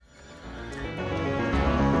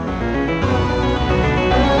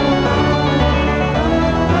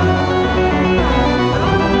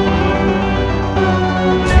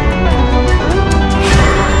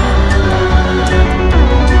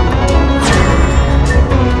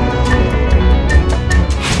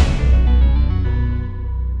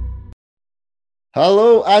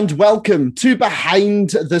Hello and welcome to Behind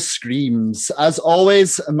the Screams. As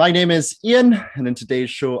always, my name is Ian, and in today's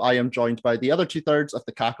show, I am joined by the other two-thirds of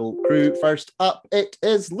the Cackle crew. First up, it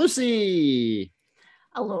is Lucy.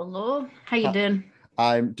 Hello. How you doing?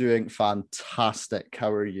 I'm doing fantastic.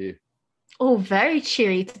 How are you? Oh, very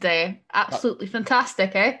cheery today. Absolutely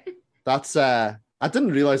fantastic, eh? That's I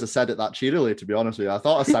didn't realize I said it that cheerily, to be honest with you. I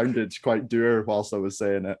thought I sounded quite dour whilst I was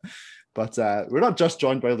saying it. But we're not just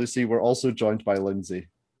joined by Lucy, we're also joined by Lindsay.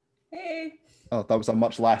 Hey. Oh, that was a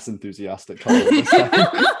much less enthusiastic comment this time.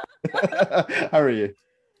 How are you?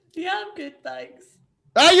 Yeah, I'm good, thanks.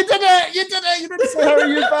 Ah, you did it! You didn't say how are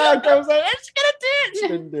you back. I was like, I'm just gonna do it. She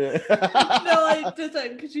didn't do it. No, I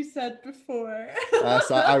didn't, because you said before.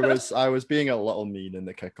 So I was being a little mean in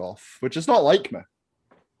the kickoff, which is not like me.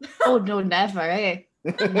 Oh no, never, eh?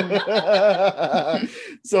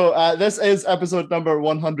 So this is episode number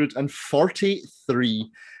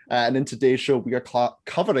 143, and in today's show we are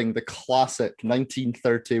covering the classic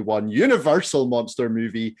 1931 Universal monster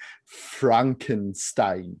movie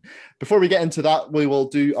Frankenstein. Before we get into that, we will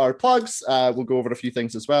do our plugs. We'll go over a few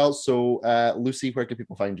things as well. So Lucy, where can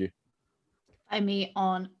people find you? Find me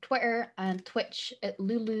on Twitter and Twitch at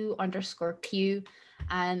Lulu_Q.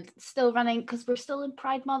 And still running, because we're still in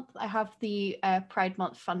Pride Month, I have the Pride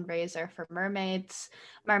Month fundraiser for Mermaids.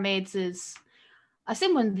 Mermaids is, I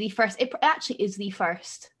say one of the first, it actually is the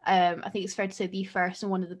first. I think it's fair to say the first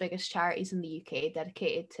and one of the biggest charities in the UK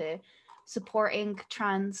dedicated to supporting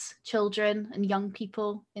trans children and young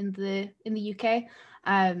people in the UK.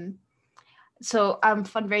 So I'm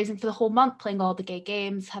fundraising for the whole month, playing all the gay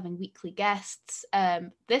games, having weekly guests.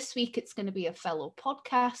 This week it's going to be a fellow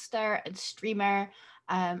podcaster and streamer,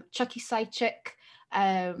 Chucky Sidechick.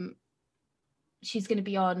 She's going to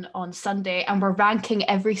be on Sunday, and we're ranking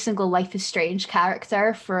every single Life is Strange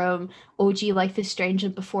character from OG Life is Strange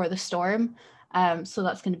and Before the Storm. So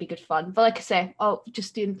that's going to be good fun. But like I say,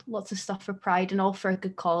 just doing lots of stuff for Pride and all for a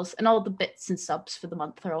good cause, and all the bits and subs for the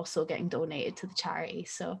month are also getting donated to the charity.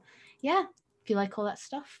 So yeah, if you like all that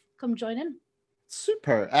stuff, come join in.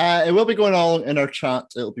 Super. It will be going on in our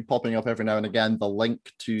chat. It'll be popping up every now and again, the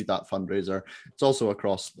link to that fundraiser. It's also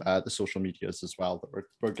across the social medias as well that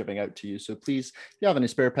we're giving out to you. So please, if you have any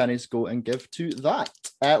spare pennies, go and give to that.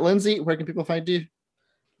 Lindsay, where can people find you?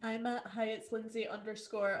 I'm at _Lindsay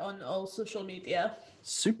on all social media.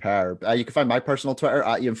 Superb. You can find my personal Twitter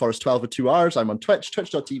at IanForrest12 with 2 R's. I'm on Twitch,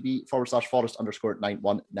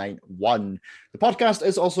 twitch.tv/Forrest_9191. The podcast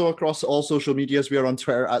is also across all social medias. We are on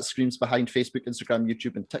Twitter at Screams Behind, Facebook, Instagram,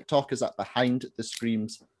 YouTube, and TikTok is at Behind the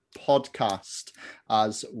Screams Podcast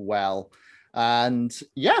as well. And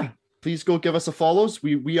yeah, please go give us a follows.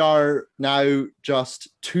 We are now just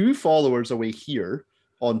 2 followers away here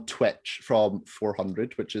on Twitch from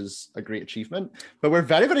 400, which is a great achievement. But we're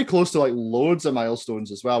very, very close to like loads of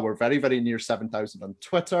milestones as well. We're very, very near 7,000 on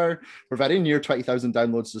Twitter. We're very near 20,000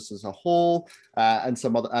 downloads just as a whole, and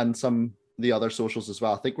some of the other socials as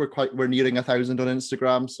well. I think we're nearing 1,000 on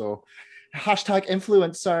Instagram. So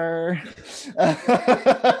 #influencer.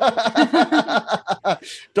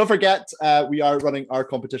 Don't forget, we are running our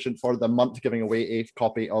competition for the month, giving away a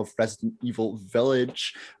copy of Resident Evil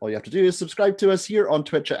Village. All you have to do is subscribe to us here on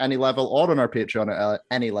Twitch at any level or on our Patreon at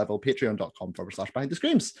any level, patreon.com/Behind the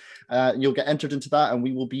Screams. You'll get entered into that, and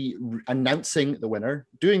we will be announcing the winner,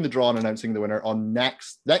 doing the draw and announcing the winner on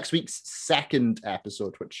next week's second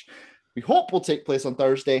episode, which we hope will take place on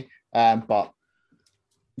Thursday, but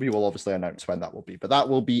we will obviously announce when that will be, but that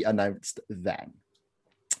will be announced then.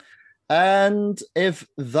 And if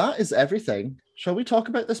that is everything, shall we talk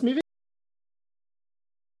about this movie?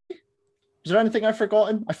 Is there anything I've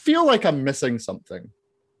forgotten? I feel like I'm missing something.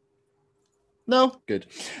 No? Good.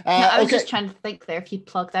 I was just trying to think there if you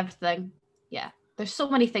plugged everything. Yeah. There's so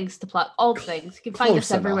many things to plug. All things. You can find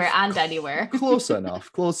us everywhere and anywhere. Close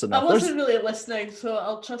enough. I wasn't really listening, so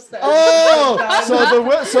I'll trust that. Oh!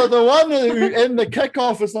 so the one who in the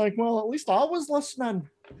kickoff was like, well, at least I was listening.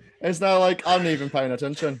 It's now like, I'm not even paying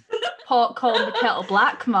attention. Pot calling the kettle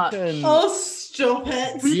black much. Oh, stop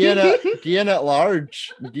it. Gain it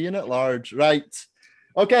large. Right.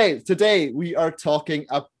 Okay, today we are talking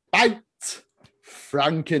about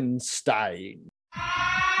Frankenstein.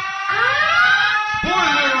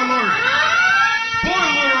 Spoiler alert!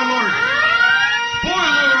 Spoiler alert!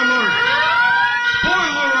 Spoiler alert!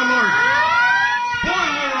 Spoiler alert!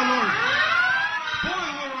 Spoiler alert!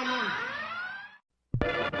 Spoiler alert!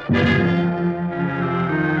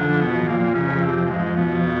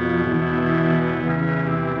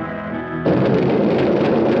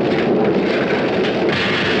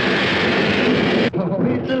 Oh,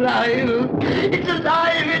 it's alive! It's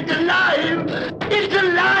alive! It's alive! It's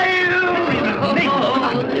alive!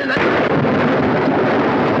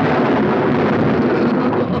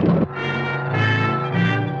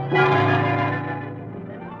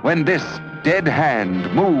 When this dead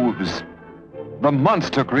hand moves, the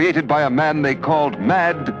monster created by a man they called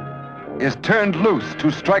Mad is turned loose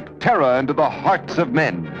to strike terror into the hearts of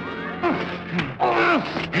men.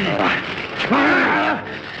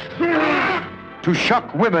 To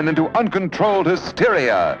shock women into uncontrolled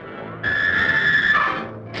hysteria.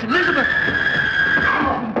 Elizabeth!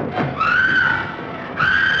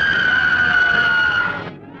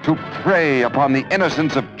 To prey upon the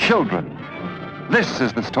innocence of children. This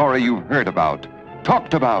is the story you've heard about,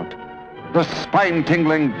 talked about. The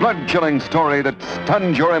spine-tingling, blood-chilling story that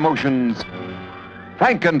stuns your emotions.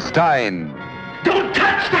 Frankenstein. Don't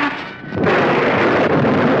touch that!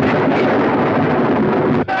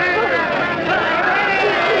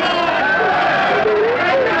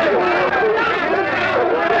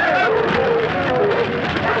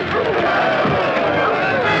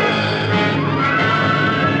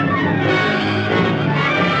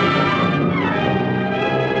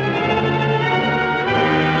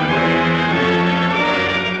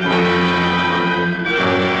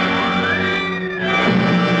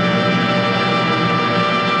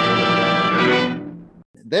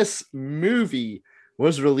 This movie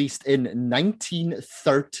was released in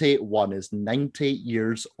 1931, is 90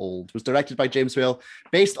 years old. It was directed by James Whale,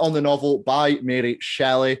 based on the novel by Mary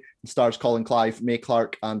Shelley, and stars Colin Clive, May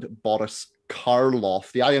Clark, and Boris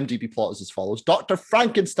Karloff. The IMDb plot is as follows. Dr.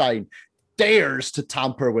 Frankenstein dares to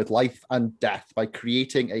tamper with life and death by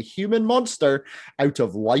creating a human monster out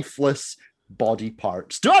of lifeless body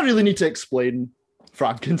parts. Do I really need to explain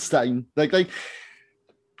Frankenstein?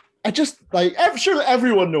 Surely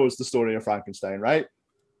everyone knows the story of Frankenstein, right?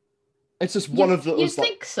 It's just one of those. You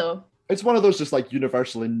think so? It's one of those just like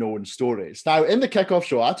universally known stories. Now, in the kickoff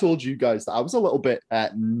show, I told you guys that I was a little bit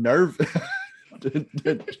nervous.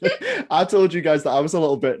 I told you guys that I was a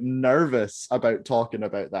little bit nervous about talking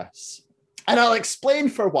about this, and I'll explain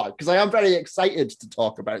for why. Because I am very excited to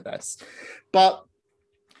talk about this, but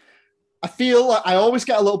I feel like I always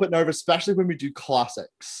get a little bit nervous, especially when we do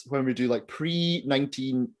classics, when we do like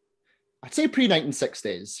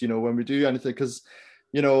pre-1960s, when we do anything, because,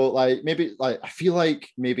 I feel like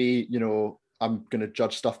maybe, I'm going to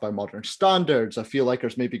judge stuff by modern standards. I feel like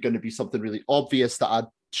there's maybe going to be something really obvious that I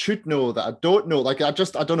should know that I don't know. I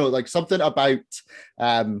don't know, like something about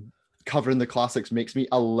covering the classics makes me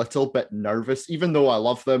a little bit nervous, even though I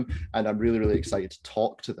love them and I'm really, really excited to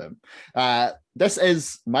talk to them. This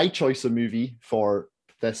is my choice of movie for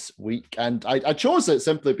this week. And I chose it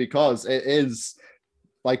simply because it is,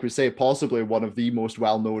 like we say, possibly one of the most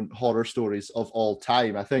well-known horror stories of all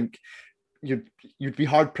time. I think you'd be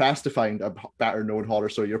hard-pressed to find a better-known horror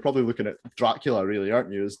story. You're probably looking at Dracula, really,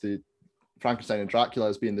 aren't you? As the Frankenstein and Dracula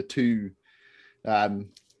as being the two that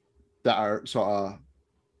are sort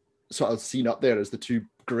of seen up there as the two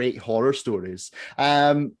great horror stories.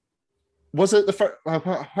 Was it the first?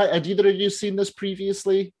 Had either of you seen this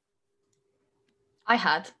previously? I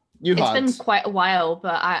had. It's been quite a while,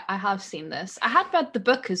 but I have seen this. I had read the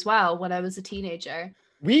book as well when I was a teenager.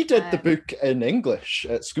 We did the book in English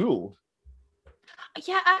at school.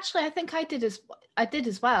 Yeah, actually, I think I did as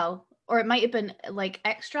well, or it might have been like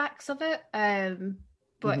extracts of it.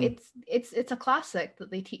 But it's a classic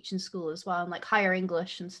that they teach in school as well, and like higher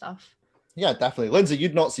English and stuff. Yeah, definitely. Lindsay,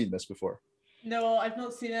 you'd not seen this before. No, I've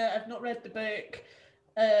not seen it. I've not read the book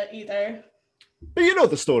either. But you know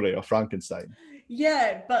the story of Frankenstein.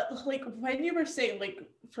 Yeah, but like when you were saying, like,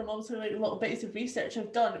 from also like little bits of research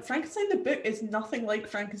I've done, Frankenstein the book is nothing like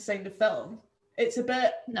Frankenstein the film. It's a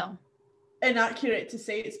bit inaccurate to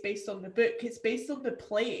say it's based on the book. It's based on the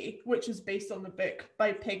play, which is based on the book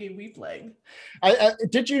by Peggy Weebling.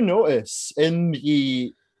 Did you notice in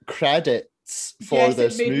the credits for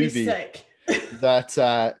this movie that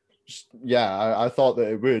I thought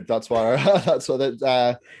that it would. That's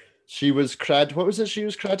why she was what was it she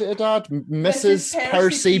was credited at? Mrs.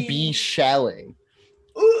 Percy B. Shelley.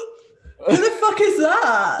 Ooh, who the fuck is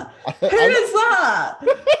that? Who is that?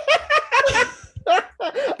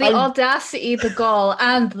 The audacity, the gall,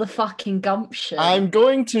 and the fucking gumption. I'm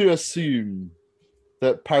going to assume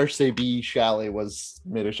that Percy B. Shelley was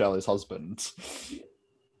Mary Shelley's husband.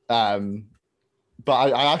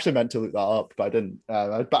 But I actually meant to look that up, but I didn't.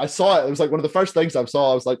 But I saw it. It was like one of the first things I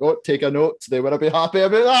saw. I was like, oh, take a note. They would be happy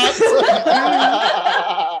about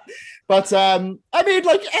that. But I mean,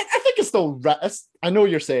 like, I think it's still. I know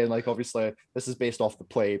you're saying, like, obviously this is based off the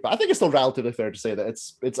play, but I think it's still relatively fair to say that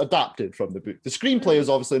it's adapted from the book. The screenplay is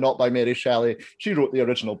obviously not by Mary Shelley. She wrote the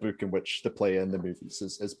original book in which the play and the movies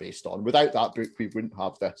is based on. Without that book, we wouldn't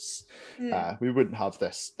have this. We wouldn't have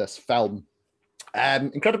this film.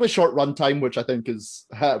 Incredibly short runtime, which I think is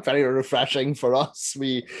very refreshing for us.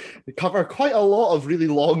 We cover quite a lot of really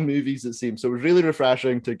long movies, it seems, so it was really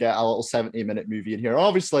refreshing to get a little 70-minute movie in here.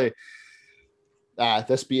 Obviously,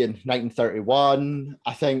 this being 1931,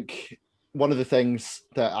 I think one of the things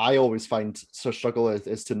that I always find so struggle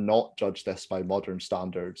is to not judge this by modern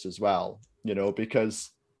standards as well, you know,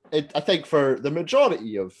 because I think for the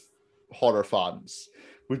majority of horror fans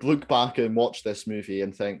would look back and watch this movie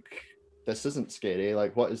and think, this isn't scary,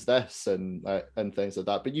 like, what is this, and things like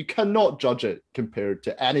that. But you cannot judge it compared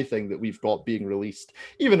to anything that we've got being released,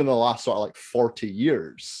 even in the last sort of like 40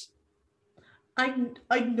 years.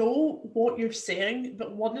 I know what you're saying,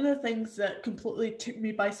 but one of the things that completely took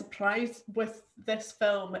me by surprise with this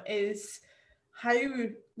film is how,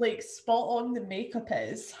 like, spot on the makeup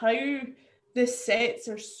is, how the sets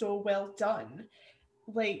are so well done,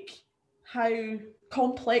 like how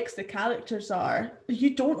complex the characters are.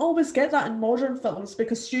 You don't always get that in modern films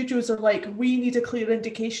because studios are like, we need a clear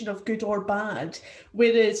indication of good or bad,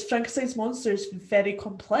 whereas Frankenstein's monster is very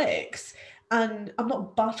complex. And I'm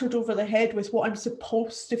not battered over the head with what I'm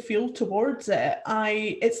supposed to feel towards it.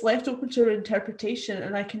 It's left open to interpretation,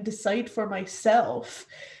 and I can decide for myself.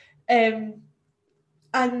 And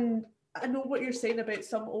I know what you're saying about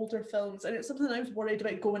some older films, and it's something I was worried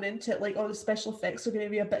about going into it, like, oh, the special effects are going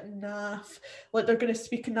to be a bit naff, like they're going to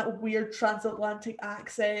speak in that weird transatlantic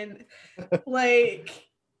accent, like,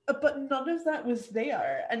 but none of that was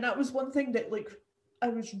there, and that was one thing that, like, I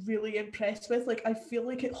was really impressed with. Like, I feel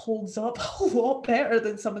like it holds up a lot better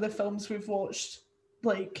than some of the films we've watched,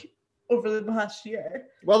 like, over the past year.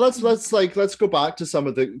 Well, let's go back to some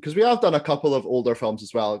of the, because we have done a couple of older films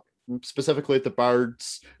as well, specifically The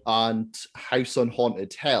Birds and House on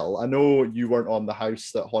Haunted Hill. I know you weren't on the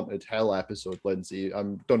House That Haunted Hill episode, Lindsay. I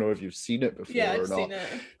don't know if you've seen it before or not. Seen it.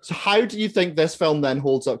 So how do you think this film then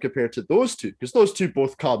holds up compared to those two? Because those two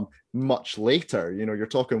both come much later. You know, you're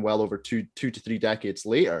talking well over two to 3 decades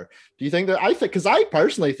later. Do you think that, because I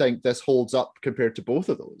personally think this holds up compared to both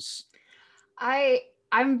of those.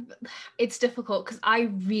 It's difficult because I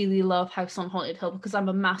really love House on Haunted Hill because I'm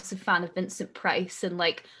a massive fan of Vincent Price, and,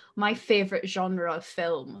 like, my favorite genre of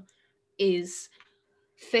film is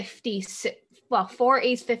 40s, 50s,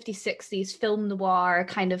 60s film noir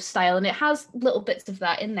kind of style, and it has little bits of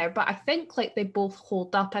that in there, but I think, like, they both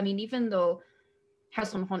hold up. I mean, even though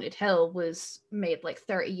House on Haunted Hill was made like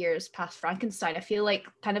 30 years past Frankenstein, I feel like,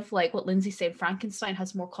 kind of like what Lindsay said, Frankenstein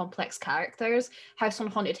has more complex characters. House on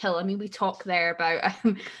Haunted Hill, I mean, we talk there about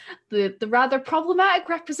the rather problematic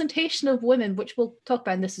representation of women, which we'll talk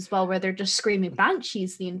about in this as well, where they're just screaming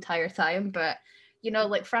banshees the entire time. But, you know,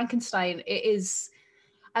 like I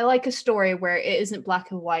like a story where it isn't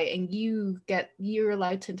black and white, and you're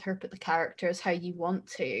allowed to interpret the characters how you want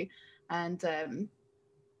to. And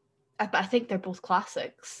but I think they're both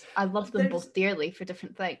classics. I love them both dearly for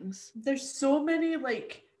different things. There's so many,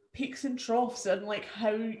 like, peaks and troughs and, like,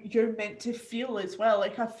 how you're meant to feel as well.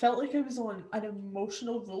 Like, I felt like I was on an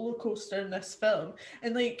emotional roller coaster in this film,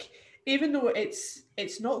 and, like, even though it's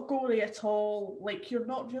not gory at all, like, you're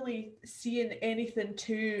not really seeing anything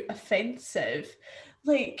too offensive.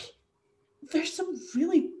 Like, there's some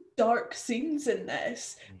really dark scenes in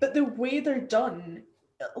this, but the way they're done,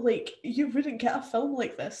 like, you wouldn't get a film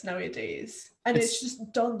like this nowadays, and it's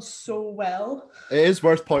just done so well. It is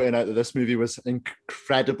worth pointing out that this movie was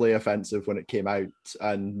incredibly offensive when it came out,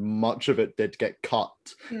 and much of it did get cut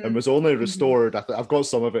and was only restored. I've got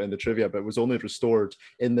some of it in the trivia, but it was only restored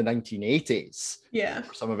in the 1980s. Yeah,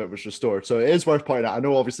 some of it was restored, so it is worth pointing out. I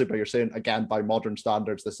know, obviously, but you're saying, again, by modern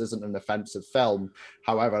standards, this isn't an offensive film.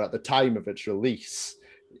 However, at the time of its release,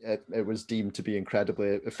 it was deemed to be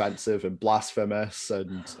incredibly offensive and blasphemous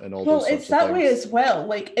and all those sorts of things. Well, it's that way as well.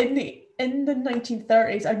 Like, in the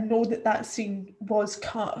 1930s, I know that scene was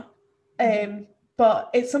cut, but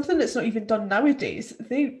it's something that's not even done nowadays.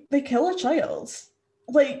 They kill a child.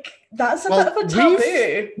 Like, that's a bit of a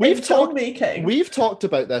taboo in filmmaking. We've talked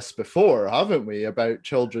about this before, haven't we? About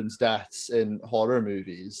children's deaths in horror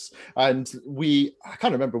movies. And I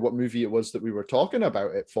can't remember what movie it was that we were talking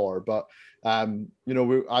about it for, but you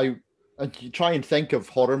know, you try and think of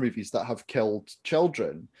horror movies that have killed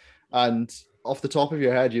children, and off the top of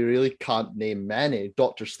your head, you really can't name many.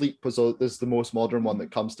 Doctor Sleep is the most modern one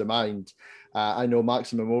that comes to mind. I know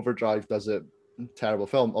Maximum Overdrive does it terrible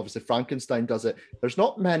film. Obviously, Frankenstein does it. There's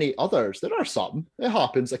not many others. There are some. It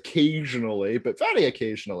happens occasionally, but very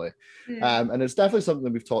occasionally. And it's definitely something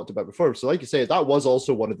that we've talked about before. So, like you say, that was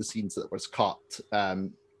also one of the scenes that was cut.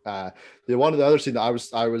 The other scene that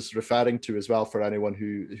I was referring to as well, for anyone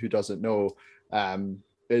who doesn't know,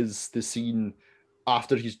 is the scene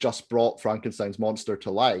after he's just brought Frankenstein's monster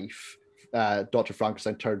to life. Dr.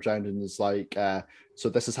 Frankenstein turns around and is like, so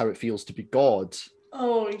this is how it feels to be God.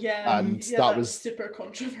 Oh yeah, and that was super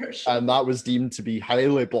controversial. And that was deemed to be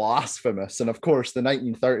highly blasphemous. And of course, the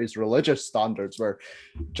 1930s religious standards were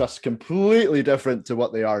just completely different to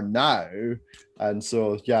what they are now. And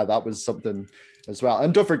so, yeah, that was something as well.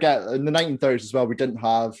 And don't forget, in the 1930s as well, we didn't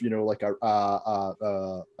have, like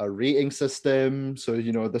a rating system. So,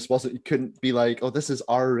 this wasn't, you couldn't be like, oh, this is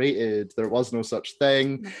R-rated. There was no such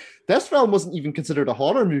thing. This film wasn't even considered a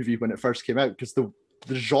horror movie when it first came out, because the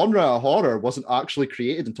genre of horror wasn't actually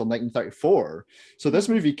created until 1934. So this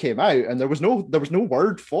movie came out and there was no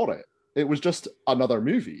word for it. It was just another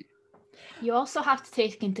movie. You also have to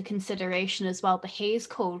take into consideration as well, the Hays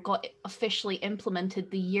Code got officially implemented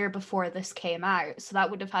the year before this came out. So that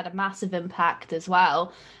would have had a massive impact as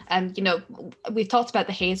well. And, we've talked about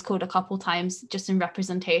the Hays Code a couple times just in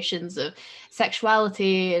representations of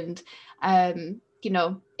sexuality and,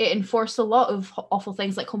 it enforced a lot of awful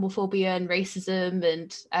things like homophobia and racism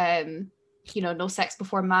and, no sex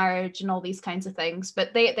before marriage and all these kinds of things.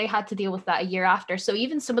 But they had to deal with that a year after. So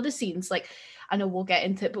even some of the scenes, like, I know we'll get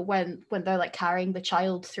into it, but when they're like carrying the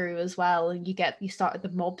child through as well, and you start at the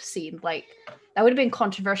mob scene, like that would have been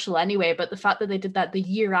controversial anyway. But the fact that they did that the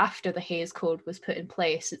year after the Hays Code was put in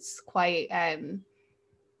place, it's quite I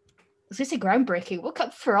was gonna say groundbreaking.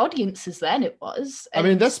 What for audiences then it was. I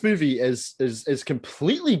mean, this movie is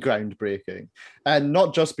completely groundbreaking, and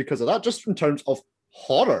not just because of that, just in terms of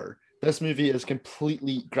horror. This movie is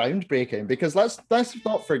completely groundbreaking, because let's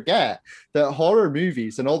not forget that horror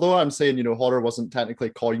movies, and although I'm saying, horror wasn't technically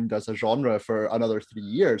coined as a genre for another 3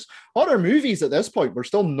 years, horror movies at this point were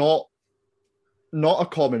still not a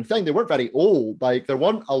common thing. They weren't very old. Like, there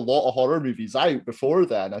weren't a lot of horror movies out before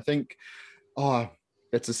then. I think,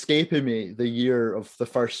 it's escaping me the year of the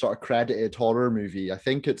first sort of credited horror movie. I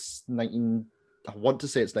think it's I want to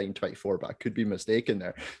say it's 1924, but I could be mistaken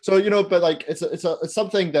there. So, but like it's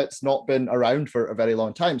something that's not been around for a very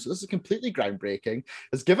long time. So this is completely groundbreaking.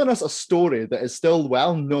 It's given us a story that is still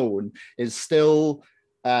well known, is still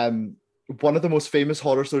one of the most famous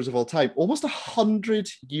horror stories of all time, almost 100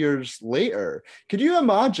 years later. Could you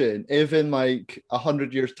imagine if in like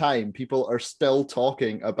 100 years time, people are still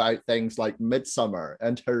talking about things like Midsummer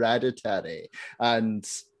and Hereditary and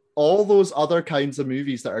all those other kinds of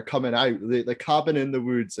movies that are coming out, the Cabin in the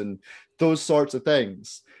Woods and those sorts of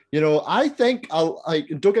things? I think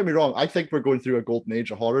don't get me wrong, I think we're going through a golden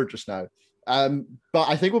age of horror just now. But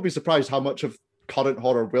I think we'll be surprised how much of current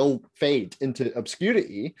horror will fade into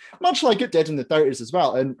obscurity, much like it did in the 30s as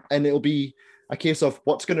well. And it'll be a case of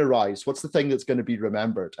what's going to rise, what's the thing that's going to be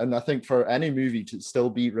remembered. And I think for any movie to still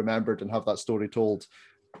be remembered and have that story told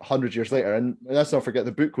 100 years later, and let's not forget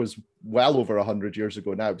the book was well over 100 years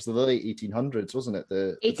ago now. It was the late 1800s, wasn't it?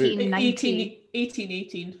 The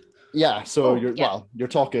 1818. Yeah, so you're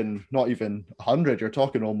talking not even 100, you're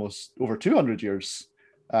talking almost over 200 years.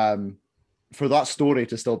 For that story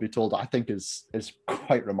to still be told, I think is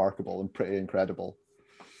quite remarkable and pretty incredible.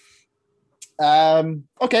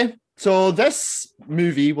 Okay, so this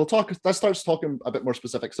movie, let's start talking a bit more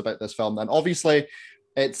specifics about this film then. Obviously,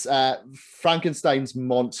 it's Frankenstein's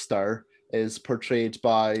monster is portrayed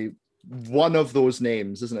by one of those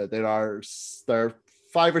names, isn't it? There are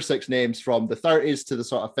 5 or 6 names from the 30s to the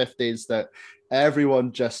sort of 50s that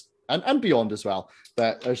everyone just, and beyond as well,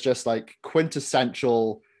 that there's just like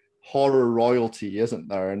quintessential horror royalty, isn't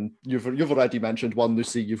there? And you've already mentioned one,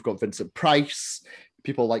 Lucy. You've got Vincent Price,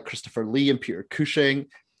 people like Christopher Lee and Peter Cushing,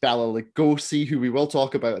 Bela Lugosi, who we will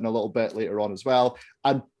talk about in a little bit later on as well,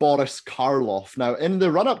 and Boris Karloff. Now, in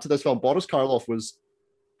the run-up to this film, Boris Karloff was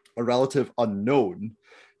a relative unknown,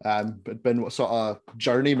 had been sort of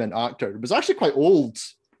journeyman actor. He was actually quite old,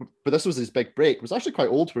 but this was his big break. He was actually quite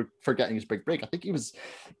old for getting his big break. I think he was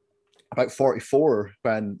about 44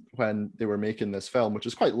 when they were making this film, which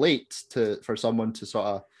is quite late for someone to sort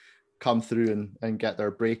of come through and get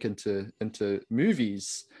their break into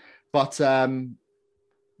movies. But in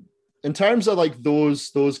terms of like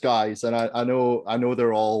those guys, and I know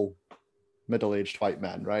they're all middle-aged white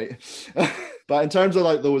men, right? But in terms of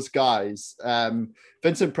like those guys,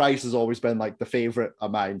 Vincent Price has always been like the favorite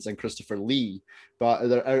of mine, and Christopher Lee. But are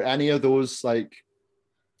there any of those like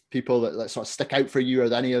people that sort of stick out for you? Are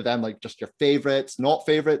there any of them like just your favorites, not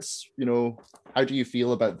favorites? You know, how do you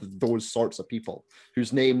feel about those sorts of people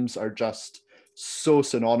whose names are just so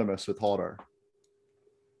synonymous with horror?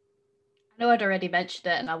 I know I'd already mentioned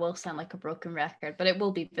it, and I will sound like a broken record, but it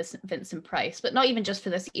will be Vincent Price. But not even just for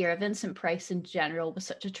this era. Vincent Price in general was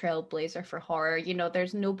such a trailblazer for horror. You know,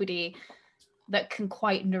 there's nobody that can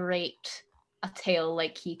quite narrate a tale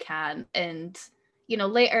like he can. And you know,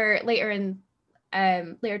 later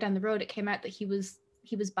down the road, it came out that he was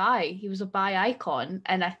a bi icon,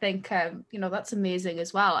 and I think you know, that's amazing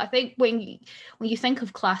as well. I think when you think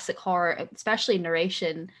of classic horror, especially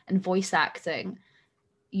narration and voice acting,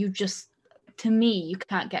 to me, you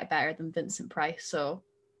can't get better than Vincent Price. So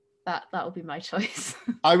that would be my choice.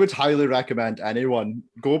 I would highly recommend anyone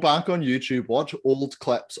go back on YouTube, watch old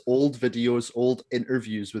clips, old videos, old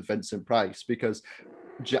interviews with Vincent Price, because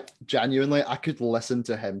genuinely I could listen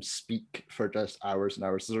to him speak for just hours and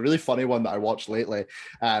hours. There's a really funny one that I watched lately.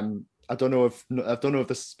 I don't know if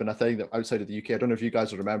this has been a thing that outside of the UK. I don't know if you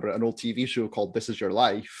guys will remember it, an old TV show called This Is Your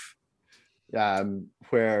Life,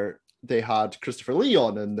 where they had Christopher Lee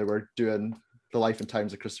on, and they were doing the life and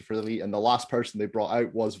times of Christopher Lee, and the last person they brought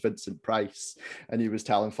out was Vincent Price, and he was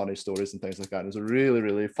telling funny stories and things like that. And it was a really,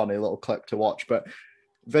 really funny little clip to watch. But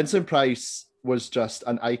Vincent Price was just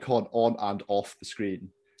an icon on and off the screen,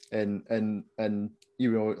 and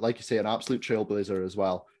you know, like you say, an absolute trailblazer as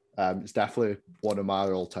well. It's definitely one of my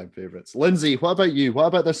all-time favorites. Lindsay, what about you? What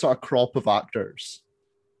about this sort of crop of actors?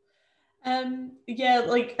 Yeah,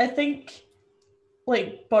 like I think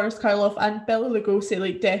like Boris Karloff and Bela Lugosi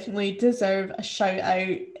like definitely deserve a shout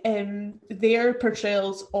out. Their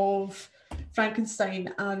portrayals of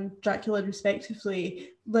Frankenstein and Dracula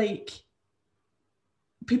respectively, like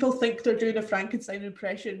people think they're doing a Frankenstein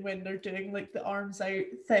impression when they're doing like the arms out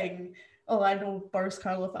thing. Oh, I know Boris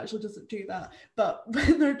Karloff actually doesn't do that, but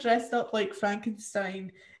when they're dressed up like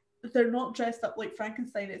Frankenstein, they're not dressed up like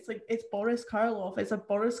Frankenstein. It's like, it's Boris Karloff. It's a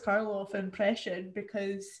Boris Karloff impression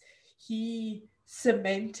because he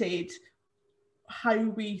cemented how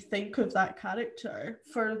we think of that character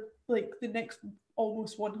for like the next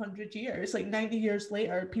almost 100 years. Like 90 years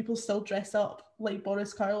later, people still dress up like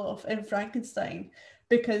Boris Karloff in Frankenstein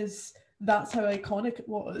because that's how iconic it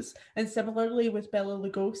was. And similarly with Bela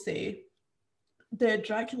Lugosi, the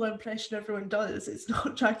Dracula impression everyone does, it's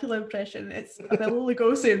not Dracula impression, it's a Bela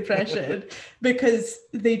Lugosi impression because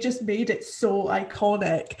they just made it so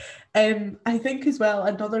iconic. I think as well,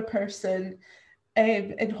 another person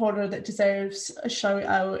in horror that deserves a shout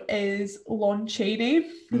out is Lon Chaney,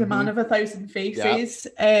 the man of a thousand faces.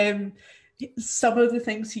 Yep. Some of the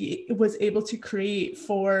things he was able to create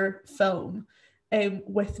for film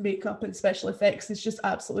with makeup and special effects is just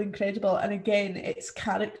absolutely incredible. And again, it's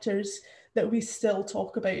characters that we still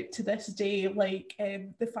talk about to this day, like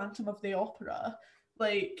the Phantom of the Opera.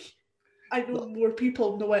 Like, I know more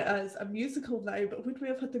people know it as a musical now, but would we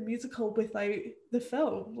have had the musical without the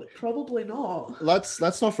film? Like, probably not. Let's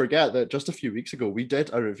not forget that just a few weeks ago we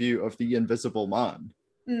did a review of The Invisible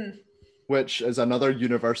Man, which is another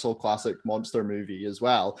Universal classic monster movie as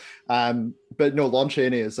well. But no, Lon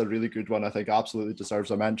Chaney is a really good one. I think absolutely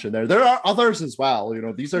deserves a mention there. There are others as well. You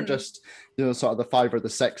know, these are just, you know, sort of the 5 or the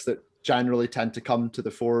 6 that generally tend to come to the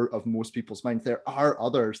fore of most people's minds. There are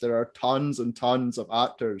others. There are tons and tons of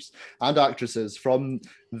actors and actresses from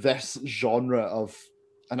this genre of,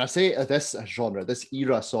 and I say this genre, this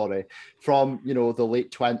era, sorry, from, you know, the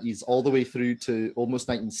late 20s all the way through to almost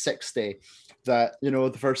 1960, that, you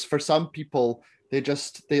know, for some people, they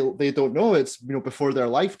don't know. It's, you know, before their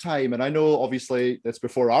lifetime. And I know obviously it's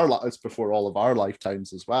before all of our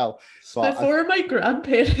lifetimes as well. But before my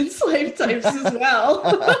grandparents' lifetimes as well.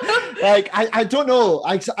 Like, I don't know.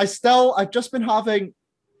 I've just been having,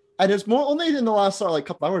 and it's more only in the last sort of like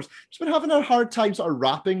couple hours, just been having a hard time sort of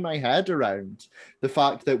wrapping my head around the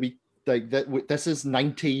fact that this is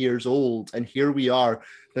 90 years old, and here we are.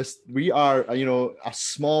 We are, you know, a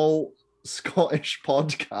small Scottish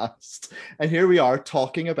podcast, and here we are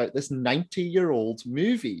talking about this 90-year-old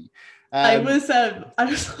movie. I was on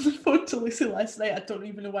the phone to Lucy last night. I don't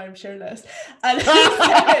even know why I'm sharing this. And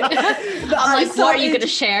I'm like, what are you going to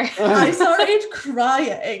share? I started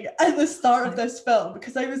crying at the start of this film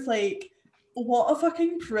because I was like, what a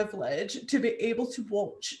fucking privilege to be able to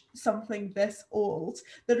watch something this old.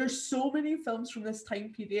 There are so many films from this time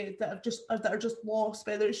period that are just lost,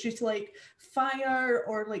 whether it's due to like fire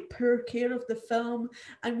or like poor care of the film,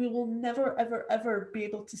 and we will never ever ever be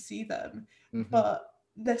able to see them. But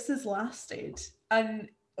this has lasted, and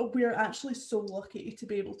we're actually so lucky to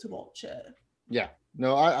be able to watch it. Yeah,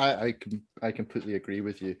 no, I completely agree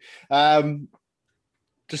with you.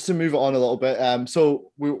 just to move it on a little bit.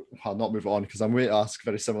 So we'll not move it on because I'm going to ask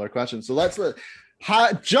very similar questions. So how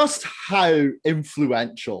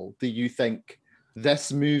influential do you think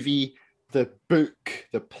this movie, the book,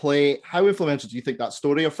 the play, how influential do you think that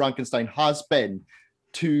story of Frankenstein has been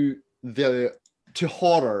to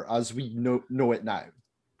horror as we know it now?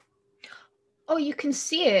 Oh, you can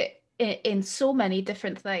see it in so many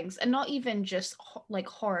different things, and not even just like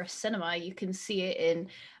horror cinema. You can see it in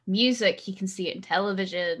music, you can see it in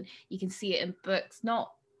television, you can see it in books,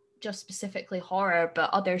 not just specifically horror, but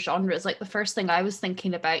other genres. Like the first thing I was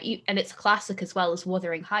thinking about, and it's a classic as well, is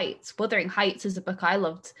Wuthering Heights. Wuthering Heights is a book I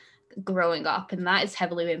loved growing up, and that is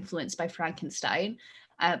heavily influenced by Frankenstein.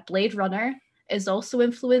 Blade Runner is also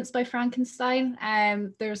influenced by Frankenstein.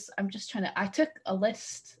 I took a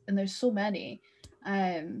list, and there's so many.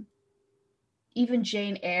 Even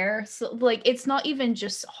Jane Eyre. So like, it's not even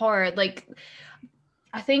just horror. Like,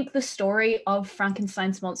 I think the story of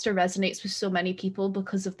Frankenstein's monster resonates with so many people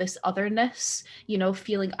because of this otherness,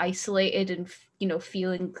 feeling isolated and,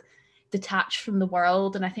 feeling detached from the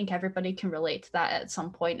world. And I think everybody can relate to that at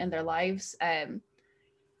some point in their lives.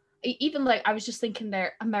 Even like, I was just thinking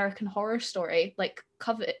their American Horror Story, like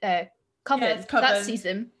Coven, Coven. That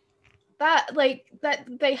season. That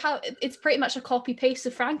they have, it's pretty much a copy paste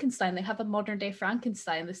of Frankenstein. They have a modern day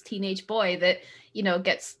Frankenstein, this teenage boy that,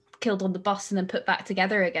 gets killed on the bus and then put back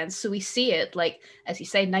together again. So we see it, like, as you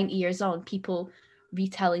say, 90 years on, people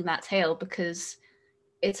retelling that tale because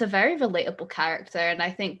it's a very relatable character. And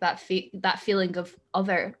I think that that feeling of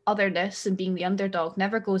otherness and being the underdog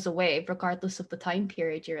never goes away, regardless of the time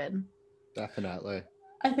period you're in. Definitely.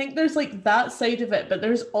 I think there's like that side of it, but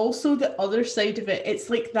there's also the other side of it. It's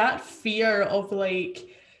like that fear of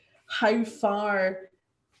like how far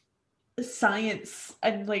science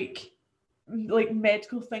and like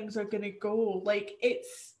medical things are going to go. Like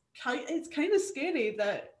it's kind of scary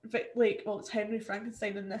that it's Henry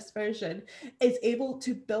Frankenstein in this version is able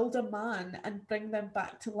to build a man and bring them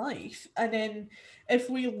back to life. And then if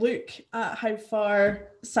we look at how far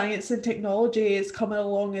science and technology is coming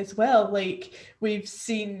along as well, like we've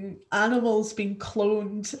seen animals being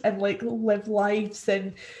cloned and like live lives,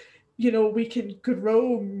 and we can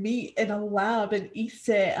grow meat in a lab and eat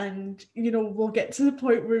it, and we'll get to the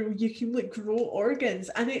point where you can like grow organs,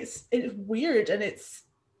 and it's weird and it's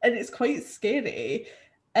quite scary.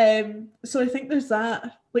 So I think there's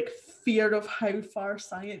that like fear of how far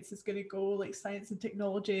science is going to go, like science and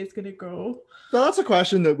technology is going to go. Well, that's a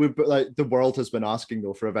question that the world has been asking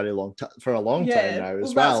though for a long time now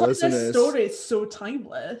as well, isn't it? This story is so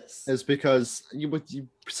timeless. It's because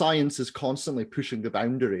science is constantly pushing the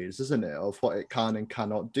boundaries, isn't it, of what it can and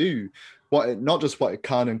cannot do. Not just what it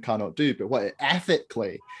can and cannot do, but what it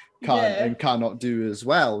ethically can and cannot do as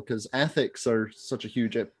well, because ethics are such a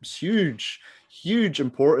huge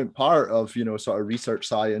important part of sort of research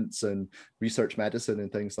science and research medicine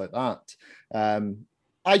and things like that.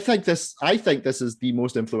 I think this is the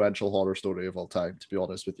most influential horror story of all time, to be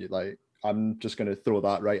honest with you. Like, I'm just going to throw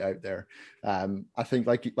that right out there. I think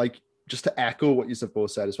like just to echo what you've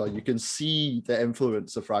both said as well, you can see the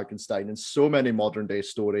influence of Frankenstein in so many modern day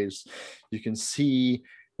stories. You can see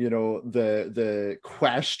the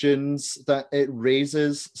questions that it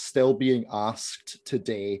raises still being asked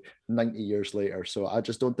today, 90 years later. So I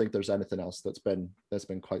just don't think there's anything else that's been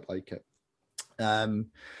quite like it.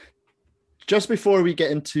 Just before we get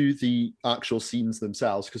into the actual scenes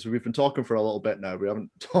themselves, because we've been talking for a little bit now, we haven't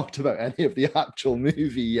talked about any of the actual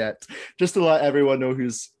movie yet. Just to let everyone know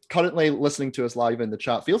who's currently listening to us live in the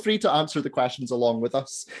chat, feel free to answer the questions along with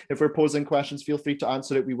us. If we're posing questions, feel free to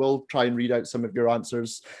answer it. We will try and read out some of your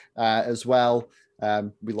answers as well.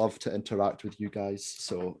 We love to interact with you guys.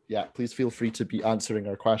 So yeah, please feel free to be answering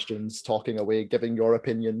our questions, talking away, giving your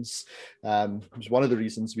opinions. It was one of the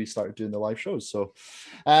reasons we started doing the live shows. So,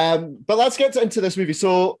 but let's get into this movie.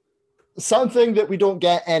 So something that we don't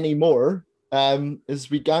get anymore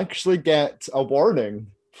is we actually get a warning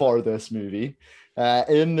for this movie.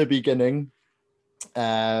 In the beginning,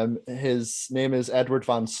 his name is Edward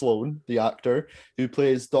Van Sloan, the actor who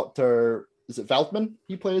plays Dr. Is it Veltman?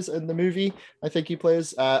 He plays in the movie. I think he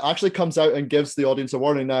plays. Actually comes out and gives the audience a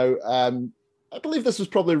warning. Now, I believe this was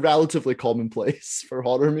probably relatively commonplace for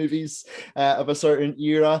horror movies of a certain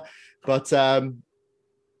era, but I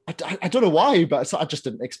don't know why, but I just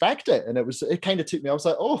didn't expect it, and it kind of took me. I was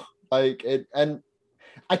like, oh, like it, and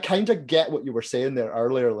I kind of get what you were saying there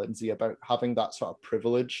earlier, Lindsay, about having that sort of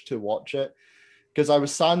privilege to watch it. Because I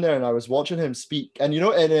was standing there and I was watching him speak. And,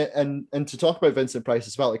 and to talk about Vincent Price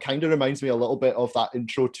as well, it kind of reminds me a little bit of that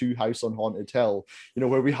intro to House on Haunted Hill,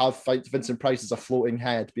 where we have Vincent Price as a floating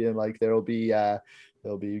head being like, there'll be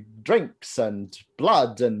there'll be drinks and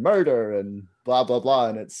blood and murder and blah blah blah,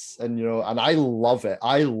 and you know, and I love it.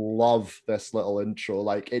 I love this little intro.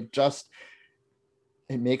 Like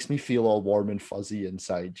it makes me feel all warm and fuzzy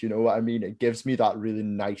inside. You know what I mean? It gives me that really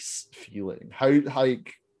nice feeling. How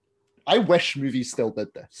like I wish movies still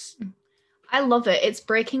did this. I love it. It's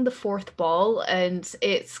breaking the fourth wall, and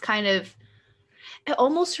it's kind of, it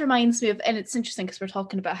almost reminds me of, and it's interesting because we're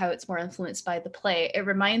talking about how it's more influenced by the play. It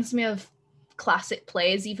reminds me of classic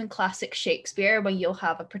plays, even classic Shakespeare, when you'll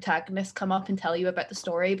have a protagonist come up and tell you about the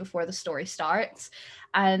story before the story starts.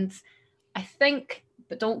 And I think,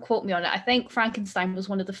 but don't quote me on it, I think Frankenstein was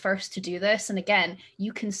one of the first to do this. And again,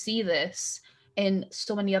 you can see this in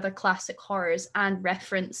so many other classic horrors and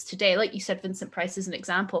reference today. Like you said, Vincent Price is an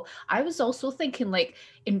example. I was also thinking, like,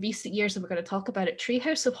 in recent years, and we're going to talk about it,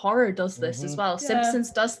 Treehouse of Horror does this as well. Yeah.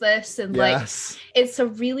 Simpsons does this. And yes, like, it's a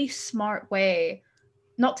really smart way,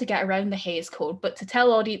 not to get around the Hays Code, but to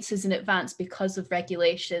tell audiences in advance because of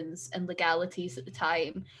regulations and legalities at the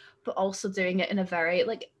time, but also doing it in a very,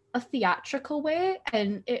 like, a theatrical way,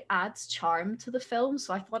 and it adds charm to the film.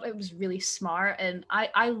 So I thought it was really smart, and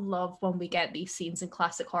I love when we get these scenes in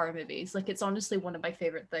classic horror movies. Like, it's honestly one of my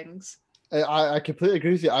favorite things. I completely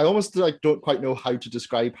agree with you. I almost like don't quite know how to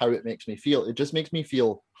describe how it makes me feel. It just makes me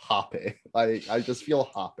feel happy. I just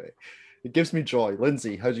feel happy. It gives me joy.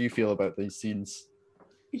 Lindsay, how do you feel about these scenes?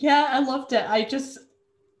 Yeah, I loved it.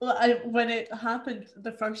 When it happened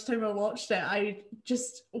the first time I watched it, I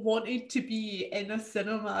just wanted to be in a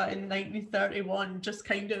cinema in 1931, just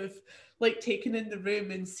kind of like taking in the room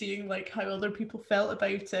and seeing like how other people felt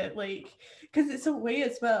about it, like, because it's a way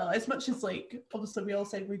as well, as much as like obviously we all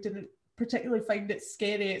said we didn't particularly find it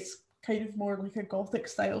scary, it's kind of more like a gothic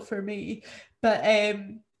style for me, but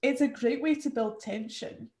it's a great way to build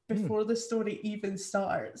tension before the story even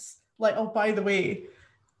starts. Like, oh, by the way,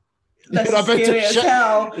 that's scary as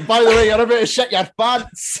hell. By the way, you're about to shit your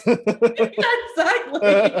pants. Exactly.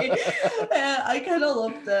 I kind of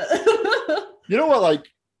loved it. You know what? Like,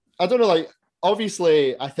 I don't know. Like,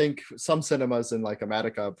 obviously, I think some cinemas in like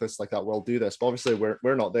America, places like that, will do this. But obviously,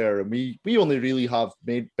 we're not there, and we only really have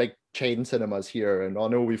made big chain cinemas here. And I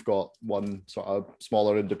know we've got one sort of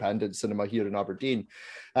smaller independent cinema here in Aberdeen.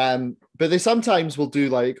 But they sometimes will do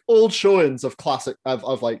like old showings of classic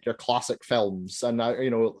of like your classic films, and you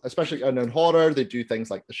know, especially in horror, they do things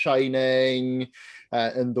like The Shining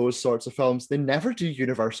and those sorts of films. They never do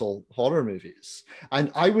Universal horror movies, and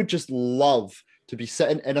I would just love to be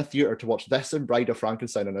sitting in a theater to watch this and Bride of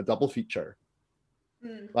Frankenstein in a double feature.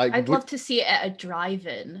 Like, I'd love to see it at a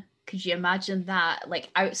drive-in. Could you imagine that, like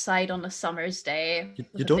outside on a summer's day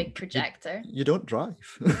with a big projector? You don't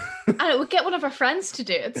drive. And we'll get one of our friends to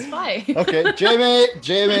do it. It's fine. Okay, Jamie,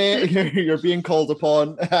 you're being called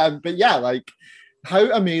upon. But yeah, like,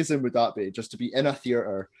 how amazing would that be, just to be in a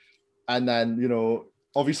theater, and then, you know,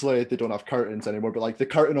 obviously they don't have curtains anymore, but like the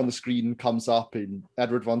curtain on the screen comes up and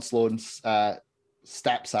Edward von Sloan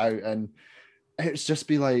steps out, and it's just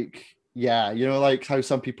be like, yeah, you know, like how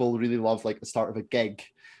some people really love like the start of a gig,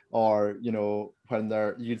 or, you know, when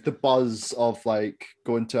the buzz of like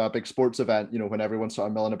going to a big sports event, you know, when everyone's sort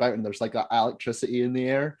of milling about and there's like that electricity in the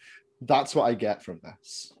air. That's what I get from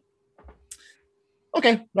this.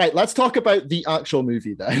 Okay, right, let's talk about the actual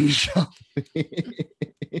movie then, shall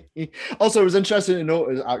we? Also, it was interesting to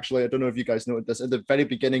note, actually, I don't know if you guys noted this, at the very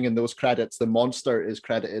beginning in those credits, the monster is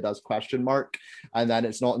credited as ? And then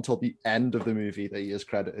it's not until the end of the movie that he is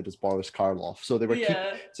credited as Boris Karloff. So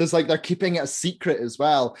so it's like they're keeping it a secret as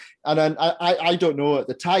well. And then I don't know at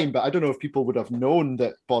the time, but I don't know if people would have known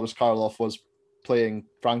that Boris Karloff was playing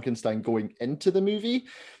Frankenstein going into the movie.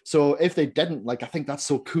 So if they didn't, like, I think that's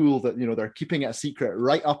so cool that, you know, they're keeping it a secret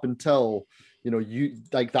right up until, you know, you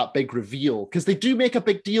like that big reveal, because they do make a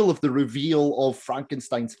big deal of the reveal of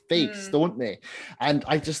Frankenstein's face, don't they? And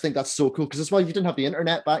I just think that's so cool, because as well, you didn't have the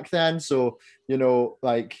internet back then, so, you know,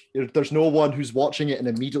 like, there's no one who's watching it and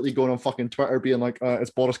immediately going on fucking Twitter being like,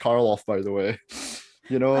 it's Boris Karloff, by the way.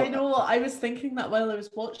 You know, I know, I was thinking that while I was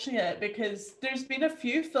watching it, because there's been a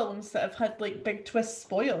few films that have had like big twists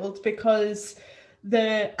spoiled because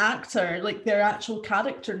the actor, like their actual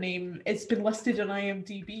character name, it's been listed on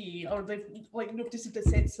IMDb, or they've like nobody's had the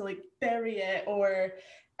sense to like bury it, or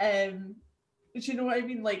do you know what I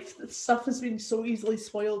mean? Like, stuff has been so easily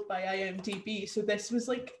spoiled by IMDb. So this was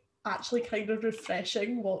like actually kind of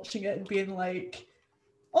refreshing watching it and being like,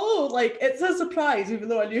 oh, like, it's a surprise, even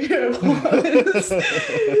though I knew who it was.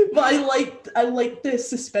 But I liked the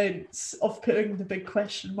suspense of putting the big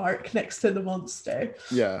question mark next to the monster.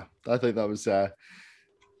 Yeah, I think that was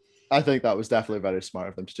definitely very smart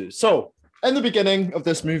of them to do. So, in the beginning of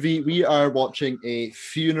this movie, we are watching a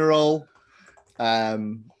funeral.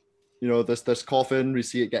 This coffin, we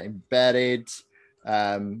see it getting buried,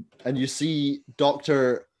 and you see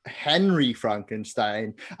Dr. Henry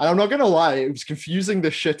Frankenstein, and I'm not gonna lie, it was confusing the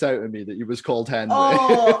shit out of me that he was called Henry.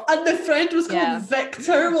 Oh, and the friend was called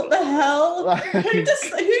Victor. What the hell? Who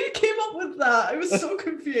came up with that? I was so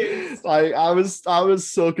confused. I was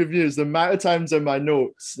so confused. The amount of times in my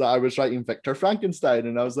notes that I was writing Victor Frankenstein,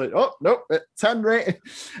 and I was like, oh nope, it's Henry.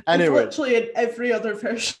 Anyway, it's literally in every other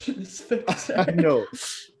version is Victor. I know.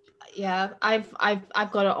 Yeah, I've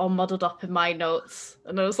got it all muddled up in my notes,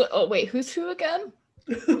 and I was like, oh wait, who's who again?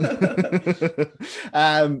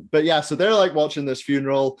 But yeah, so they're like watching this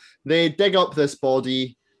funeral. They dig up this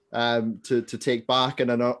body to take back, and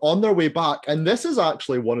then are on their way back. And this is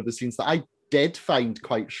actually one of the scenes that I did find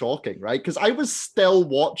quite shocking, right? Because I was still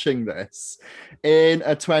watching this in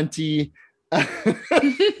a 20.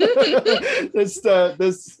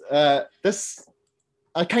 this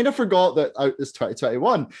I kind of forgot that it's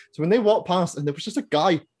 2021. So when they walked past, and there was just a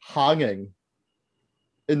guy hanging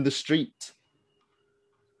in the street.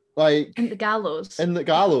 Like in the gallows,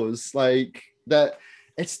 like that.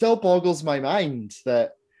 It still boggles my mind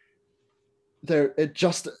that it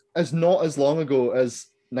just is not as long ago as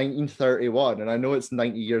 1931, and I know it's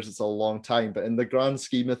 90 years, it's a long time, but in the grand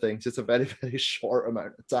scheme of things, it's a very, very short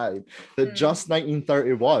amount of time. That just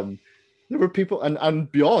 1931, there were people,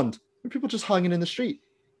 and beyond, there were people just hanging in the street.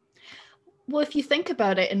 Well, if you think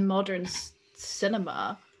about it, in modern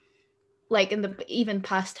cinema, like in the even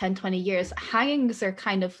past 10-20 years, hangings are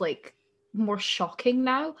kind of like more shocking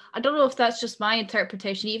now. I don't know if that's just my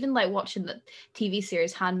interpretation. Even like watching the TV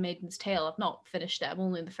series Handmaid's Tale, I've not finished it, I'm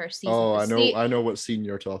only in the first season. Oh, I know what scene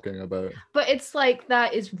you're talking about. But it's like,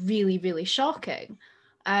 that is really, really shocking.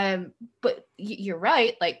 But you're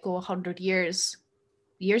right, like go 100 years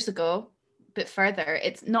ago, a bit further,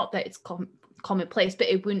 it's not that it's commonplace, but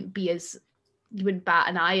it wouldn't be as, you wouldn't bat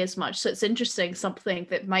an eye as much. So it's interesting, something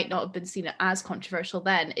that might not have been seen as controversial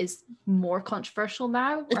then is more controversial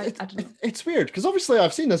now. It's weird, because obviously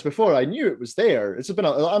I've seen this before. I knew it was there.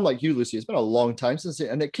 I'm like you, Lucy, it's been a long time since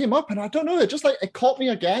and it came up, and I don't know, it caught me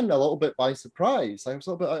again a little bit by surprise. I was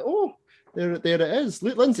a little bit like, oh, there it is.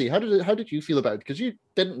 Lindsay, how did you feel about it? Because you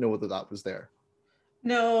didn't know that was there.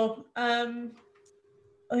 No,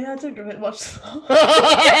 oh yeah, I didn't really watch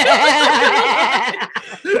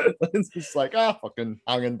It's just like, fucking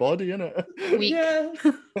hanging body, innit? Weak. Yeah.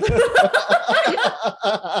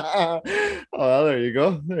 Oh, well, there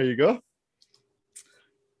you go.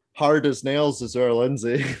 Hard as nails is our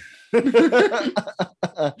Lindsay. They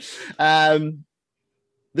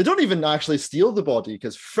don't even actually steal the body,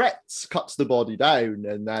 because Fritz cuts the body down,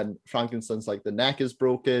 and then Frankenstein's like, the neck is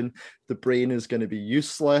broken, the brain is going to be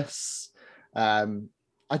useless.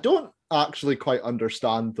 I don't actually quite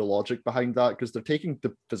understand the logic behind that, because they're taking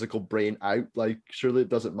the physical brain out. Like, surely it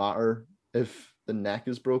doesn't matter if the neck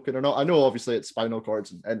is broken or not. I know obviously it's spinal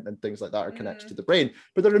cords and things like that are connected to the brain,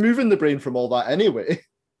 but they're removing the brain from all that anyway.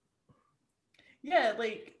 Yeah,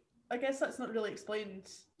 like, I guess that's not really explained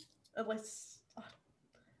unless,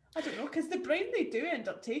 I don't know, because the brain they do end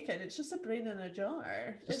up taking, it's just a brain in a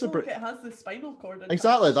jar. It's not like it has the spinal cord.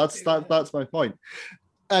 Exactly, that's my point.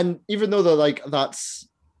 And even though they're like, that's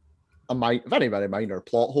a very, very minor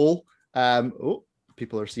plot hole.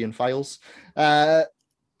 People are seeing files. I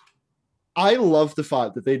love the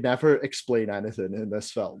fact that they never explain anything in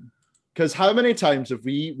this film. Because how many times have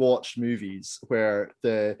we watched movies where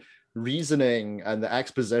the reasoning and the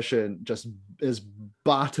exposition just is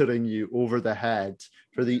battering you over the head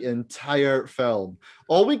for the entire film?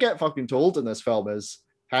 All we get fucking told in this film is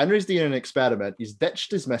Henry's doing an experiment. He's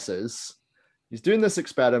ditched his missus. He's doing this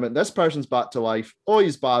experiment. This person's back to life. Oh,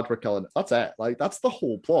 he's bad. We're killing it. That's it. Like, that's the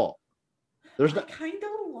whole plot. I kind of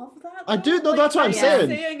love that. I do. No, that's what I'm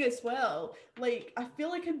saying as well. Like, I feel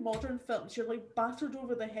like in modern films, you're like battered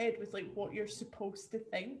over the head with like what you're supposed to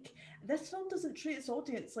think. This film doesn't treat its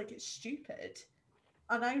audience like it's stupid,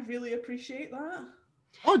 and I really appreciate that.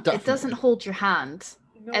 Oh, definitely. It doesn't hold your hand.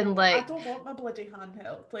 No, and like, I don't want my bloody hand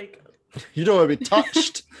held. Like, you don't want to be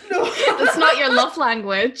touched. No, that's not your love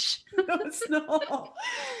language. No, it's not.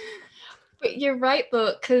 But you're right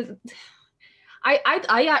though, because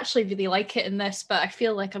I actually really like it in this, but I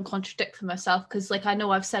feel like I'm contradicting myself, because like I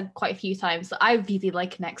know I've said quite a few times that I really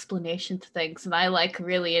like an explanation to things, and I like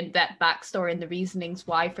really in-depth backstory and the reasonings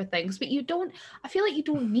why for things, but I feel like you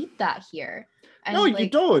don't need that here. And no, you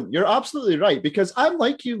don't. You're absolutely right, because I'm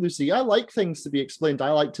like you, Lucy. I like things to be explained. I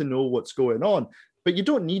like to know what's going on. but you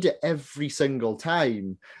don't need it every single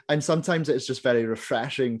time. And sometimes it's just very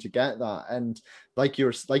refreshing to get that. And like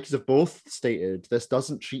you've both stated, this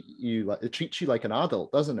doesn't treat you like, it treats you like an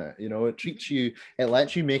adult, doesn't it? You know, it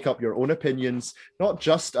lets you make up your own opinions, not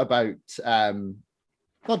just about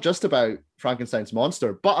Frankenstein's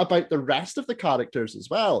monster, but about the rest of the characters as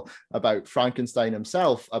well, about Frankenstein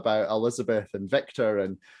himself, about Elizabeth and Victor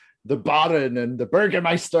and the Baron and the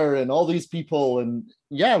Burgermeister and all these people. And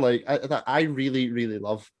yeah, like I really, really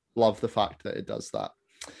love the fact that it does that.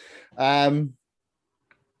 A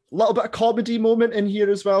little bit of comedy moment in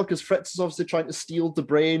here as well, because Fritz is obviously trying to steal the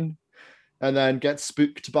brain and then gets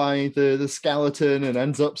spooked by the skeleton and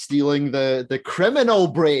ends up stealing the criminal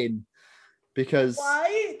brain. Because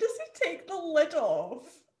why does he take the lid off?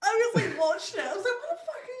 I was like watching it. I was like, what the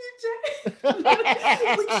fuck are you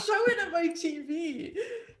doing? Like showing at my TV.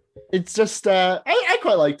 It's just I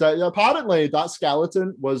quite liked that. Apparently that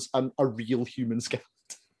skeleton was a real human skeleton.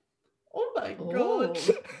 Oh my god.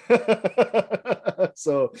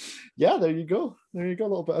 So yeah, there you go. A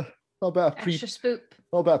little bit of extra spoop.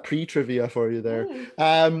 A little bit of pre-trivia for you there.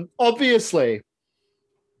 Obviously.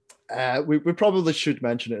 We probably should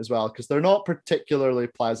mention it as well, because they're not particularly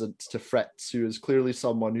pleasant to Fritz, who is clearly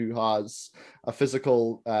someone who has a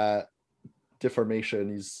physical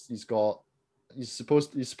deformation. He's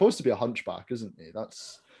supposed to be a hunchback, isn't he?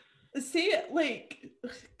 That's like,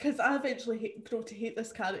 because I eventually grow to hate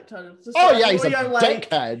this character. He's a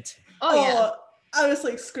dickhead. Yeah. I was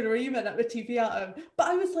like screaming at the TV at him, but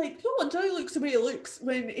I was like, no wonder he looks the way he looks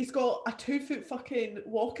when he's got a 2-foot fucking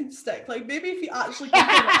walking stick. Like, maybe if he actually gave him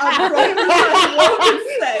a proper walking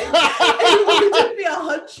stick, he wouldn't be a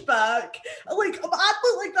hunchback. Like, I'd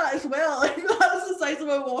look like that as well. Like, that's the size of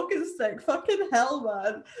a walking stick. Fucking hell,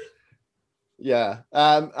 man. Yeah,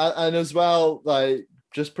 and as well, like,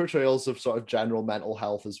 just portrayals of sort of general mental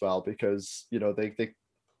health as well, because, you know,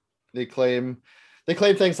 they claim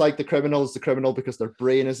things like the criminal is the criminal because their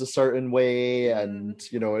brain is a certain way, and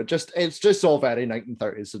you know, it's just all very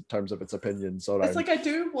 1930s in terms of its opinions. Around. It's like, I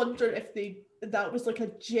do wonder if that was like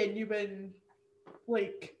a genuine,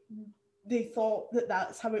 like, they thought that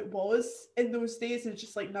that's how it was in those days, and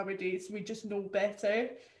just like nowadays we just know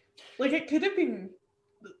better. Like, it could have been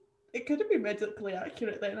medically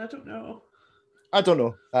accurate then. I don't know.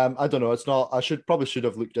 It's not. I should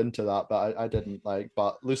have looked into that, but I didn't.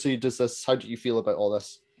 But Lucy, how do you feel about all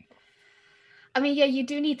this? I mean, yeah, you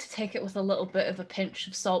do need to take it with a little bit of a pinch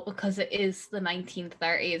of salt, because it is the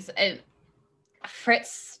 1930s. And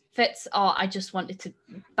Fritz, I just wanted to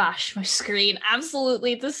bash my screen.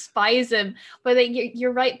 Absolutely despise him. But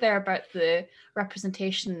you're right there about the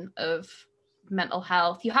representation of mental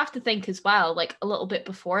health. You have to think as well, like, a little bit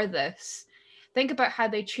before this. Think about how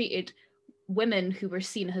they treated women who were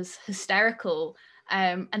seen as hysterical,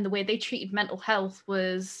 and the way they treated mental health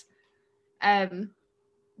was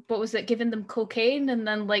what was it, giving them cocaine and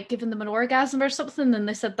then like giving them an orgasm or something, and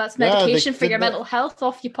they said that's medication for your mental health,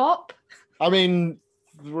 off you pop. I mean,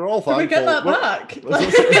 we're all thankful. Can we get that back?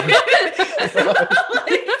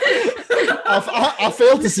 I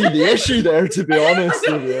failed to see the issue there, to be honest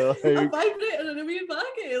with you. A vibrator and a wee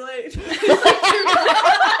baggie, like.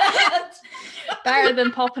 Better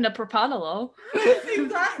than popping a propanolol.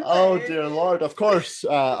 Exactly. Oh dear Lord! Of course,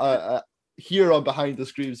 here on Behind the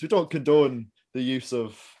Screams, we don't condone the use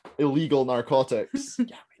of illegal narcotics.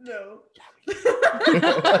 No.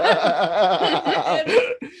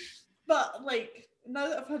 But like, now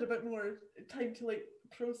that I've had a bit more time to like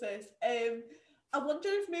process, I wonder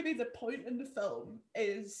if maybe the point in the film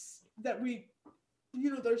is that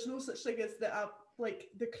there's no such thing as like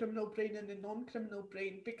the criminal brain and the non-criminal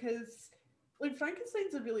brain, because like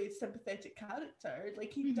Frankenstein's a really sympathetic character.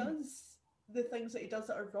 Like, he does the things that he does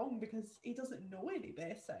that are wrong because he doesn't know any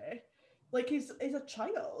better. Like, he's a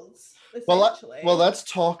child, essentially. Well, let's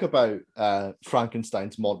talk about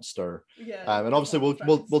Frankenstein's monster. Yeah. And obviously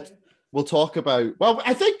we'll talk about. Well,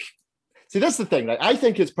 I think. See, that's the thing, right? I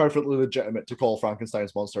think it's perfectly legitimate to call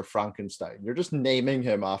Frankenstein's monster Frankenstein. You're just naming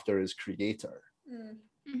him after his creator.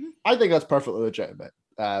 Mm-hmm. I think that's perfectly legitimate.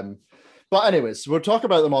 But anyways, we'll talk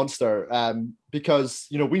about the monster because,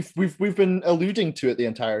 you know, we've been alluding to it the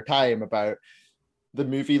entire time about the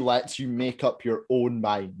movie lets you make up your own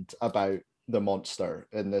mind about the monster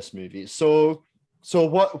in this movie. So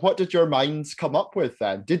what did your minds come up with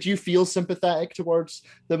then? Did you feel sympathetic towards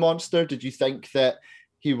the monster? Did you think that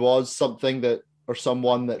he was something that, or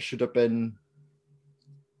someone that should have been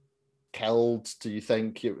killed? Do you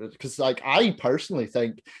think? Because like, I personally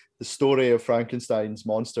think the story of Frankenstein's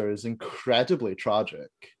monster is incredibly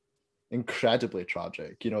tragic. You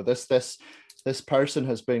know, this person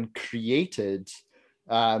has been created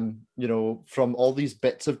from all these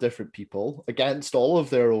bits of different people against all of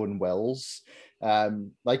their own wills.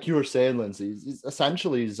 Like you were saying, Lindsay,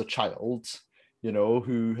 he's a child,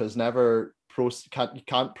 who has never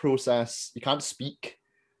can't process, he can't speak,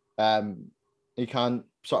 he can't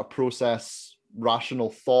sort of process rational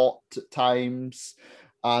thought at times,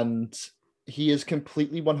 and he is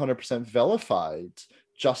completely 100% vilified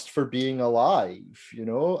just for being alive,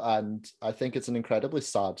 and I think it's an incredibly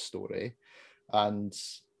sad story. And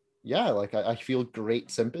yeah, like I feel great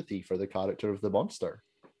sympathy for the character of the monster.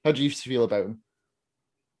 How do you feel about him?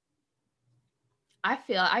 I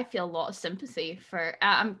feel a lot of sympathy for.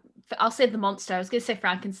 I'll say the monster. I was going to say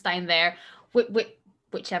Frankenstein there,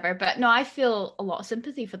 whichever. But no, I feel a lot of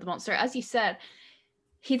sympathy for the monster. As you said,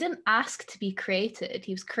 he didn't ask to be created.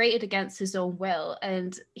 He was created against his own will,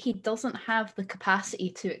 and he doesn't have the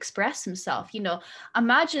capacity to express himself.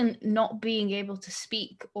 Imagine not being able to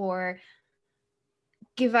speak or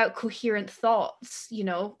give out coherent thoughts,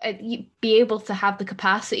 and be able to have the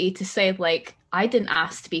capacity to say, like, I didn't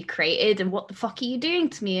ask to be created, and what the fuck are you doing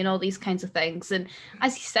to me, and all these kinds of things. And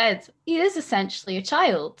as you said, he is essentially a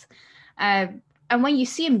child. And when you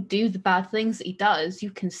see him do the bad things that he does,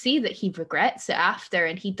 you can see that he regrets it after,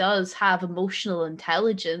 and he does have emotional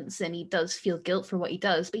intelligence, and he does feel guilt for what he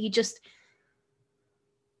does, but I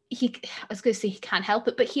was going to say he can't help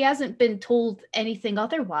it, but he hasn't been told anything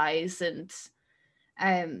otherwise.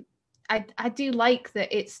 And I do like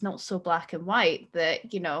that it's not so black and white, that,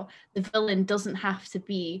 the villain doesn't have to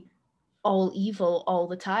be all evil all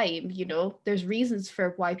the time. There's reasons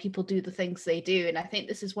for why people do the things they do. And I think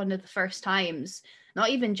this is one of the first times, not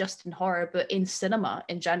even just in horror, but in cinema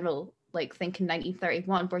in general, like think in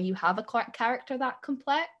 1931, where you have a character that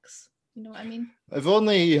complex. You know what I mean? If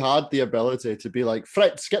only he had the ability to be like,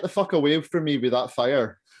 Fritz, get the fuck away from me with that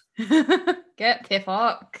fire. Get the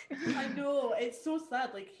fuck. I know, it's so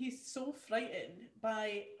sad. Like, he's so frightened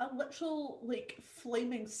by a literal, like,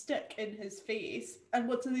 flaming stick in his face. And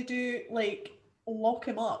what do? Like, lock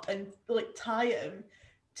him up and, like, tie him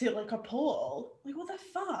to, like, a pole? Like, what the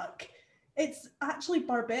fuck? It's actually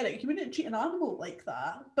barbaric. You wouldn't treat an animal like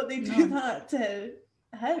that, but they do that to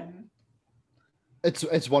him.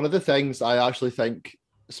 It's one of the things I actually think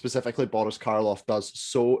specifically Boris Karloff does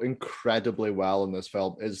so incredibly well in this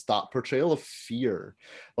film, is that portrayal of fear.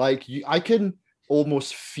 Like, I can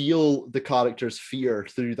almost feel the character's fear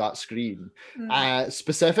through that screen.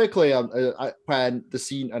 Specifically, when the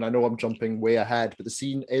scene, and I know I'm jumping way ahead, but the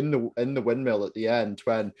scene in the windmill at the end,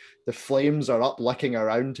 when the flames are up licking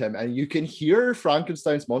around him, and you can hear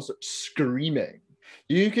Frankenstein's monster screaming.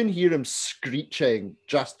 You can hear him screeching,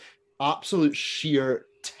 just absolute sheer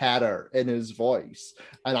terror in his voice,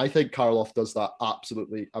 and I think Karloff does that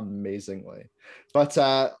absolutely amazingly. But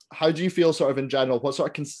how do you feel sort of in general? What sort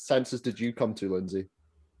of consensus did you come to, Lindsay?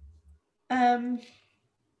 I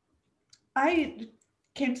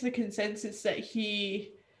came to the consensus that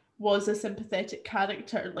he was a sympathetic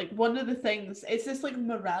character. Like, one of the things, it's this like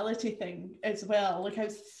morality thing as well. Like, I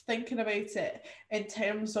was thinking about it in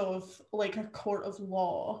terms of like a court of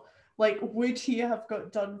law. Like, would he have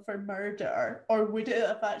got done for murder, or would it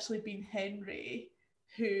have actually been Henry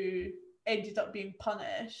who ended up being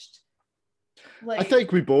punished? Like, I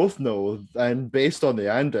think we both know, and based on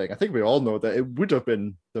the ending, I think we all know that it would have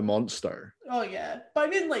been the monster. Oh yeah, but I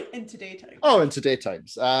mean, like, in Today's Times. Oh, in Today's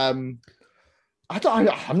Times. I'm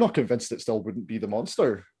not convinced it still wouldn't be the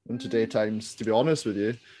monster in Today's Times, to be honest with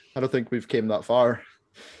you. I don't think we've came that far,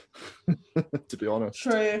 to be honest.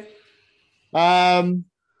 True.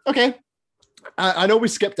 Okay. I know we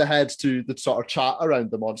skipped ahead to the sort of chat around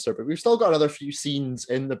the monster, but we've still got another few scenes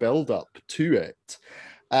in the build-up to it.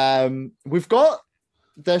 We've got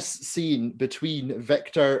this scene between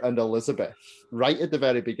Victor and Elizabeth right at the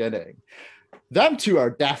very beginning. Them two are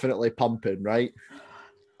definitely pumping, right?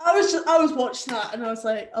 I was watching that and I was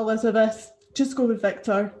like, Elizabeth, just go with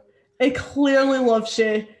Victor. He clearly loves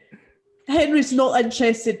you. Henry's not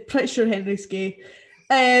interested. Pretty sure Henry's gay.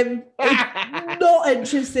 Not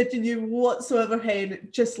interested in you whatsoever, Hen.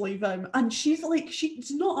 Just leave him. And she's like,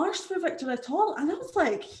 she's not asked for Victor at all. And I was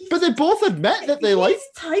like, but they both admit that they like. He's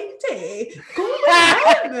tidy. Go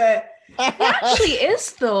with him. He actually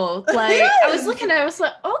is, though. Like, I was looking at it, I was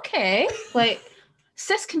like, okay, like,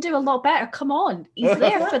 sis can do a lot better. Come on, he's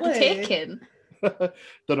there for the taking.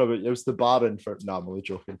 Don't know, but it was the Baron for. No, I'm only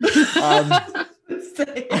joking.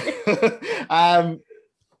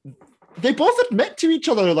 They both admit to each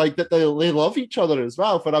other like that they love each other as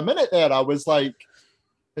well. For a minute there, I was like,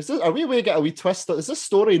 are we going to get a wee twist? Does this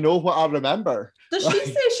story know what I remember? Does she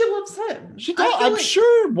say she loves him? She does. I'm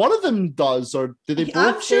sure one of them does, or do they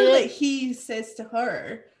both? I'm sure that he says to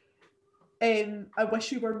her, I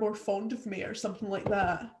wish you were more fond of me or something like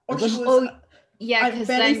that. Or This- she goes, yeah, I'm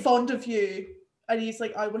very fond of you. And he's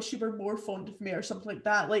like, I wish you were more fond of me or something like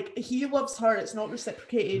that. Like, he loves her. It's not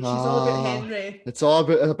reciprocated. She's all about Henry. It's all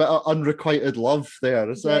about a bit of unrequited love there,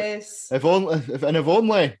 isn't it? Yes. If only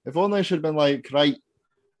I should have been like, right,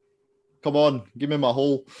 come on, give me my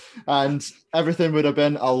hole. And everything would have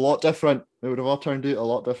been a lot different. It would have all turned out a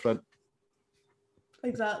lot different.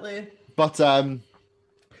 Exactly. But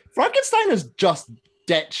Frankenstein has just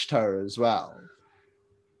ditched her as well.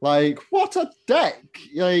 Like, what a dick.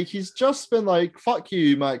 Like, he's just been like, fuck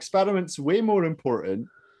you, my experiment's way more important.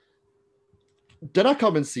 Did I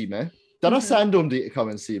come and see me? Did I send him to come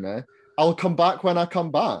and see me? I'll come back when I come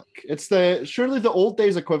back. It's surely the old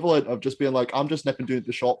days equivalent of just being like, I'm just nipping to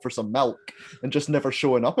the shop for some milk and just never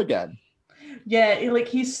showing up again. Yeah,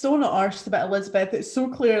 he's so not arsed about Elizabeth. It's so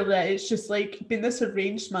clear that it's just like been this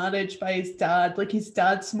arranged marriage by his dad. Like, his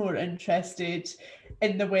dad's more interested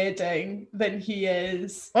in the wedding than he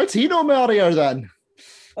is. How'd he not marry her then?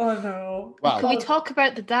 Oh no. Wow. Can we talk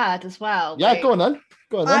about the dad as well? Yeah, go on then.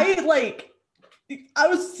 I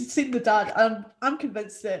was seeing the dad, and I'm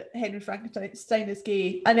convinced that Henry Frankenstein is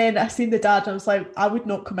gay. And then I seen the dad, and I was like, I would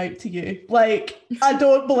not come out to you. Like, I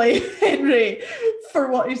don't blame Henry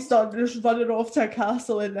for what he's done, just running off to a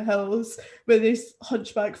castle in the hills with his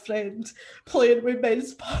hunchback friend playing with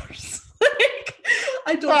men's purse. Like,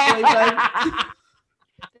 I don't blame him.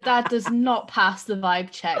 That does not pass the vibe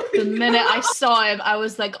check. The minute I saw him, I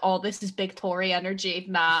was like, oh, this is big Tory energy.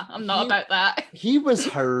 Nah, I'm not about that. He was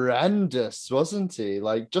horrendous, wasn't he?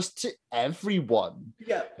 Like, just to everyone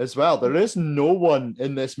as well. There is no one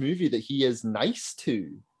in this movie that he is nice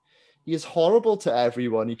to. He is horrible to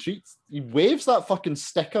everyone. He waves that fucking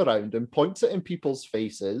stick around and points it in people's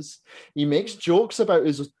faces. He makes jokes about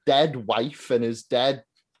his dead wife and his dead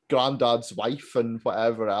granddad's wife and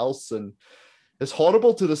whatever else, and it's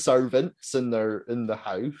horrible to the servants in the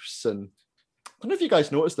house. And I don't know if you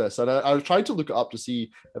guys noticed this, and I tried to look it up to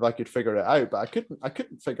see if I could figure it out, but I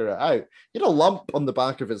couldn't figure it out. He had a lump on the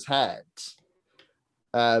back of his head.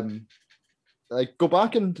 Like, go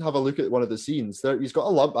back and have a look at one of the scenes. There, he's got a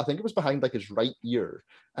lump. I think it was behind like his right ear,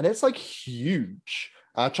 and it's like huge.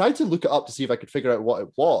 I tried to look it up to see if I could figure out what it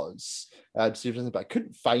was, to see if anything, but I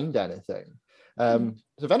couldn't find anything. So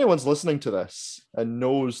if anyone's listening to this and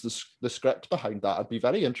knows the script behind that, I'd be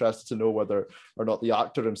very interested to know whether or not the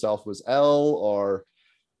actor himself was ill, or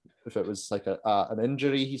if it was like an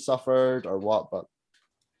injury he suffered or what. But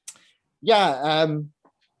yeah,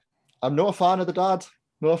 I'm not a fan of the dad,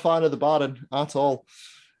 not a fan of the Baron at all.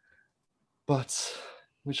 But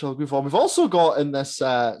we shall move on. We've also got in this,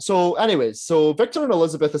 so Victor and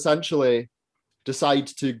Elizabeth essentially decide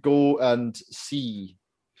to go and see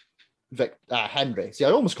Henry. See,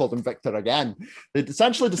 I almost called him Victor again. They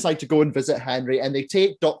essentially decide to go and visit Henry, and they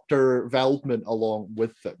take Dr. Veldman along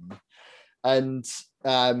with them. And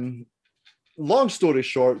long story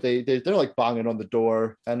short, they're like banging on the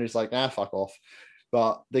door. Henry's like, fuck off.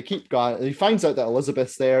 But they keep going. He finds out that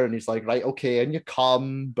Elizabeth's there, and he's like, right, okay, and you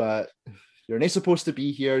come, but you're not supposed to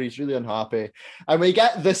be here. He's really unhappy. And we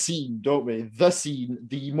get the scene, don't we? The scene,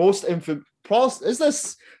 the most infamous. Is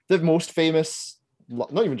this the most famous?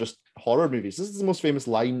 Not even just horror movies. This is the most famous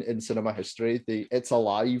line in cinema history. The "It's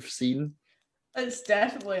Alive" scene. It's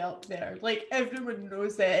definitely up there. Like, everyone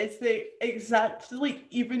knows it. It's the exact, like,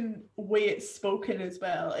 even way it's spoken as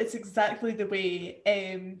well. It's exactly the way.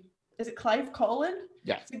 Is it Clive Colin?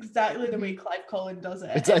 Yeah. It's exactly the way Clive Colin does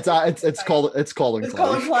it. It's Colin Clive.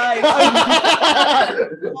 Colin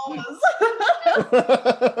Clive.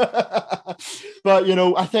 But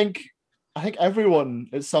I think everyone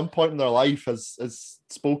at some point in their life has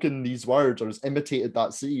spoken these words or has imitated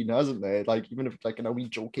that scene, hasn't they? Like, even if it's like in a wee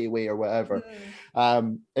jokey way or whatever.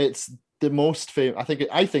 It's the most famous. I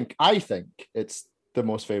think it's the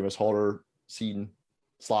most famous horror scene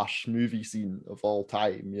 / movie scene of all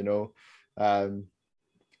time.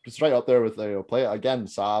 It's right up there with Play It Again,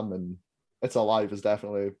 Sam, and It's Alive is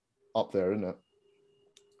definitely up there, isn't it?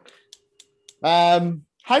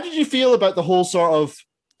 How did you feel about the whole sort of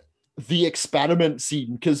the experiment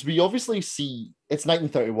scene? Because we obviously see it's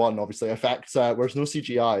 1931, obviously effects. There's no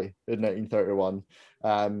CGI in 1931.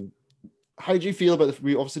 How do you feel about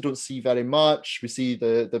we obviously don't see very much. We see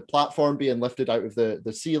the platform being lifted out of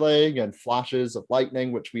the ceiling and flashes of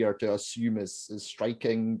lightning, which we are to assume is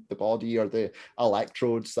striking the body, or the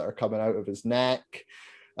electrodes that are coming out of his neck.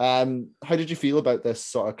 How did you feel about this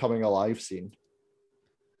sort of coming alive scene?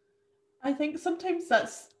 I think sometimes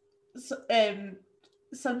that's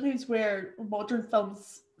sometimes where modern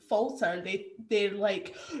films falter. They're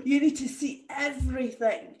like, you need to see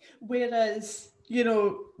everything, whereas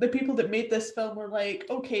the people that made this film were like,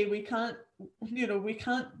 okay, we can't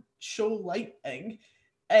show lightning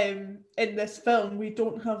in this film. We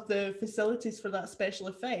don't have the facilities for that special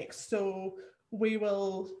effects, so we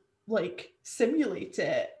will like simulate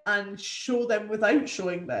it and show them without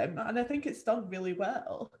showing them. And I think it's done really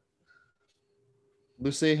well.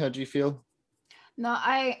 Lucy, how do you feel? No,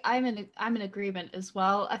 I'm in agreement as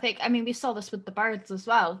well. I mean, we saw this with the birds as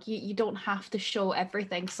well. You don't have to show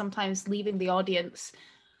everything. Sometimes leaving the audience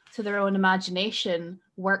to their own imagination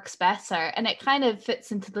works better. And it kind of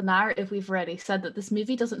fits into the narrative we've already said, that this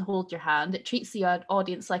movie doesn't hold your hand. It treats the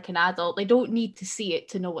audience like an adult. They don't need to see it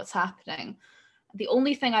to know what's happening. The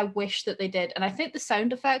only thing I wish that they did, and I think the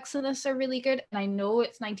sound effects in this are really good, and I know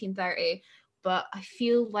it's 1930, but I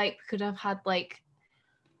feel like we could have had like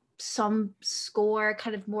some score,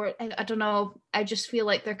 kind of more, I don't know, I just feel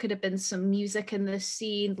like there could have been some music in this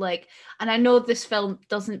scene, like, and I know this film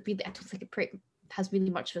doesn't really, I don't think it has really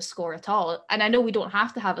much of a score at all, and I know we don't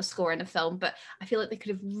have to have a score in a film, but I feel like they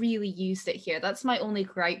could have really used it here. That's my only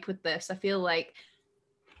gripe with this. I feel like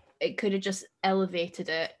it could have just elevated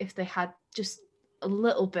it if they had just a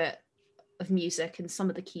little bit of music in some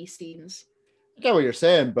of the key scenes. I get what you're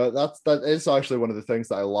saying, but that is actually one of the things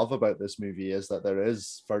that I love about this movie, is that there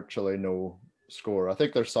is virtually no score. I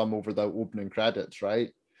think there's some over the opening credits,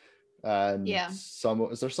 right? And is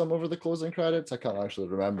there some over the closing credits? I can't actually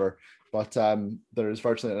remember, but there is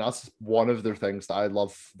virtually, and that's one of the things that I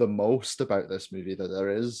love the most about this movie, that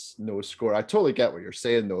there is no score. I totally get what you're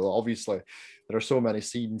saying, though. Obviously, there are so many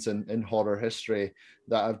scenes in horror history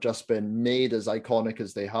that have just been made as iconic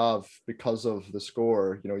as they have because of the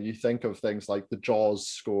score. You think of things like the Jaws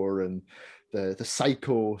score and the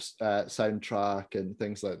Psycho soundtrack and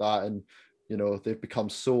things like that, and they've become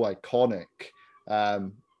so iconic.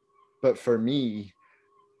 But for me,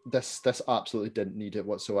 this absolutely didn't need it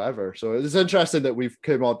whatsoever. So it's interesting that we've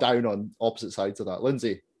come all down on opposite sides of that.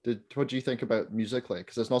 Lindsay, what do you think about musically?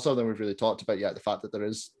 Because it's not something we've really talked about yet, the fact that there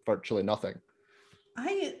is virtually nothing.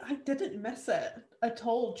 I didn't miss it at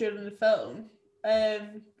all during the film, I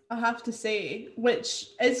have to say, which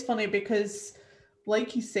is funny because,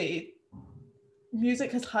 like you say,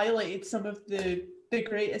 music has highlighted some of the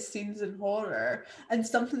greatest scenes in horror, and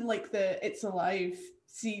something like the It's Alive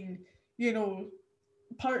scene,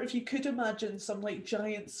 part of you could imagine some like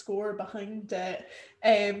giant score behind it,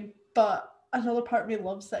 but another part of me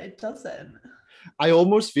loves that it doesn't. I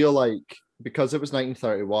almost feel like, because it was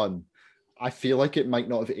 1931, I feel like it might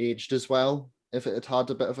not have aged as well if it had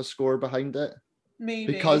a bit of a score behind it.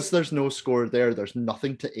 Maybe. Because there's no score there, there's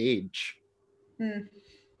nothing to age. And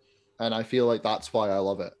I feel like that's why I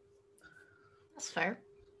love it. That's fair.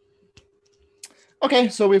 Okay,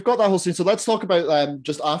 so we've got that whole scene. So let's talk about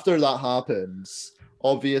just after that happens.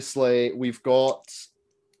 Obviously, we've got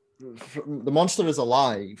the monster is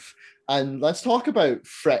alive. And let's talk about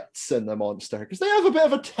Fritz and the monster, because they have a bit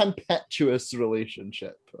of a tempestuous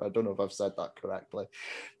relationship. I don't know if I've said that correctly.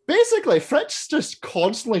 Basically, Fritz just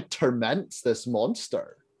constantly torments this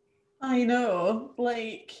monster. I know.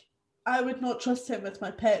 Like, I would not trust him with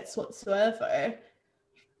my pets whatsoever.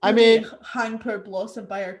 I mean, hang poor Blossom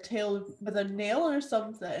by her tail with a nail or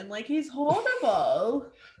something. Like, he's horrible.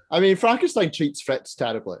 I mean, Frankenstein treats Fritz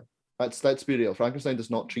terribly. Let's be real. Frankenstein does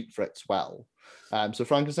not treat Fritz well. So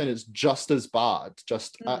Frankenstein is just as bad,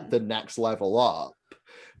 just at the next level up.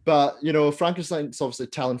 But, Frankenstein's obviously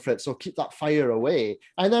telling Fritz, oh, keep that fire away.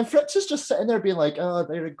 And then Fritz is just sitting there being like, oh,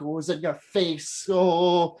 there it goes in your face.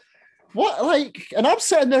 Oh, what? Like, and I'm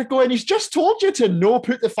sitting there going, he's just told you to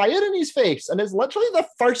put the fire in his face. And it's literally the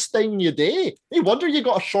first thing you do. No wonder you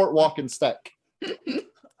got a short walking stick.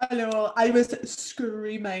 I know, I was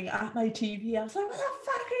screaming at my TV. I was like, what the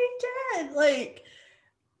fuck are you doing? Like,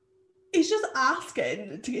 he's just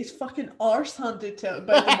asking to get his fucking arse handed to him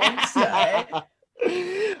by the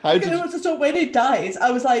monster. So when he dies, I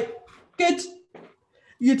was like, good,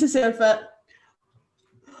 you deserve it.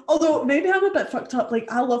 Although maybe I'm a bit fucked up.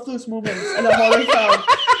 Like, I love those moments in a horror film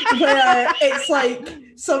where it's like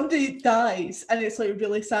somebody dies and it's like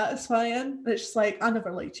really satisfying. It's just like, I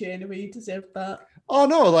never liked you anyway, you deserved that. Oh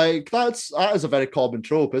no, like that is a very common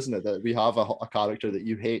trope, isn't it? That we have a character that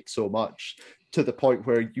you hate so much to the point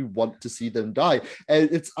where you want to see them die. And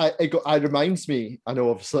it reminds me, I know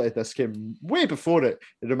obviously this came way before it.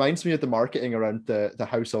 It reminds me of the marketing around the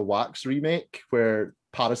House of Wax remake, where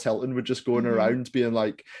Paris Hilton would just going around being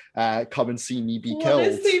like, come and see me be killed.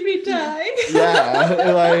 Want to see me die?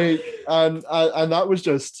 Yeah, like, and that was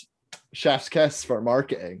just chef's kiss for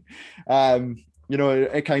marketing.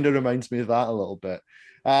 It kind of reminds me of that a little bit.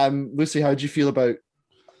 Lucy, how do you feel about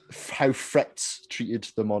how Fritz treated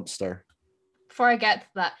the monster? Before I get to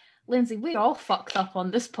that, Lindsay, we're all fucked up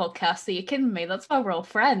on this podcast. Are you kidding me? That's why we're all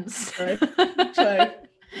friends. True.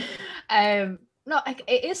 No,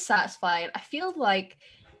 it is satisfying. I feel like,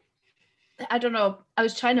 I don't know, I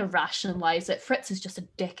was trying to rationalize it. Fritz is just a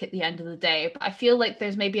dick at the end of the day, but I feel like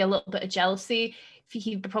there's maybe a little bit of jealousy.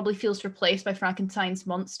 He probably feels replaced by Frankenstein's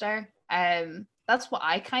monster. That's what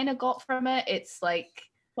I kind of got from it. It's like,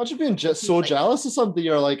 imagine being just so jealous of something.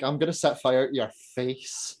 You're like, I'm gonna set fire to your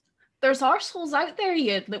face. There's arseholes out there,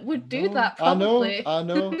 Ian, that would do that probably. I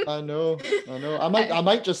know. I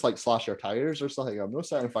might just like slash your tires or something. I'm not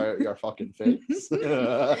setting fire to your fucking face.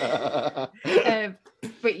 But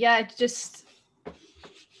yeah, just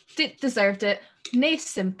deserved it. No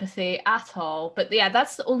sympathy at all. But yeah,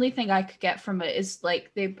 that's the only thing I could get from it is like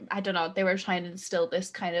they were trying to instill this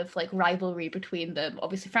kind of like rivalry between them.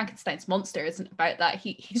 Obviously, Frankenstein's monster isn't about that.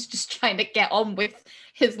 He's just trying to get on with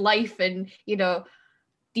his life and, you know,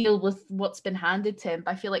 deal with what's been handed to him.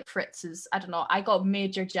 But I feel like Fritz is, I don't know, I got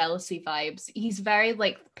major jealousy vibes. He's very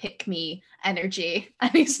like pick me energy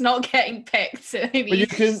and he's not getting picked. But you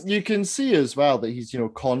can see as well that he's, you know,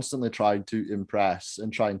 constantly trying to impress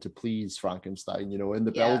and trying to please Frankenstein, you know, in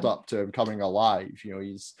the build up to him coming alive. You know,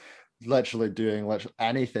 he's literally doing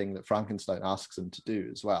anything that Frankenstein asks him to do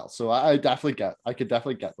as well. So I could definitely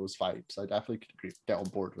get those vibes. I definitely could get on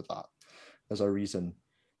board with that as a reason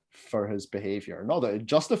for his behavior. Not that it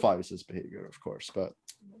justifies his behavior, of course, but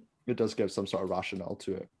it does give some sort of rationale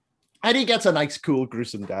to it. And he gets a nice, cool,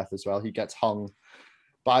 gruesome death as well. He gets hung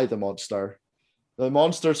by the monster. The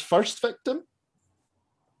monster's first victim.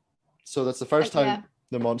 So that's the first time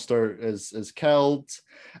the monster is killed.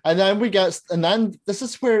 And then this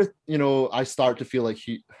is where, you know, I start to feel like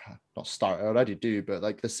I already do, but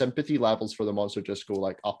like the sympathy levels for the monster just go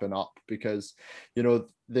like up and up, because, you know,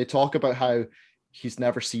 they talk about how he's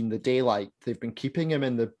never seen the daylight. They've been keeping him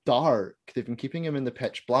in the dark. They've been keeping him in the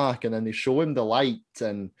pitch black, and then they show him the light.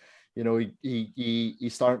 And, you know, he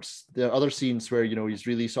starts, there are other scenes where, you know, he's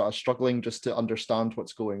really sort of struggling just to understand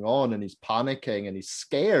what's going on, and he's panicking and he's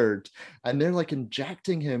scared, and they're like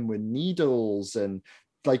injecting him with needles and,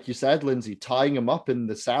 like you said, Lindsay, tying him up in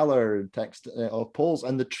the cellar of poles,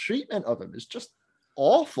 and the treatment of him is just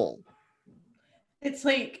awful. It's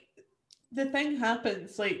like the thing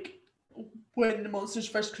happens like when the monster's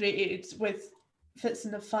first created with Fitz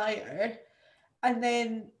in the fire, and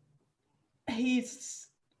then he's,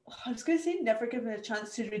 I was going to say, never given a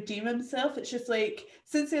chance to redeem himself. It's just like,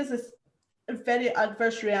 since he has this very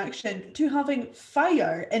adverse reaction to having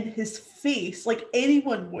fire in his face, like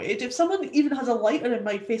anyone would. If someone even has a lighter in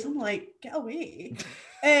my face, I'm like, get away.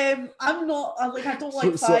 I don't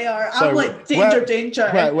like fire. I'm like,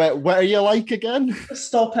 danger. What are you like again?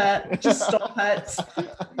 Stop it. Just stop it.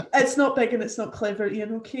 It's not big and it's not clever,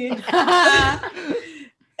 Ian, okay?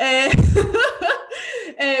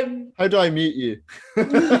 How do I meet you?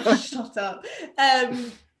 Shut up.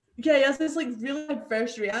 He has this like really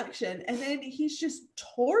adverse reaction, and then he's just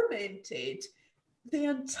tormented the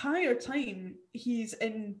entire time he's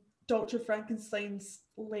in Dr. Frankenstein's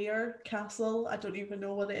castle. I don't even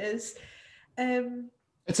know what it is.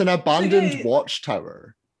 It's an abandoned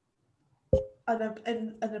watchtower.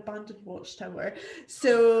 An abandoned watchtower.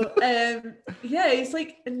 So he's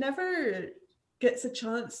like never gets a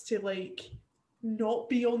chance to like not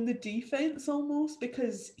be on the defense almost,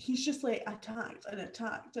 because he's just like attacked and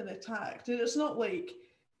it's not like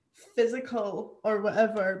physical or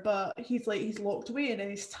whatever, but he's locked away and then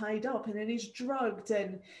he's tied up and then he's drugged,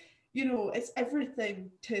 and you know, it's everything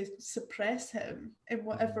to suppress him in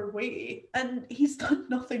whatever way, and he's done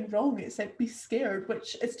nothing wrong except be scared,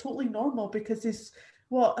 which is totally normal because he's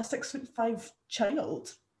a 6'5"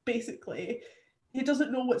 child basically. He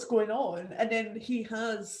doesn't know what's going on, and then he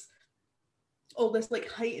has all this like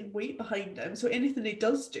height and weight behind him, so anything he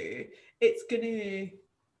does do, it's gonna,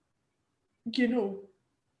 you know,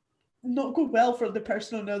 not go well for the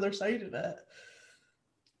person on the other side of it.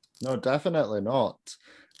 No, definitely not.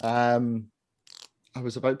 I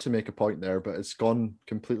was about to make a point there, but it's gone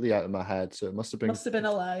completely out of my head, so it must have been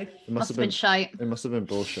a lie. It must have been shite. It must have been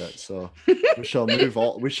bullshit. So we shall move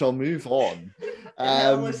on.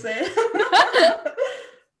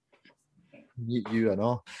 You and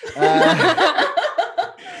all.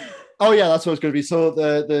 Oh yeah, that's what it's going to be. So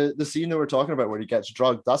the scene that we're talking about where he gets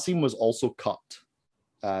drugged, that scene was also cut.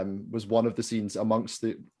 Was one of the scenes amongst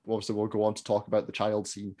the. Obviously, we'll go on to talk about the child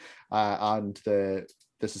scene and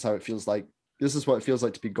this is how it feels like. This is what it feels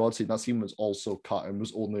like to be God scene. That scene was also cut and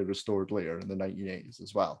was only restored later in the 1980s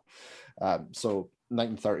as well. So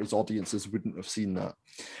 1930s audiences wouldn't have seen that.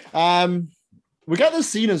 We get this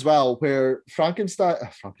scene as well where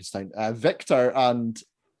Victor and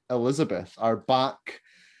Elizabeth are back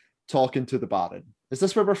talking to the Baron. Is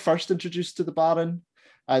this where we're first introduced to the Baron?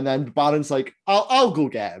 And then the Baron's like, I'll go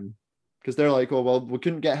get him. Because they're like, oh, well, we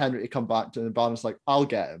couldn't get Henry to come back. And the Baron's like, I'll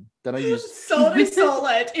get him. Then I use... Sorry,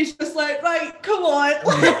 Solid. He's just like, right, come on.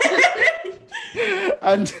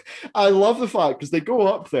 And I love the fact, because they go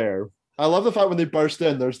up there, I love the fact when they burst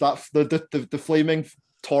in, there's that, the flaming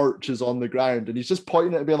torch is on the ground, and he's just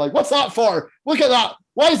pointing at it and being like, what's that for? Look at that.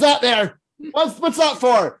 Why is that there? What's that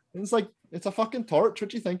for? And it's like, it's a fucking torch.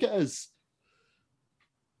 What do you think it is?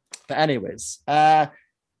 But anyways,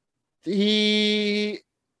 he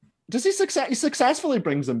successfully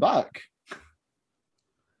brings him back.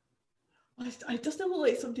 It doesn't look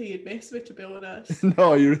like something you'd mess with, to be honest.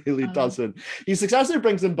 No, he really doesn't. He successfully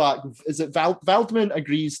brings him back. Is it Veldman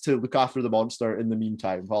agrees to look after the monster in the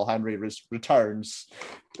meantime while Henry returns,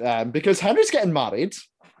 because Henry's getting married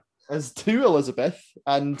as to Elizabeth,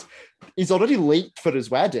 and he's already late for his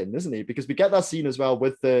wedding, isn't he? Because we get that scene as well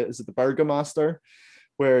with the Burgomaster,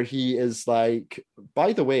 where he is like,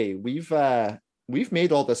 by the way, we've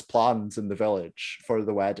made all this plans in the village for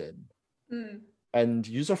the wedding. And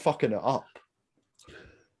yous are fucking it up.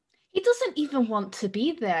 He doesn't even want to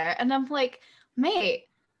be there, and I'm like, mate,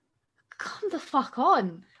 come the fuck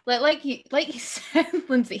on. Like you said,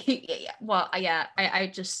 Lindsay.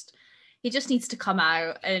 He just needs to come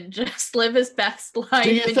out and just live his best life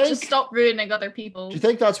and just stop ruining other people. Do you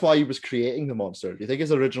think that's why he was creating the monster? Do you think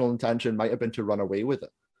his original intention might have been to run away with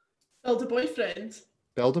it? Build a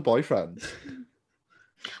boyfriend.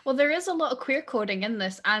 Well, there is a lot of queer coding in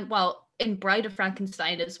this, and well, in Bride of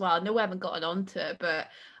Frankenstein as well. I know we haven't gotten onto it, but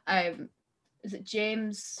is it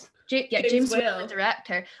James Whale, the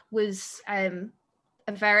director, was an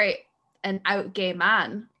out gay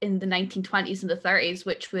man in the 1920s and the 30s,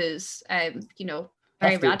 which was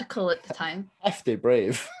very radical at the time. Hefty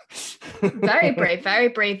brave. Very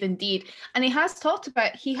brave indeed. And he had talked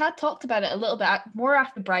about it a little bit more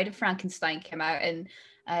after Bride of Frankenstein came out, and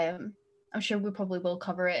I'm sure we probably will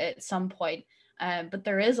cover it at some point. But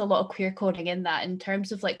there is a lot of queer coding in that, in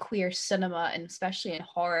terms of like queer cinema, and especially in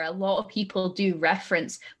horror. A lot of people do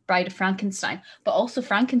reference Bride of Frankenstein, but also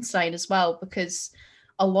Frankenstein as well, because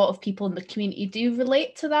a lot of people in the community do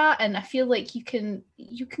relate to that. And I feel like you can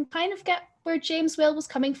kind of get where James Whale was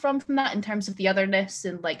coming from that, in terms of the otherness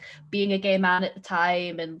and like being a gay man at the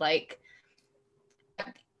time, and like,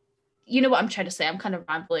 you know what I'm trying to say. I'm kind of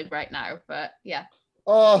rambling right now, but yeah.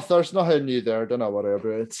 Oh, there's nothing new there. Don't worry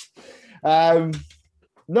about it.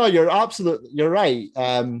 No, you're right.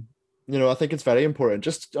 I think it's very important.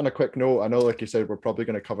 Just on a quick note, I know, like you said, we're probably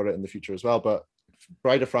going to cover it in the future as well, but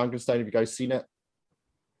Bride of Frankenstein, have you guys seen it?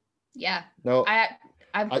 Yeah. No.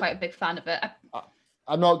 I'm quite a big fan of it.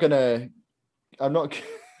 I'm not gonna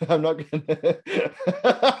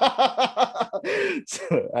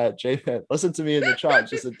so, Jay, listen to me in the chat.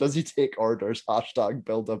 She said, does he take orders? #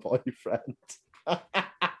 build a boyfriend.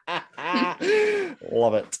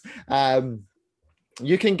 Love it.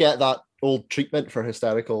 You can get that old treatment for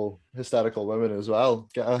hysterical women as well.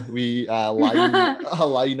 Get a wee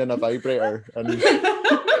line and a vibrator, and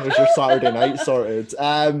there's your Saturday night sorted.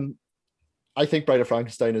 I think Bride of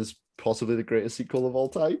Frankenstein is possibly the greatest sequel of all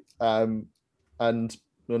time. And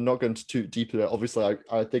I'm not going to too deep in it. Obviously,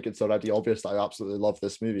 I think it's already obvious that I absolutely love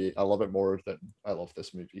this movie. I love it more than I love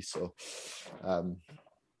this movie. So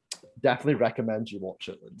definitely recommend you watch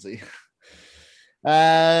it, Lindsay.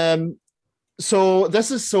 So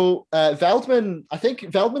Veldman, I think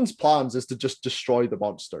Veldman's plans is to just destroy the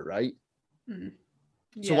monster, right? Yeah.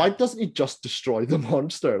 So why doesn't he just destroy the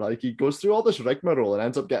monster? Like, he goes through all this rigmarole and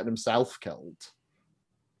ends up getting himself killed.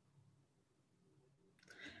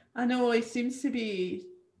 I know, he seems to be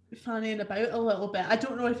fanning about a little bit. I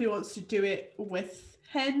don't know if he wants to do it with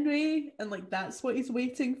Henry and like that's what he's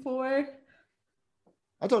waiting for.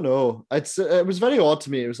 I don't know. It was very odd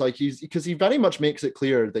to me. It was like because he very much makes it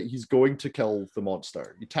clear that he's going to kill the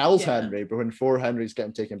monster. He tells Henry, but before Henry's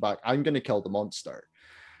getting taken back, I'm going to kill the monster.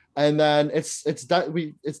 And then it's down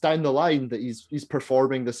the line that he's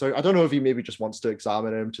performing this. I don't know if he maybe just wants to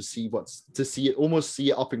examine him to see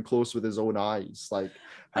it up and close with his own eyes, like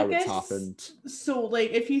how it's happened. So,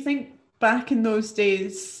 like, if you think back in those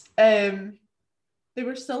days, they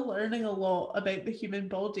were still learning a lot about the human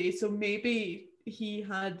body. So maybe he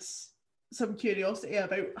had some curiosity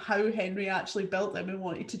about how Henry actually built them and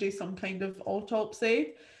wanted to do some kind of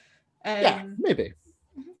autopsy. Yeah, maybe.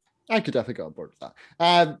 I could definitely get on board with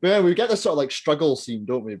that. Yeah, we get this sort of like struggle scene,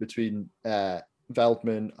 don't we, between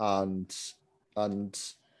Veldman and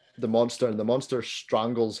the monster, and the monster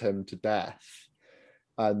strangles him to death.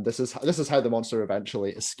 And this is how the monster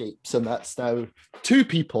eventually escapes, and that's now 2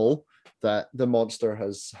 people that the monster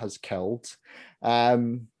has killed.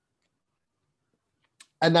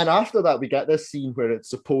 And then after that, we get this scene where it's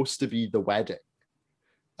supposed to be the wedding.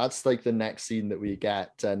 That's like the next scene that we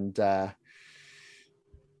get. And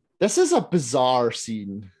this is a bizarre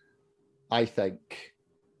scene, I think.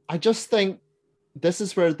 I just think this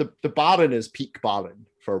is where the Baron is peak Baron,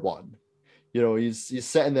 for one. You know, he's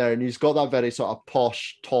sitting there and he's got that very sort of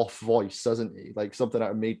posh, tough voice, doesn't he? Like something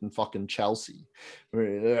out of Made in fucking Chelsea.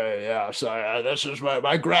 Yeah, so this is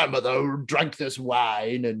my grandmother drank this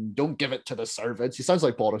wine and don't give it to the servants. He sounds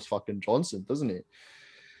like Boris fucking Johnson, doesn't he?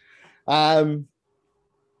 And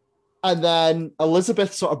then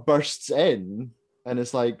Elizabeth sort of bursts in and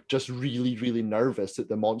is like just really, really nervous that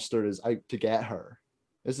the monster is out to get her,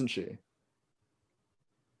 isn't she?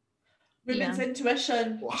 Women's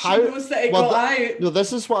intuition. She knows that it got out. No,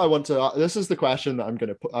 this is what I want to. This is the question that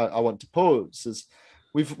I want to pose. Is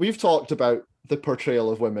we've talked about the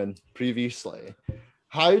portrayal of women previously.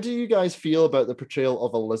 How do you guys feel about the portrayal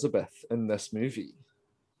of Elizabeth in this movie?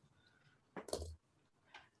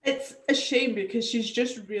 It's a shame because she's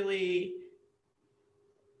just really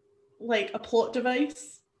like a plot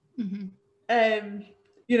device. Mm-hmm.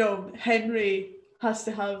 You know, Henry has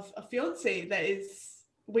to have a fiance that is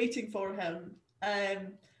waiting for him.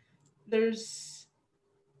 There's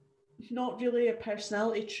not really a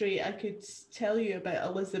personality trait I could tell you about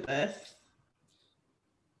Elizabeth.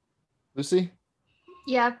 Lucy?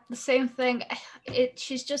 Yeah, the same thing.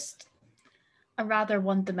 She's just a rather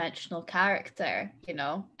one-dimensional character, you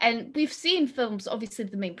know. And we've seen films, obviously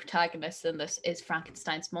the main protagonist in this is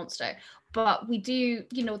Frankenstein's monster, but we do,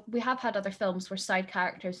 you know, we have had other films where side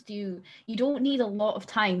characters you don't need a lot of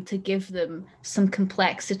time to give them some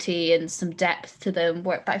complexity and some depth to them,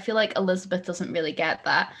 but I feel like Elizabeth doesn't really get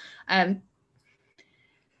that. I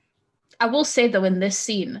will say though, in this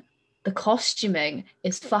scene, the costuming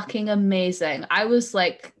is fucking amazing. I was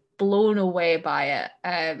like blown away by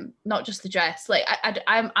it. Not just the dress. Like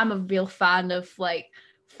I'm a real fan of like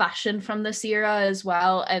fashion from this era as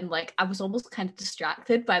well, and like I was almost kind of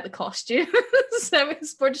distracted by the costumes. I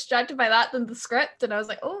was more distracted by that than the script, and I was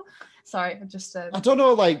like, oh, sorry, I just I don't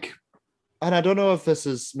know, like, and I don't know if this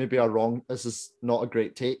is maybe this is not a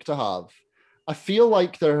great take to have. I feel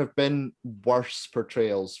like there have been worse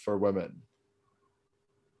portrayals for women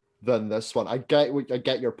than this one. I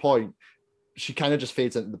get your point. She kind of just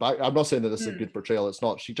fades into the back. I'm not saying that this is a good portrayal. It's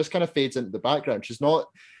not. She just kind of fades into the background. It's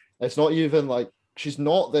not even like, she's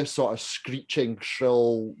not this sort of screeching,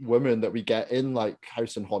 shrill woman that we get in like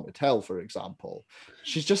House on Haunted Hill, for example.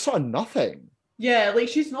 She's just sort of nothing. Yeah, like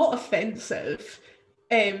she's not offensive.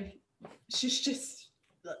 She's just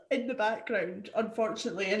in the background,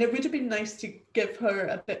 unfortunately. And it would have been nice to give her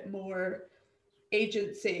a bit more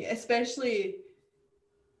agency, especially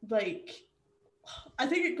like, I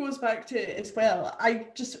think it goes back to it as well. I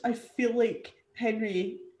feel like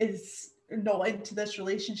Henry is not into this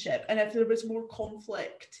relationship, and if there was more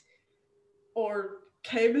conflict or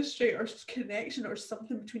chemistry or connection or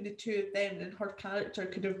something between the two of them, then her character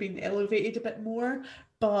could have been elevated a bit more,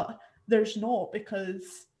 but there's not,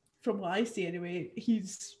 because from what I see anyway,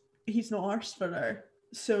 he's not arsed for her,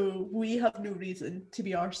 so we have no reason to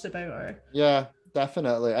be arsed about her. Yeah,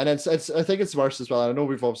 definitely. And it's I think it's worse as well. I know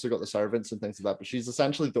we've obviously got the servants and things like that, but she's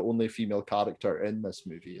essentially the only female character in this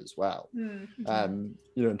movie as well. Mm-hmm.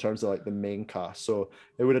 You know, in terms of like the main cast. So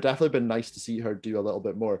it would have definitely been nice to see her do a little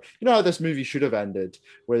bit more. You know how this movie should have ended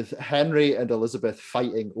with Henry and Elizabeth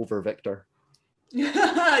fighting over Victor.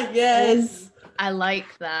 Yes. I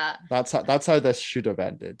like that. That's how this should have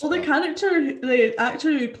ended. Well, the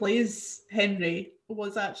actor who plays Henry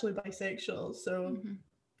was actually bisexual, so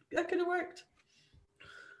that could have worked.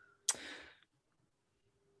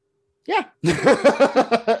 Yeah.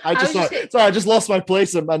 I just lost my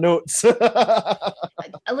place in my notes.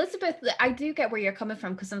 Elizabeth, I do get where you're coming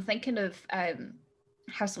from, because I'm thinking of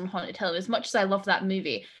House on Haunted Hill. As much as I love that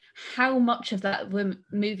movie, how much of that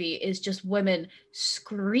movie is just women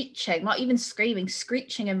screeching, not even screaming,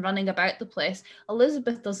 screeching and running about the place.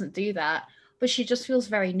 Elizabeth doesn't do that, but she just feels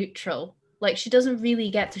very neutral. Like, she doesn't really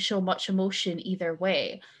get to show much emotion either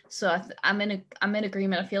way. So I'm in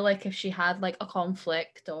agreement. I feel like if she had like a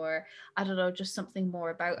conflict, or I don't know, just something more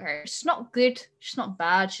about her. She's not good. She's not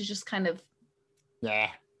bad. She's just kind of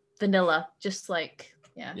vanilla. Just like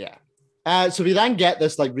yeah. So we then get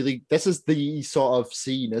this like really. This is the sort of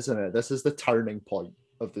scene, isn't it? This is the turning point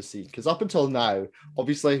of the scene, because up until now,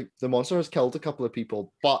 obviously the monster has killed a couple of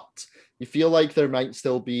people, but you feel like there might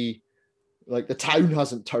still be, like, the town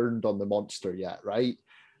hasn't turned on the monster yet, right?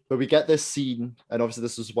 But we get this scene, and obviously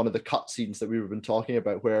this is one of the cut scenes that we've been talking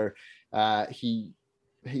about, where he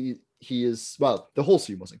is, well, the whole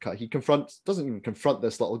scene wasn't cut. He doesn't even confront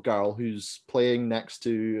this little girl who's playing next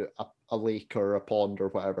to a lake or a pond or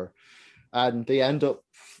whatever. And they end up,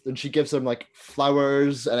 and she gives him like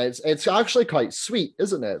flowers, and it's actually quite sweet,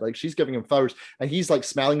 isn't it? Like she's giving him flowers, and he's like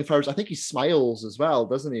smelling the flowers. I think he smiles as well,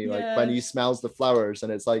 doesn't he? Like when he smells the flowers,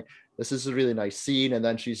 and it's like, this is a really nice scene. And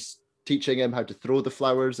then she's teaching him how to throw the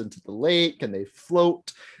flowers into the lake, and they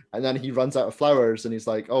float. And then he runs out of flowers, and he's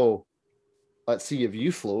like, "Oh, let's see if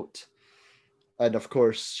you float." And of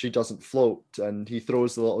course, she doesn't float, and he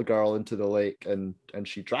throws the little girl into the lake, and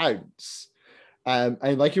she drowns.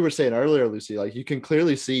 And like you were saying earlier, Lucy, like you can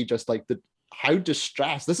clearly see just like how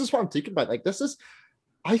distressed. This is what I'm thinking about. Like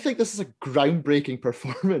I think this is a groundbreaking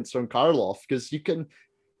performance from Karloff, because you can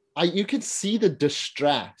see the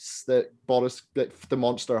distress that the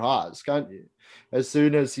monster has, can't you? As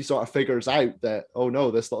soon as he sort of figures out that, oh no,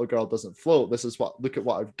 this little girl doesn't float. Look at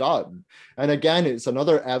what I've done. And again, it's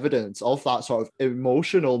another evidence of that sort of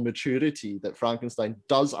emotional maturity that Frankenstein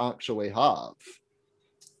does actually have.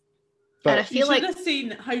 But and I feel like you should have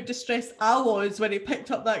seen how distressed I was when he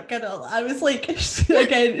picked up that girl. I was like,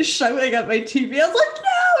 again, shouting at my TV. I was like,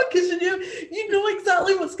 no, because you know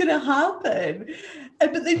exactly what's going to happen.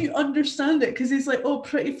 But then you understand it, because he's like, oh,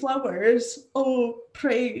 pretty flowers. Oh,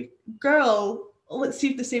 pretty girl. Let's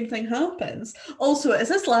see if the same thing happens. Also, is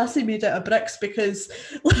this lassie made out of bricks? Because,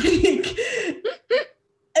 like...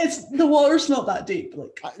 the water's not that deep.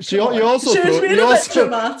 Like dramatic.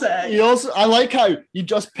 I like how he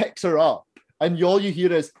just picks her up, and all you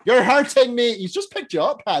hear is, "You're hurting me." He's just picked you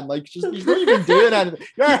up, Han. Like he's not even doing anything.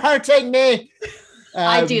 You're hurting me.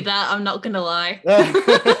 I do that. I'm not gonna lie.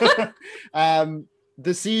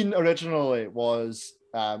 The scene originally was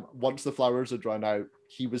once the flowers had run out,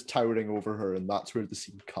 he was towering over her, and that's where the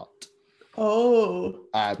scene cut. Oh.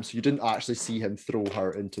 So you didn't actually see him throw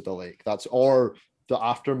her into the lake. Or the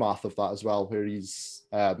aftermath of that as well, where he's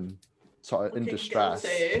sort of in distress.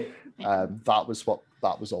 That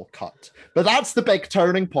was all cut. But that's the big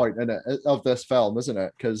turning point in it of this film, isn't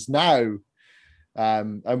it? Because now,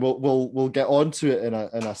 and we'll get onto it in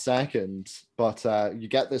a second. But you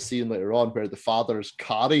get this scene later on where the father's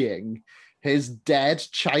carrying his dead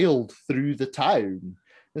child through the town.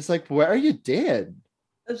 It's like, what are you doing?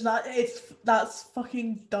 That's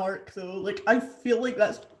fucking dark though. Like I feel like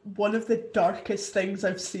that's one of the darkest things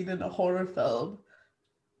I've seen in a horror film.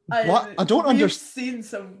 What? I don't understand. We've seen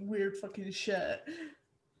some weird fucking shit.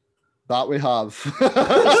 That we have.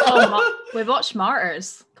 We watched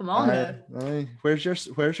Martyrs. Come on. Where's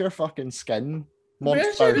your fucking skin,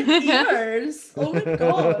 monster? Where's your ears? Oh my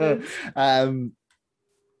god.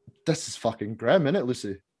 This is fucking grim, isn't it,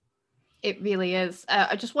 Lucy? It really is.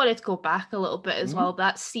 I just wanted to go back a little bit as well.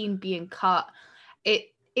 That scene being cut,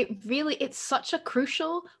 it's such a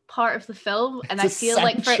crucial part of the film, and I feel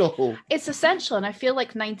like it's essential. And I feel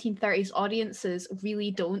like 1930s audiences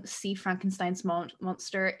really don't see Frankenstein's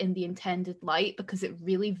monster in the intended light, because it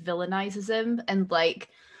really villainizes him. And like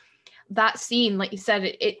that scene, like you said,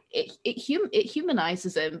 it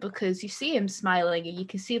humanizes him, because you see him smiling and you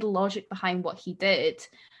can see the logic behind what he did.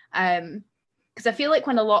 Because I feel like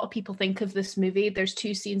when a lot of people think of this movie, there's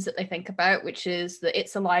two scenes that they think about, which is the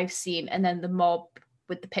It's Alive scene and then the mob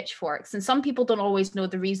with the pitchforks. And some people don't always know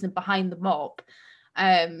the reason behind the mob.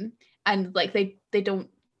 And like they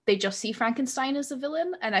just see Frankenstein as a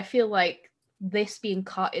villain. And I feel like this being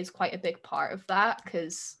cut is quite a big part of that,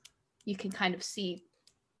 because you can kind of see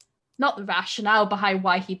not the rationale behind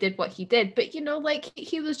why he did what he did, but like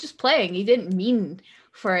he was just playing. He didn't mean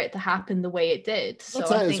for it to happen the way it did. So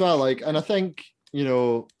that's it as well. Like, and I think,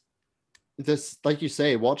 this, like you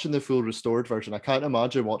say, watching the full restored version, I can't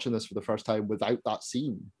imagine watching this for the first time without that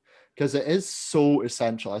scene, because it is so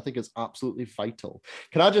essential. I think it's absolutely vital.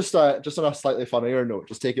 Can I just on a slightly funnier note,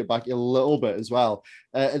 just take it back a little bit as well?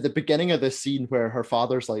 At the beginning of this scene where her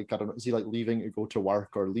father's like, I don't know, is he like leaving to go to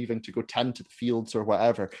work or leaving to go tend to the fields or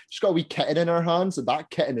whatever? She's got a wee kitten in her hands, and that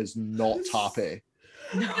kitten is not happy.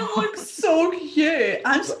 No. It looks so cute.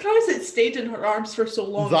 I'm surprised it stayed in her arms for so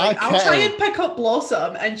long. I'll try and pick up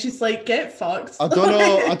Blossom, and she's like, "Get fucked." I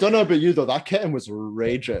don't know about you though. That kitten was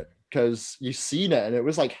raging, because you seen it, and it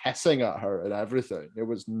was like hissing at her and everything. It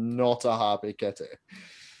was not a happy kitty.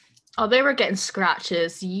 Oh, they were getting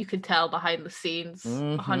scratches. You could tell behind the scenes,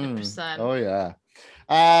 100%. Oh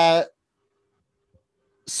yeah.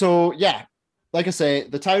 So yeah, like I say,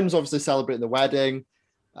 the town's obviously celebrating the wedding.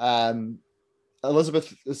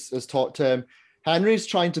 Elizabeth has talked to him. Henry's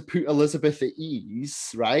trying to put Elizabeth at ease,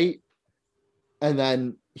 right? And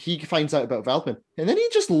then he finds out about Veltman. And then he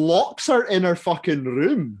just locks her in her fucking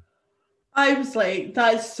room. I was like,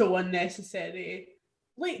 that is so unnecessary.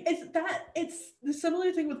 Like, it's the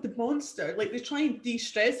similar thing with the monster. Like, they try and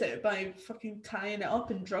de-stress it by fucking tying it up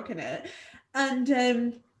and drugging it.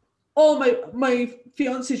 And oh, my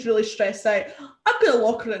fiance's really stressed out. I'm going to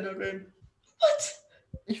lock her in her room. What?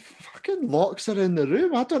 He fucking locks her in the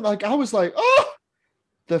room. I was like, oh,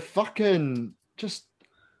 the fucking, just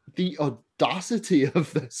the audacity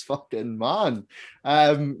of this fucking man.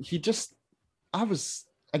 I was,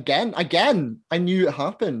 again, I knew it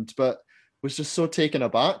happened, but was just so taken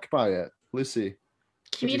aback by it. Lucy.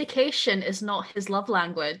 Communication is not his love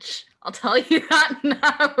language. I'll tell you that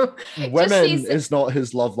now. Women is not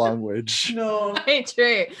his love language. No. Very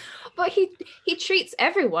true. But he treats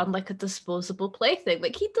everyone like a disposable plaything.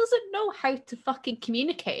 Like, he doesn't know how to fucking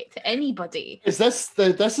communicate to anybody. This is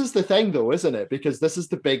the thing, though, isn't it? Because this is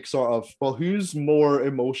the big sort of, well, who's more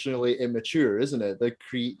emotionally immature, isn't it? The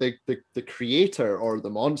creator or the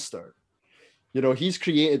monster? You know, he's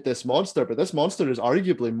created this monster, but this monster is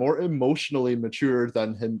arguably more emotionally mature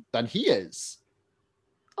than he is.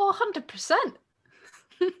 Oh, 100%.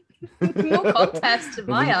 No contest in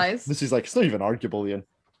my eyes. This is like, it's not even arguable, Ian.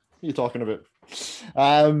 What are you talking about?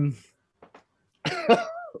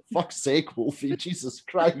 Fuck's sake, Wolfie, Jesus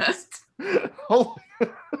Christ. Wolfie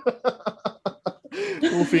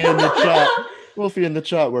in the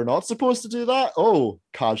chat, we're not supposed to do that? Oh,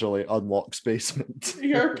 casually unlocks basement.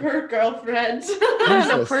 Your poor girlfriend.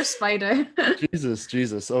 No, poor spider.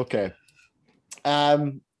 Jesus, okay.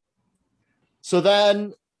 So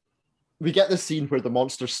then we get this scene where the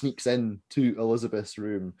monster sneaks in to Elizabeth's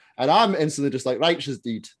room, and I'm instantly just like, right, she's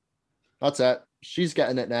dead. That's it. She's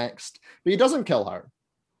getting it next. But he doesn't kill her.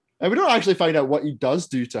 And we don't actually find out what he does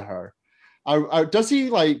do to her. Does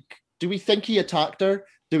he, like, do we think he attacked her?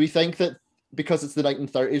 Do we think that because it's the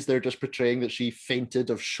 1930s, they're just portraying that she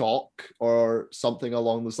fainted of shock or something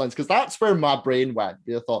along those lines? Because that's where my brain went.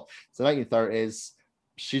 I thought, it's the 1930s.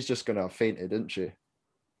 She's just going to have fainted, isn't she?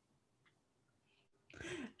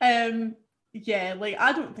 Yeah, like,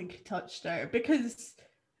 I don't think he touched her, because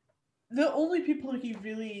the only people he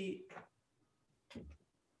really,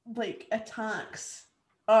 like, attacks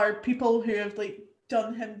are people who have, like,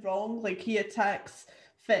 done him wrong. Like, he attacks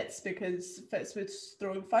Fitz because Fitz was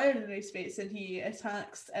throwing fire in his face, and he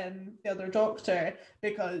attacks the other doctor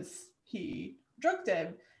because he drugged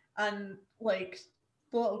him. And, like,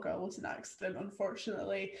 the little girl was an accident,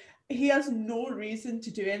 unfortunately. He has no reason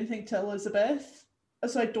to do anything to Elizabeth,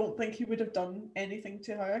 so I don't think he would have done anything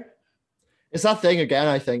to her. It's that thing again,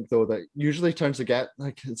 I think, though, that usually turns to get,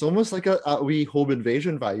 like, it's almost like a wee home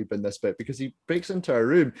invasion vibe in this bit, because he breaks into her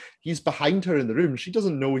room. He's behind her in the room. She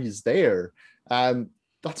doesn't know he's there.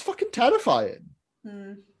 That's fucking terrifying.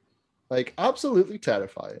 Like, absolutely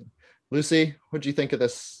terrifying. Lucy, what do you think of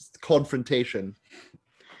this confrontation?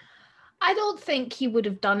 I don't think he would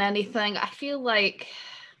have done anything. I feel like,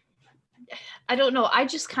 I don't know. I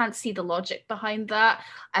just can't see the logic behind that.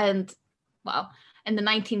 And, well, in the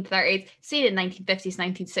 1930s, say in 1950s,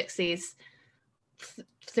 1960s,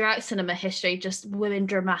 throughout cinema history, just women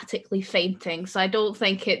dramatically fainting. So I don't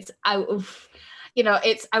think it's out of,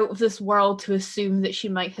 it's out of this world to assume that she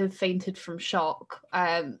might have fainted from shock.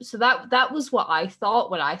 So that was what I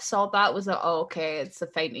thought when I saw that, was that, oh, okay, it's a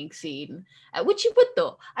fainting scene, which you would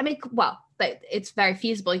though. I mean, well, it's very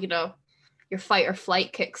feasible, your fight or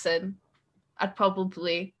flight kicks in. I'd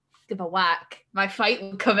probably give a whack. My fight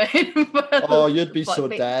would come in. Oh, you'd be so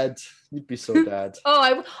dead. You'd be so dead.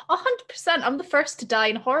 Oh, 100%. I'm the first to die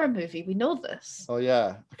in a horror movie. We know this. Oh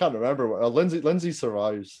yeah, I can't remember. Lindsay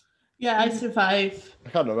survives. Yeah, I survive. I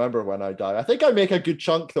can't remember when I die. I think I make a good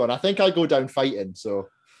chunk though, and I think I go down fighting. So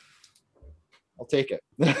I'll take it.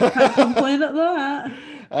 Can't complain at that.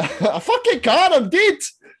 I fucking can. I'm dead.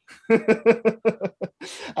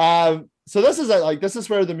 So this is it. Like, this is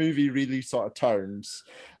where the movie really sort of turns.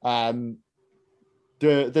 The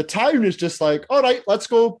town is just like, all right, let's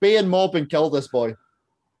go bay and mob and kill this boy.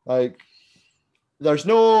 Like, there's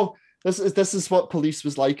no. This is what police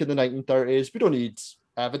was like in the 1930s. We don't need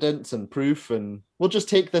evidence and proof, and we'll just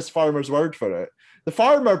take this farmer's word for it. The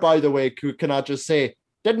farmer, by the way, can I just say,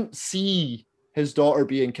 didn't see his daughter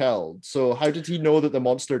being killed. So how did he know that the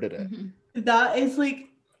monster did it? That is like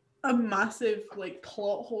a massive like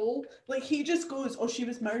plot hole. Like, he just goes, oh, she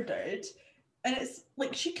was murdered, and it's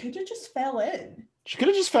like, she could have just fell in. She could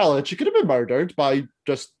have been murdered by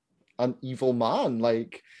just an evil man.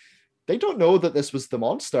 Like, they don't know that this was the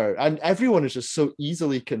monster, and everyone is just so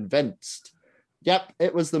easily convinced. Yep,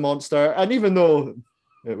 it was the monster. And even though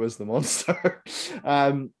it was the monster,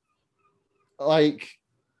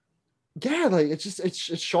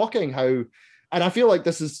 it's shocking how. And I feel like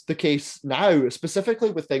this is the case now, specifically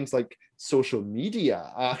with things like social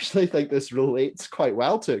media. I actually think this relates quite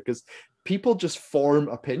well to it, because people just form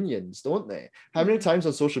opinions, don't they? How many times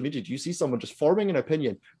on social media do you see someone just forming an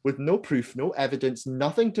opinion with no proof, no evidence,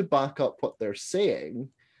 nothing to back up what they're saying?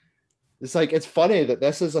 It's like, it's funny that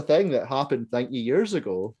this is a thing that happened 90 years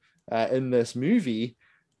ago in this movie.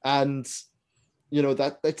 And, you know,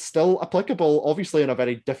 that it's still applicable, obviously in a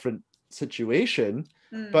very different situation,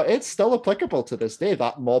 but it's still applicable to this day,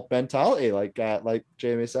 that mob mentality, like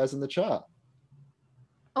Jamie says in the chat.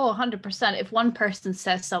 Oh, 100%. If one person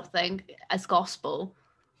says something as gospel,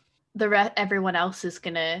 everyone else is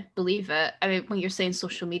going to believe it. I mean, when you're saying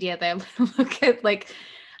social media there, look at like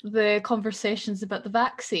the conversations about the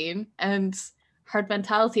vaccine and herd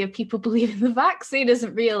mentality of people believing the vaccine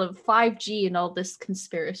isn't real and 5G and all this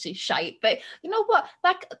conspiracy shite. But you know what?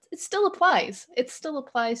 It still applies. It still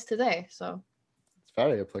applies today. So it's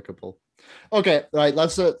very applicable. Okay, right.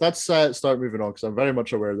 Let's start moving on, because I'm very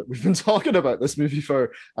much aware that we've been talking about this movie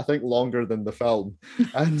for, I think, longer than the film,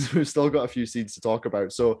 and we've still got a few scenes to talk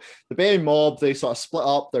about. So the Bay mob, they sort of split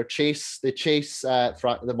up. They chase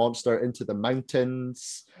the monster into the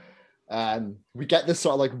mountains. We get this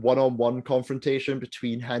sort of like one-on-one confrontation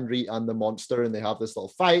between Henry and the monster, and they have this little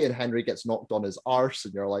fight, and Henry gets knocked on his arse,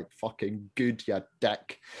 and you're like, fucking good, you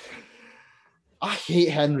dick. I hate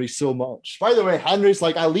Henry so much. By the way, Henry's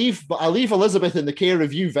like, I leave Elizabeth in the care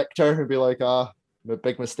of you, Victor, and be like, a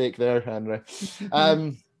big mistake there, Henry.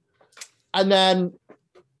 And then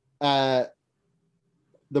the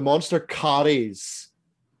monster carries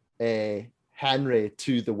Henry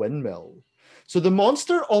to the windmill. So the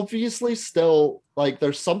monster obviously still, like,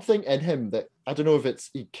 there's something in him that, I don't know if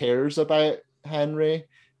he cares about Henry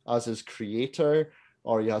as his creator,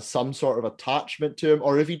 or he has some sort of attachment to him,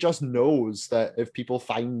 or if he just knows that if people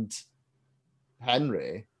find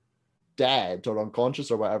Henry dead or unconscious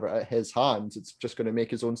or whatever at his hands, it's just going to make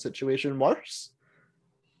his own situation worse.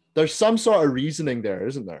 There's some sort of reasoning there,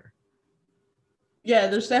 isn't there? Yeah,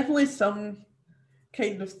 there's definitely some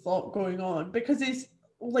kind of thought going on, because he's,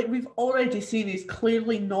 like we've already seen, he's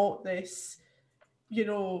clearly not this, you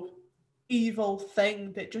know, evil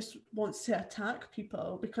thing that just wants to attack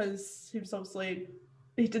people, because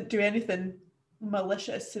he didn't do anything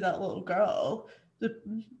malicious to that little girl that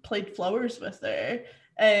played flowers with her.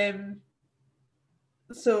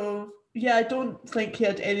 So yeah, I don't think he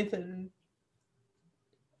had anything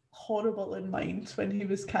horrible in mind when he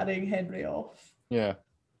was carrying Henry off. Yeah.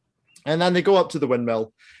 And then they go up to the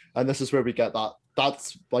windmill, and this is where we get that.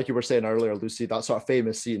 That's, like you were saying earlier, Lucy, that sort of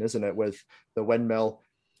famous scene, isn't it, with the windmill,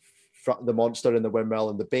 the monster in the windmill,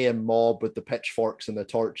 and the Bay mob with the pitchforks and the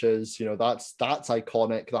torches. You know, that's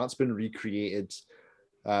iconic. That's been recreated.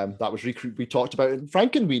 That was we talked about it in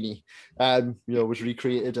Frankenweenie. You know, was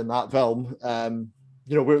recreated in that film.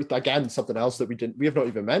 You know, we're, again, something else that we have not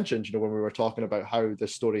even mentioned. You know, when we were talking about how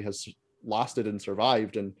this story has lasted and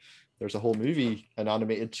survived, and there's a whole movie, an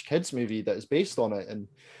animated kids movie that is based on it, and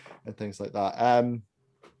things like that.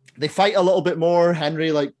 They fight a little bit more.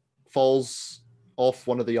 Henry like falls off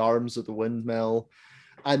one of the arms of the windmill,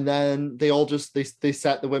 and then they all just they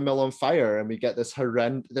set the windmill on fire, and we get this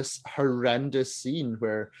horrendous scene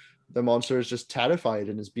where the monster is just terrified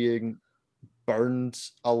and is being burned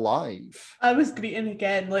alive. I was greeting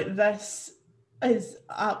again, like, this is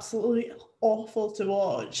absolutely awful to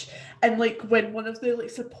watch. And like when one of the like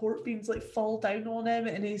support beams like fall down on him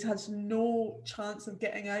and he has no chance of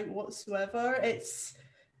getting out whatsoever, it's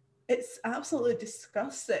absolutely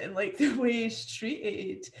disgusting, like the way he's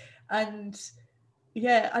treated. And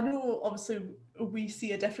yeah, I know obviously we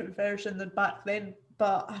see a different version than back then,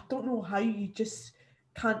 but I don't know how you just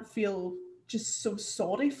can't feel just so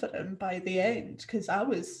sorry for him by the end, because I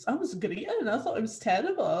was greeting. I thought it was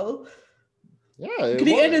terrible. Yeah,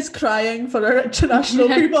 Greeting is crying for our international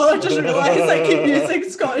people. I just realised I keep using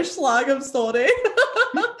Scottish slang. I'm sorry.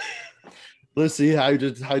 Lucy, how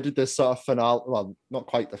did this sort of finale, well, not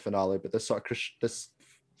quite the finale, but this sort of this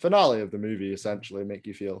finale of the movie essentially make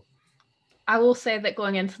you feel? I will say that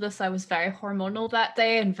going into this, I was very hormonal that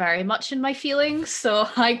day and very much in my feelings, so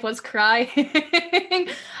I was crying. I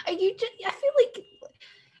feel like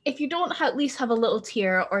if you don't at least have a little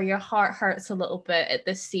tear or your heart hurts a little bit at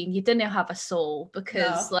this scene, you didn't have a soul,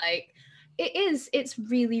 because like it's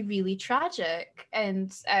really, really tragic.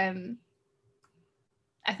 And I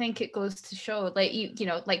think it goes to show, like, you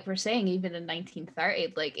know, like we're saying, even in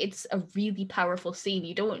 1930, like, it's a really powerful scene.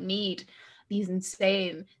 You don't need these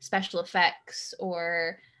insane special effects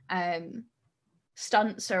or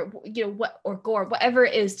stunts or, you know, what, or gore, whatever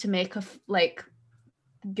it is to make like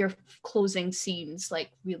your closing scenes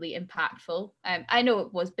like really impactful. I know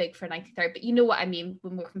it was big for 1930, but you know what I mean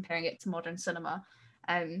when we're comparing it to modern cinema.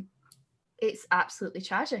 it's absolutely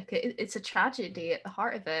tragic. It's a tragedy at the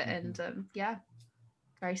heart of it, and yeah,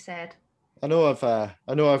 very sad. I know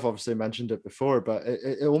I've obviously mentioned it before, but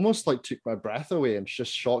it almost like took my breath away and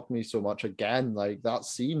just shocked me so much again. Like that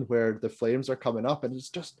scene where the flames are coming up and it's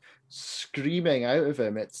just screaming out of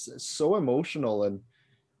him. It's so emotional, and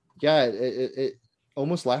yeah, it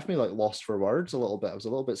almost left me like lost for words a little bit. I was a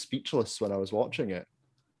little bit speechless when I was watching it,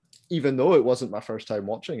 even though it wasn't my first time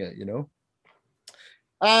watching it, you know.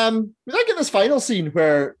 We then get this final scene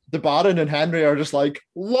where the Baron and Henry are just like,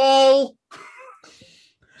 lol.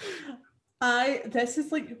 This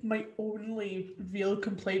is like my only real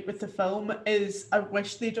complaint with the film is I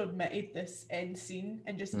wish they'd omitted this end scene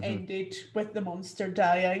and just ended with the monster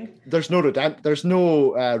dying. There's no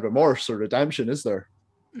remorse or redemption, is there?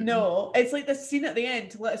 No, it's like the scene at the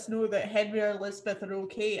end to let us know that Henry or Elizabeth are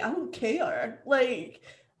okay. I don't care. Like,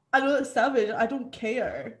 I know that's savage. I don't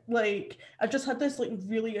care. Like, I just had this like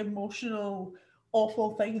really emotional,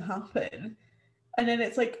 awful thing happen, and then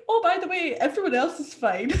it's like, oh, by the way, everyone else is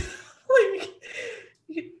fine. Like,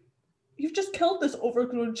 you've just killed this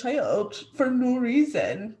overgrown child for no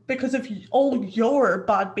reason because of all your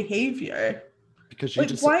bad behavior.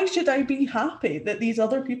 Because why should I be happy that these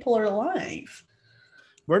other people are alive?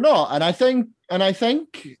 We're not, and I think,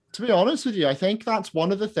 to be honest with you, I think that's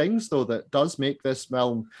one of the things though that does make this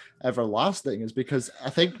film everlasting, is because I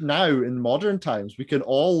think now in modern times we can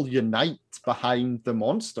all unite behind the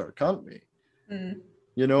monster, can't we?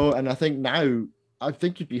 You know, and I think now. I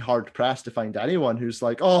think you'd be hard pressed to find anyone who's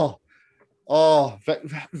like,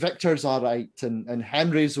 Victor's all right and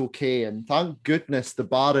Henry's okay, and thank goodness the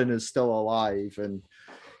Baron is still alive. And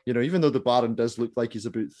you know, even though the Baron does look like he's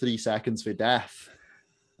about 3 seconds for death,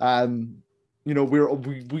 you know,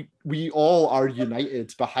 we all are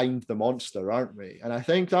united behind the monster, aren't we? And I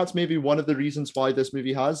think that's maybe one of the reasons why this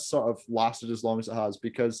movie has sort of lasted as long as it has,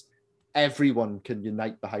 because everyone can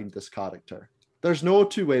unite behind this character. There's no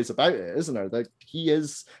two ways about it, isn't there? Like, he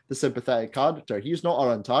is the sympathetic character. He's not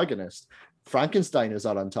our antagonist. Frankenstein is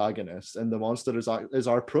our antagonist, and the monster is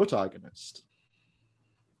our protagonist.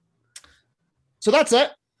 So that's it.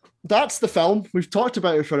 That's the film. We've talked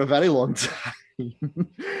about it for a very long time.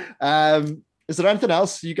 Is there anything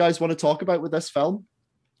else you guys want to talk about with this film?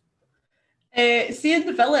 See, in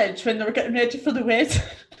the village when they were getting ready for the wedding,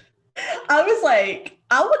 I was like,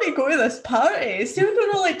 I want to go to this party. See when they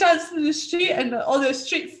were all like dancing in the street and all the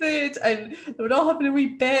street food and they were all having a wee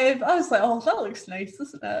bev. I was like, oh, that looks nice,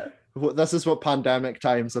 doesn't it? This is what pandemic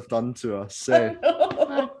times have done to us. Eh?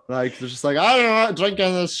 Like, they're just like, I don't know, drink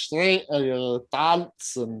in the street and you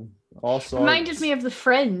dance and all sorts. Reminded me of The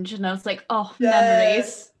Fringe, and I was like, oh,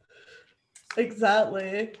 memories.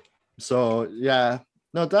 Exactly. So, yeah.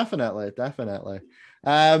 No, definitely.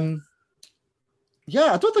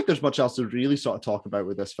 Yeah, I don't think there's much else to really sort of talk about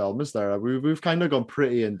with this film, is there? We've kind of gone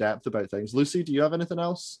pretty in depth about things. Lucy, do you have anything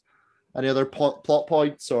else? Any other plot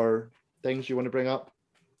points or things you want to bring up?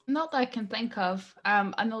 Not that I can think of.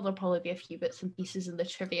 I know there'll probably be a few bits and pieces in the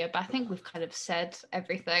trivia, but I think we've kind of said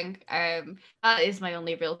everything. That is my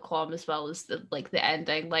only real qualm, as well as the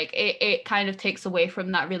ending. Like, it kind of takes away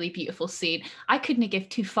from that really beautiful scene. I couldn't give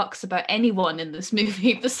two fucks about anyone in this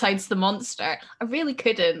movie besides the monster. I really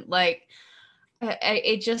couldn't. Like,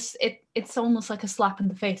 it's almost like a slap in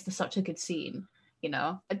the face to such a good scene, you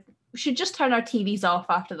know. We should just turn our TVs off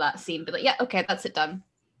after that scene, be like, yeah, okay, that's it, done.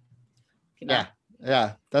 You know?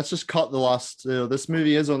 Yeah, let's just cut the last, you know, this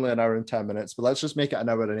movie is only an hour and 10 minutes, but let's just make it an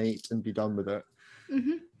hour and 8 and be done with it.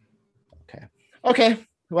 Okay,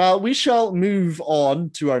 well, we shall move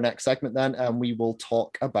on to our next segment then, and we will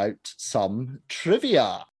talk about some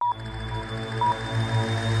trivia.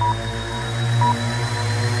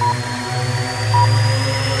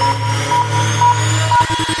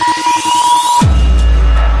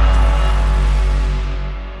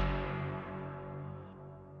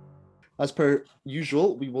 As per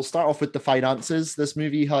usual, we will start off with the finances. This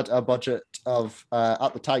movie had a budget of,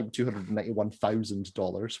 at the time,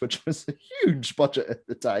 $291,000, which was a huge budget at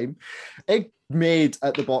the time. It made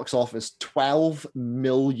at the box office $12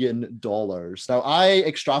 million. Now, I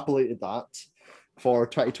extrapolated that for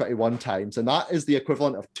 2021 times, and that is the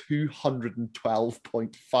equivalent of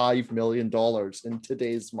 $212.5 million in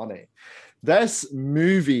today's money. This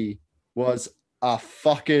movie was a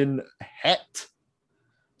fucking hit.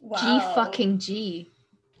 Wow. G.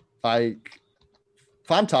 Like,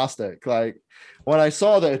 fantastic. Like, when I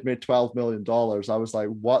saw that it made $12 million, I was like,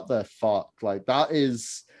 what the fuck? Like, that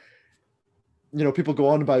is, you know, people go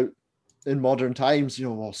on about in modern times, you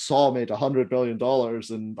know, well, Saw made $100 million,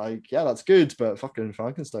 and like, yeah, that's good, but fucking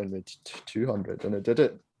Frankenstein made 200, and it did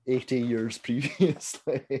it 80 years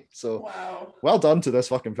previously. So, wow. Well done to this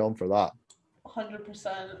fucking film for that.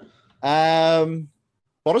 100%.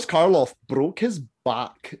 Boris Karloff broke his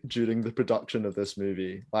back during the production of this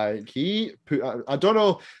movie. Like he put, I don't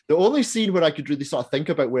know, the only scene where I could really sort of think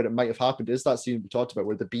about where it might have happened is that scene we talked about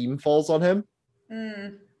where the beam falls on him.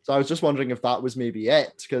 So I was just wondering if that was maybe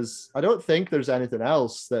it, because I don't think there's anything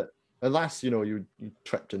else that, unless, you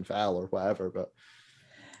tripped and fell or whatever, but.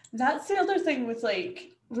 That's the other thing with,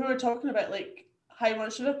 like, we were talking about, like, how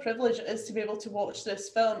much of a privilege it is to be able to watch this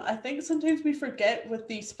film. I think sometimes we forget with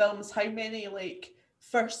these films how many, like,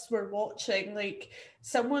 firsts we're watching. Like,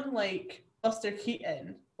 someone like Buster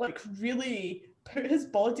Keaton, like, really put his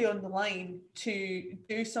body on the line to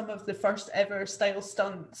do some of the first ever style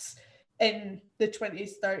stunts in the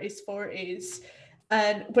 20s, 30s, 40s.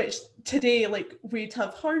 And which today, like, we'd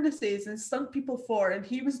have harnesses and stunt people for, and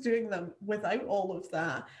he was doing them without all of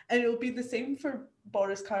that. And it'll be the same for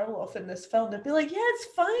Boris Karloff in this film. They'd be like, yeah, it's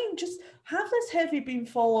fine, just have this heavy beam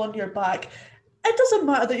fall on your back. It doesn't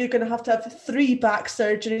matter that you're going to have 3 back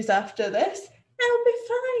surgeries after this. It'll be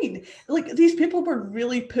fine. Like, these people were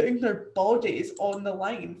really putting their bodies on the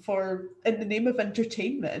line in the name of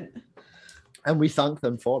entertainment. And we thank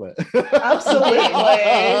them for it. Absolutely.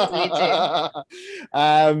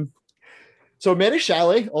 So Mary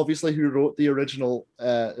Shelley, obviously, who wrote the original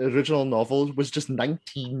novel, was just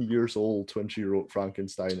 19 years old when she wrote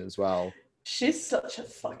Frankenstein as well. She's such a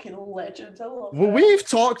fucking legend. I love her. Well, we've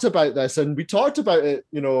talked about this, and we talked about it,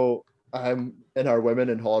 in our Women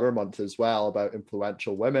in Horror Month as well, about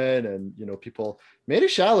influential women and, people. Mary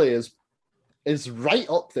Shelley is right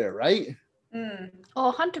up there, right?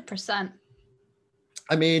 Oh, 100%.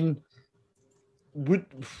 I mean,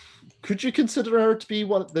 could you consider her to be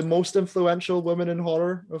one of the most influential women in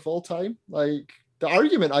horror of all time? Like, the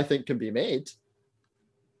argument, I think, can be made.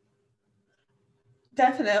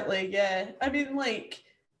 Definitely, yeah. I mean, like,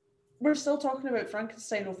 we're still talking about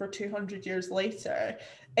Frankenstein over 200 years later.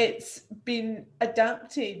 It's been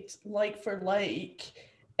adapted like for like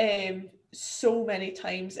so many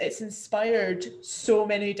times. It's inspired so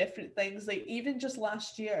many different things. Like, even just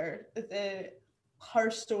last year,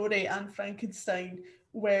 Her Story and Frankenstein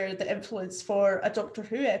were the influence for a Doctor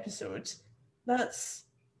Who episode. That's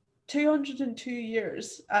 202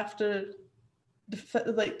 years after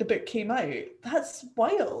the book came out. That's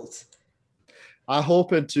wild. I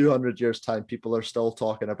hope in 200 years' time, people are still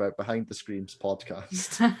talking about Behind the Screams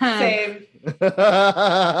podcast. Same.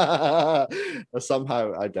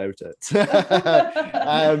 Somehow, I doubt it.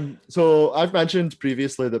 So I've mentioned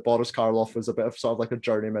previously that Boris Karloff was a bit of sort of like a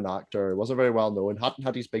journeyman actor. He wasn't very well known, hadn't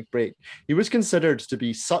had his big break. He was considered to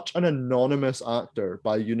be such an anonymous actor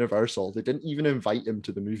by Universal. They didn't even invite him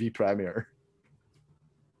to the movie premiere.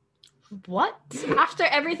 What? After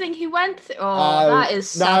everything he went through? Oh, that is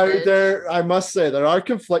savage. Now, I must say, there are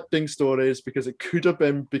conflicting stories, because it could have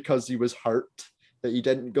been because he was hurt that he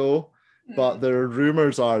didn't go. But the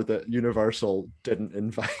rumors are that Universal didn't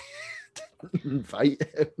invite him.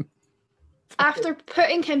 After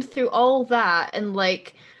putting him through all that, and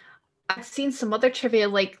like, I've seen some other trivia,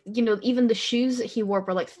 like, even the shoes that he wore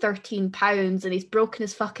were like £13, and he's broken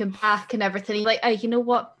his fucking back and everything. He's like, hey, you know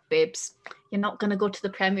what, babes? You're not going to go to the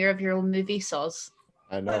premiere of your own movie, soz.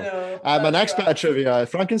 I know. My next bit of trivia,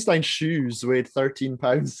 Frankenstein's shoes weighed 13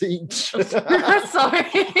 pounds each. Sorry.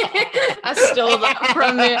 I stole that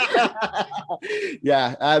from you.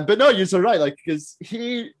 Yeah, but no, you're right, like, because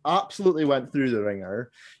he absolutely went through the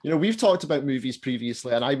ringer. We've talked about movies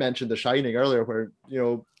previously, and I mentioned The Shining earlier, where,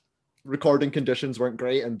 recording conditions weren't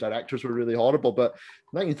great and directors were really horrible, but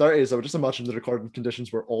 1930s, I would just imagine the recording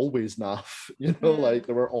conditions were always naff, like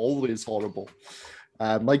they were always horrible.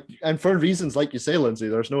 And for reasons like you say, Lindsay,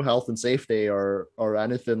 there's no health and safety or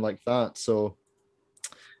anything like that. So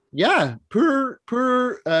yeah, poor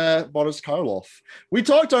Boris Karloff. We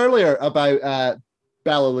talked earlier about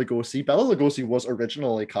Bela Lugosi. Bela Lugosi was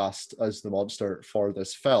originally cast as the monster for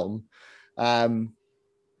this film,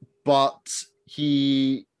 but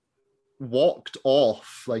he walked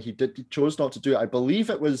off. Like, he chose not to do it. I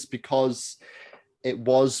believe it was because it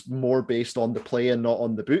was more based on the play and not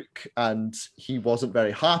on the book, and he wasn't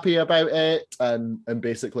very happy about it, and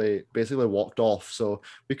basically walked off. So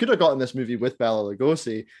we could have gotten this movie with Bela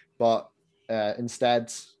Lugosi, but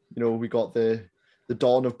instead, we got the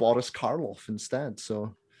dawn of Boris Karloff instead.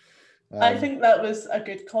 So I think that was a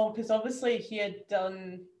good call, because obviously he had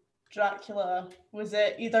done Dracula, was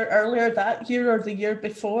it either earlier that year or the year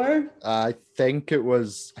before? I think it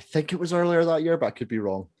was earlier that year, but I could be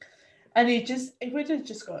wrong. And he would have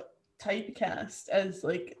just got typecast as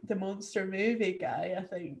like the monster movie guy, I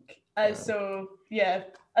think. So yeah,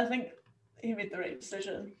 I think he made the right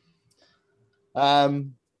decision.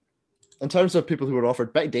 in terms of people who were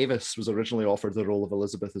offered, Bette Davis was originally offered the role of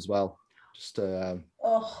Elizabeth as well. Just that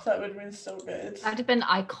would have been so good. That'd have been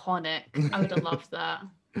iconic. I would have loved that.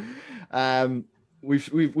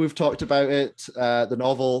 We've talked about it. The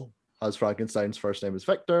novel has Frankenstein's first name is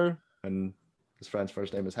Victor, and his friend's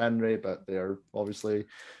first name is Henry, but they're obviously,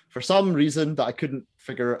 for some reason that I couldn't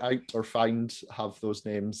figure out or find, have those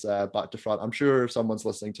names back to front. I'm sure if someone's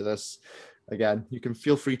listening to this, again, you can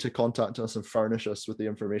feel free to contact us and furnish us with the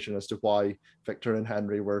information as to why Victor and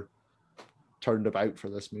Henry were turned about for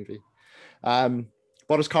this movie.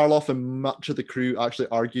 Boris Karloff and much of the crew actually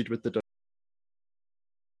argued with the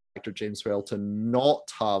director James Whale to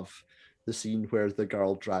not have the scene where the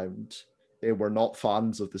girl drowned. They were not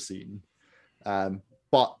fans of the scene.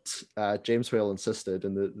 But James Whale insisted,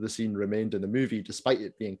 and the scene remained in the movie despite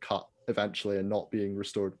it being cut eventually and not being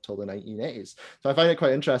restored until the 1980s. So I find it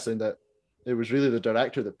quite interesting that it was really the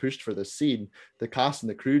director that pushed for this scene. The cast and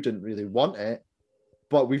the crew didn't really want it,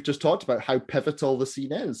 but we've just talked about how pivotal the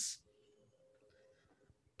scene is.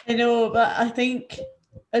 I know, but I think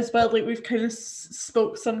as well, like we've kind of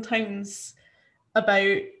spoke sometimes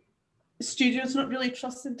about studios not really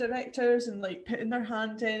trusting directors and like putting their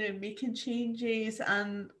hand in and making changes,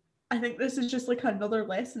 and I think this is just like another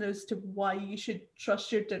lesson as to why you should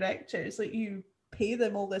trust your directors. Like, you pay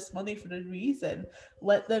them all this money for a reason,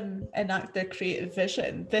 let them enact their creative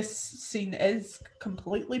vision. This scene is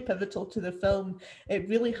completely pivotal to the film. It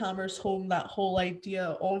really hammers home that whole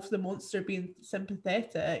idea of the monster being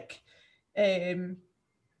sympathetic. And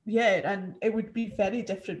it would be very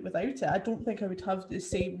different without it. I don't think I would have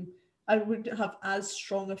I wouldn't have as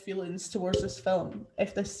strong of feelings towards this film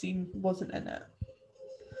if this scene wasn't in it.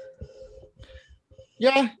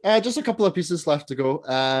 Yeah, just a couple of pieces left to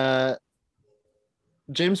go.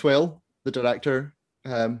 James Whale, the director,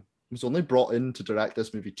 was only brought in to direct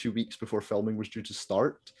this movie 2 weeks before filming was due to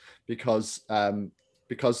start because the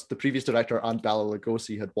previous director and Bela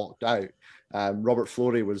Lugosi had walked out. Robert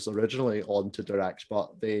Florey was originally on to direct,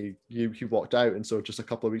 but he walked out, and so just a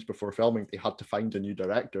couple of weeks before filming, they had to find a new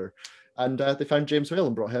director, and they found James Whale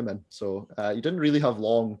and brought him in. So he didn't really have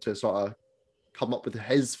long to sort of come up with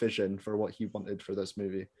his vision for what he wanted for this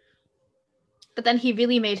movie. But then he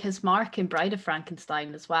really made his mark in Bride of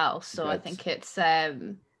Frankenstein as well. So I think it's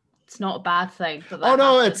not a bad thing.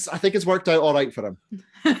 I think it's worked out all right for him.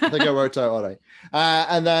 I think it worked out all right.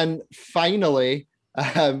 And then finally,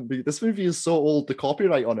 this movie is so old, the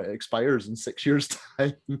copyright on it expires in 6 years'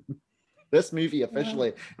 time. This movie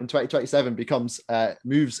officially in 2027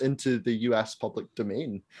 moves into the US public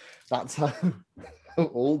domain. That's how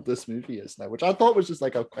old this movie is now, which I thought was just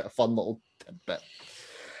like quite a fun little tidbit.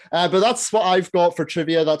 But that's what I've got for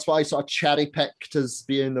trivia. That's what I sort of cherry picked as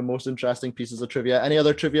being the most interesting pieces of trivia. Any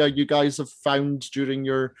other trivia you guys have found during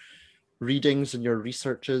your readings and your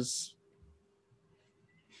researches?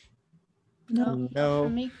 No. For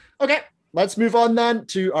me. Okay, let's move on then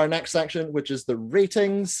to our next section, which is the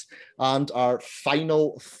ratings and our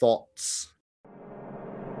final thoughts.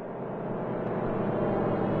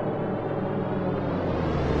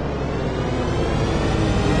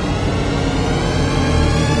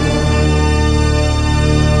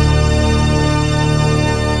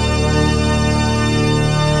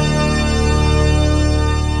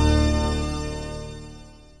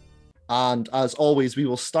 And as always, we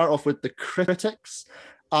will start off with the critics.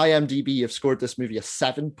 IMDb have scored this movie a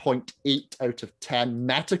 7.8 out of 10.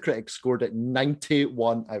 Metacritic scored it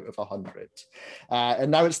 91 out of 100.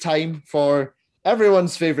 And now it's time for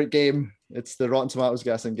everyone's favorite game. It's the Rotten Tomatoes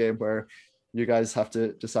guessing game, where you guys have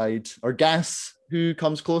to decide or guess who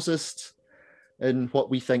comes closest in what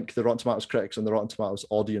we think the Rotten Tomatoes critics and the Rotten Tomatoes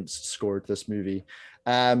audience scored this movie.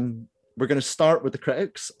 We're going to start with the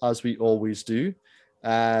critics, as we always do.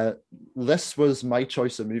 This was my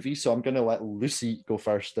choice of movie, so I'm going to let Lucy go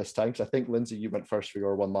first this time, because I think, Lindsay, you went first for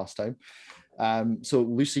your one last time. So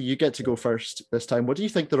Lucy, you get to go first this time. What do you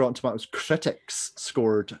think the Rotten Tomatoes critics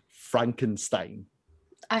scored Frankenstein?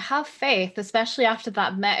 I have faith, especially after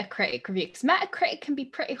that Metacritic review, because Metacritic can be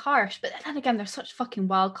pretty harsh, but then again, they're such fucking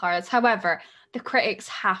wild cards. However, the critics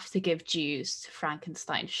have to give dues to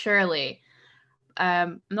Frankenstein, surely.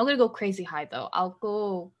 I'm not going to go crazy high, though. I'll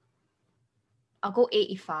go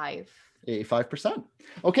 85. 85%.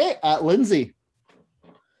 Okay, Lindsay.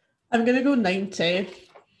 I'm going to go 90.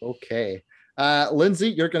 Okay. Lindsay,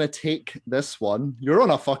 you're going to take this one. You're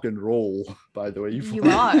on a fucking roll, by the way. You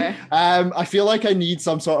are. I feel like I need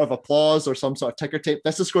some sort of applause or some sort of ticker tape.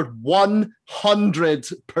 This is scored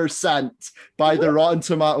 100% by the Rotten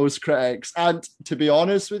Tomatoes critics. And to be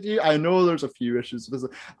honest with you, I know there's a few issues with this.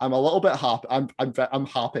 I'm a little bit happy. I'm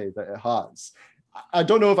happy that it has. I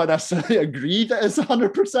don't know if I necessarily agree that it's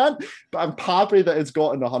 100%, but I'm happy that it's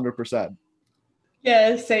gotten 100%.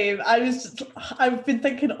 Yeah, same. I've been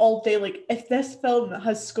thinking all day, like, if this film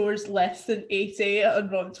has scores less than 80 on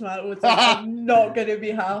Rotten Tomatoes, like, I'm not going to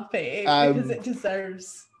be happy because it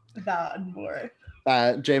deserves that and more.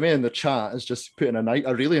 Jamie in the chat has just put in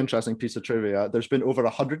a really interesting piece of trivia. There's been over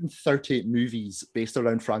 138 movies based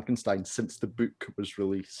around Frankenstein since the book was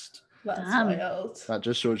released. That's wild. That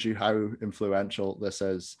just shows you how influential this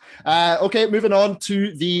is. Okay, moving on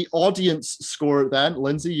to the audience score then.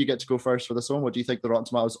 Lindsay, you get to go first for this one. What do you think the Rotten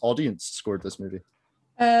Tomatoes audience scored this movie?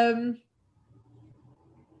 I'm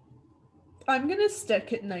going to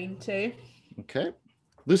stick at 90. Okay.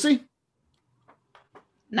 Lucy?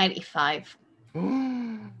 95.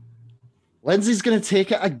 Lindsay's going to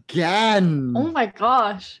take it again. Oh my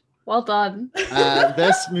gosh. Well done.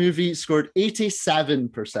 This movie scored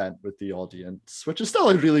 87% with the audience, which is still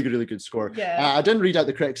a really, really good score. Yeah. I didn't read out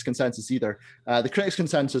the critics' consensus either. The critics'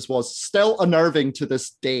 consensus was still unnerving to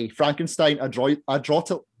this day. Frankenstein adroitly,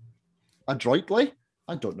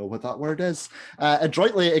 I don't know what that word is,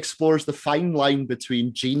 adroitly explores the fine line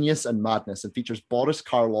between genius and madness and features Boris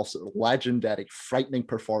Karloff's legendary, frightening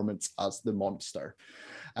performance as the monster.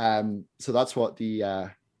 So that's what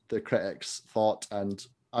the critics thought, and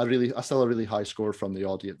I still a really high score from the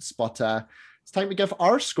audience, but it's time to give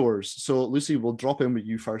our scores. So Lucy, we'll drop in with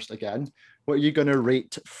you first again. What are you going to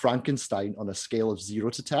rate Frankenstein on a scale of 0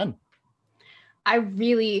 to 10? I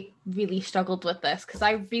really, really struggled with this because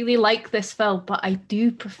I really like this film, but I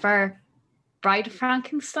do prefer Bride of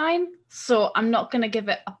Frankenstein. So I'm not going to give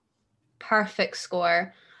it a perfect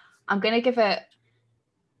score. I'm going to give it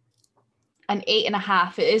an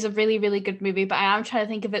 8.5. It is a really, really good movie, but I am trying to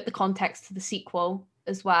think of it the context to the sequel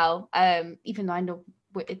as well. Even though I know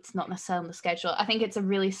it's not necessarily on the schedule, I think it's a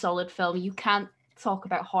really solid film. You can't talk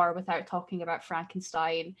about horror without talking about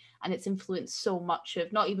Frankenstein, and it's influenced so much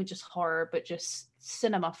of not even just horror, but just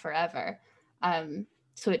cinema forever.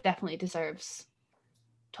 So it definitely deserves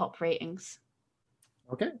top ratings.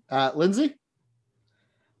 Okay, Lindsay?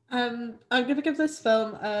 I'm going to give this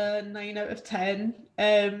film a 9 out of 10.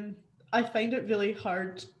 I find it really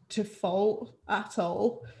hard to fault at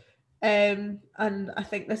all. And I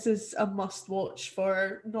think this is a must watch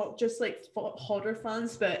for not just like horror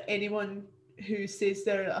fans, but anyone who says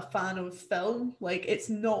they're a fan of film. Like, it's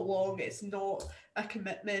not long, it's not a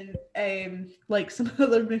commitment like some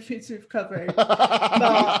other movies we've covered. But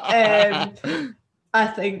I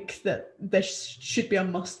think that this should be a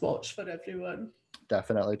must watch for everyone.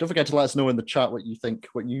 Definitely. Don't forget to let us know in the chat what you think,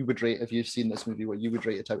 what you would rate if you've seen this movie, what you would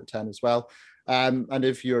rate it out of 10 as well. And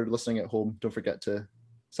if you're listening at home, don't forget to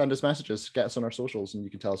send us messages, get us on our socials, and you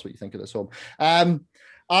can tell us what you think of this film.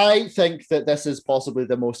 I think that this is possibly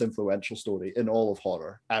the most influential story in all of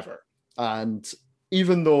horror ever. And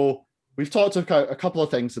even though we've talked about a couple of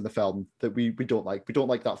things in the film that we don't like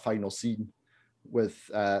that final scene with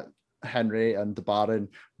Henry and the Baron.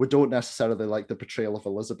 We don't necessarily like the portrayal of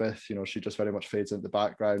Elizabeth. You know, she just very much fades into the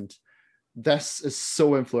background. This is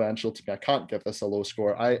so influential to me. I can't give this a low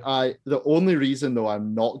score. The only reason though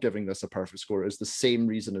I'm not giving this a perfect score is the same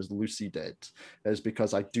reason as Lucy did, is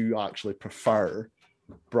because I do actually prefer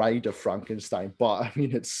Bride of Frankenstein. But I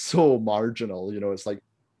mean, it's so marginal. You know, it's like,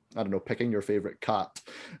 I don't know, picking your favorite cat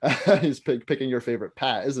is picking your favorite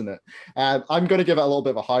pet, isn't it? I'm going to give it a little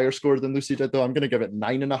bit of a higher score than Lucy did, though. I'm going to give it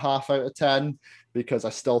 9.5 out of 10 because I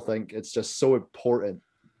still think it's just so important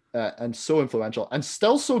and so influential and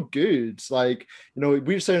still so good. Like, you know,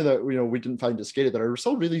 we were saying that, you know, we didn't find it scary. There are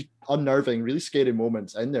still really unnerving, really scary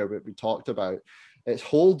moments in there that we talked about. It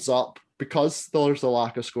holds up. Because there's a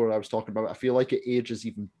lack of score I was talking about, I feel like it ages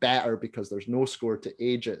even better because there's no score to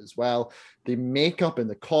age it as well. The makeup and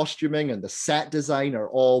the costuming and the set design are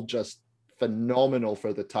all just phenomenal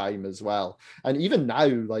for the time as well. And even now,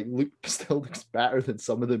 like, Luke still looks better than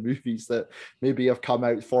some of the movies that maybe have come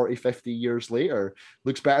out 40, 50 years later.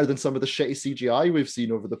 Looks better than some of the shitty CGI we've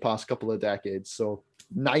seen over the past couple of decades. So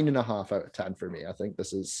 9.5 out of 10 for me. I think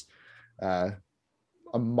this is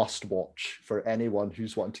a must watch for anyone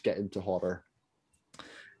who's wanting to get into horror.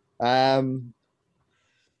 Okay.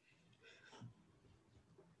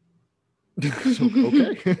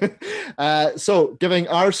 So giving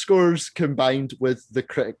our scores combined with the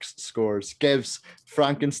critics' scores gives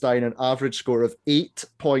Frankenstein an average score of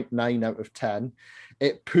 8.9 out of 10.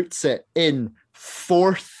 It puts it in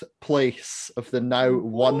 4th place of the now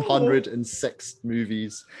 106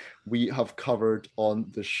 movies we have covered on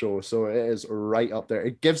the show. So it is right up there.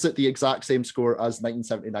 It gives it the exact same score as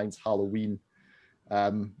 1979's Halloween,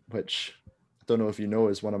 which I don't know if you know,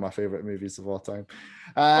 is one of my favorite movies of all time.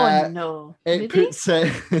 Oh no! It puts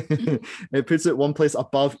it it puts it one place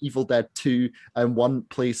above Evil Dead 2 and one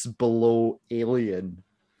place below Alien.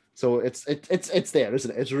 So it's there,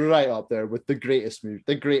 isn't it? It's right up there with the greatest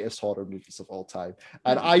horror movies of all time,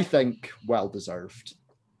 and I think well deserved.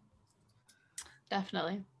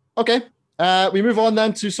 Definitely. Okay. We move on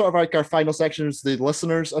then to sort of like our final sections, the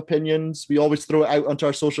listeners' opinions. We always throw it out onto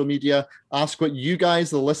our social media, ask what you guys,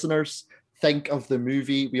 the listeners, think of the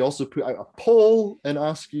movie. We also put out a poll and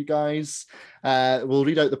ask you guys. We'll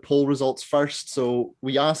read out the poll results first. So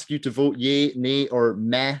we ask you to vote yay, nay, or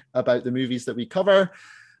meh about the movies that we cover.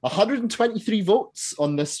 123 votes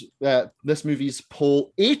on this movie's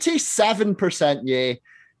poll. 87% yay,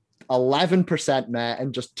 11% meh,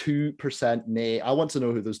 and just 2% nay. I want to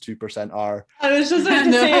know who those 2% are. I was just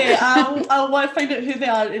going to say, I want to find out who they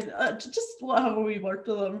are. Just have a wee word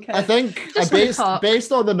to them. I think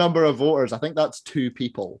based on the number of voters, I think that's 2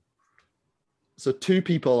 people. So 2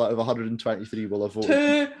 people out of 123 will have voted.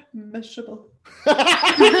 2 miserable.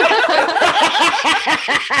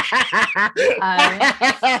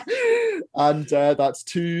 And that's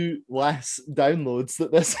 2 less downloads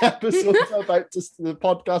that this episode's the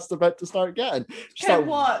podcast's about to start getting.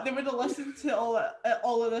 What? They would have listened to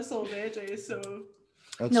all of this already, so...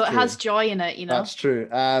 That's no, true. It has joy in it, That's true.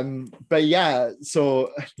 But yeah,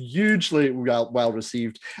 so hugely well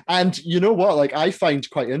received. And you know what? Like, I find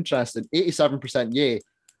quite interesting. 87% yay.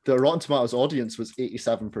 The Rotten Tomatoes audience was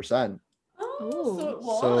 87%. Oh, so it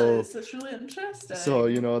was. It's really interesting. So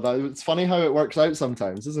it's funny how it works out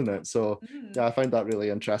sometimes, isn't it? So yeah, I find that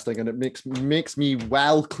really interesting, and it makes me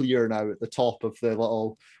well clear now at the top of the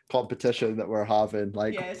little competition that we're having.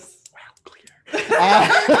 Like, yes, well clear.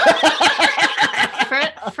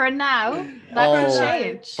 For now, that will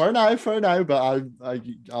change. For now, but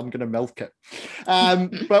I'm gonna milk it.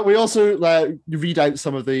 But we also read out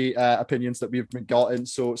some of the opinions that we've gotten.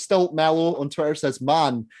 So Still Mellow on Twitter says,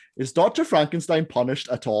 "Man, is Dr. Frankenstein punished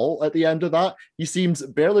at all at the end of that? He seems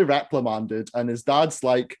barely reprimanded, and his dad's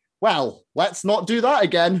like, well, let's not do that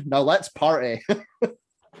again. Now let's party." His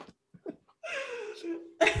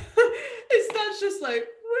dad's just like,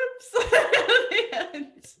 whoops, at the end.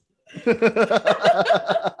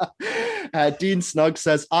 Dean Snug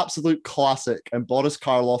says, absolute classic, and Boris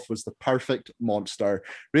Karloff was the perfect monster.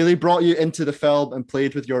 Really brought you into the film and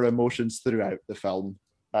played with your emotions throughout the film.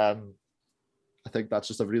 I think that's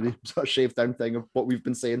just a really sort of shaved down thing of what we've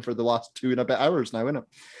been saying for the last 2 and a bit hours now, isn't it?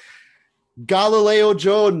 Galileo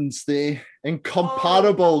Jones, the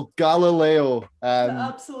incomparable Galileo. The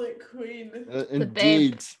absolute queen.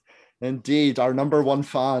 Indeed, our number 1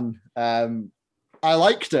 fan. I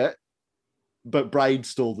liked it, but Bride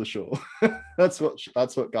stole the show. That's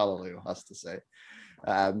what Galileo has to say.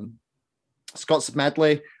 Scott's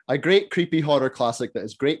Medley, a great creepy horror classic that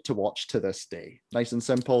is great to watch to this day. Nice and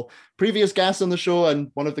simple. Previous guest on the show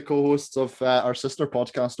and one of the co-hosts of our sister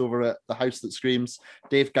podcast over at The House That Screams,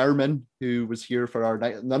 Dave Gowerman, who was here for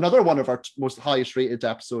another one of our most highest rated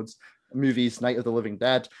episodes, movies, Night of the Living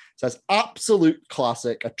Dead, says, absolute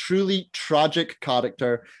classic, a truly tragic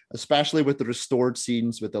character, especially with the restored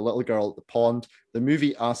scenes with the little girl at the pond. The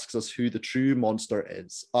movie asks us who the true monster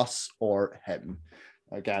is, us or him.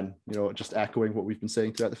 Again, just echoing what we've been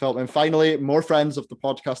saying throughout the film. And finally, more friends of the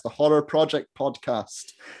podcast, the Horror Project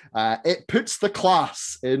podcast. It puts the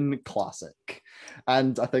class in classic.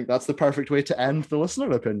 And I think that's the perfect way to end the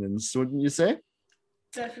listener opinions, wouldn't you say?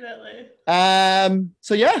 Definitely.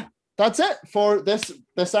 So yeah, that's it for this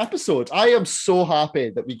episode. I am so happy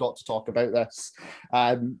that we got to talk about this.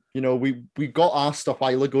 We got asked a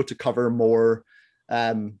while ago to cover more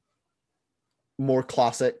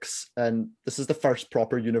classics, and this is the first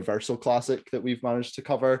proper Universal classic that we've managed to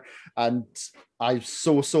cover. And I'm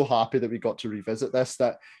so happy that we got to revisit this.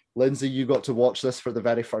 That Lindsay, you got to watch this for the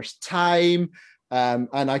very first time. And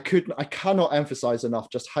I cannot emphasize enough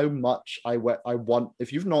just how much I want.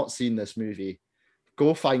 If you've not seen this movie,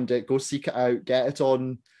 go find it, go seek it out, get it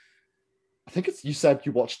on. I think you said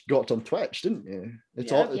you got it on Twitch, didn't you?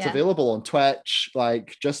 It's available on Twitch.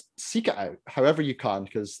 Like, just seek it out however you can,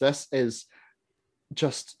 because this is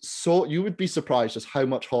just so, you would be surprised just how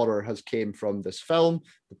much horror has came from this film,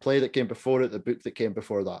 the play that came before it, the book that came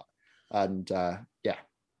before that. And I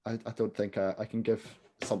don't think I can give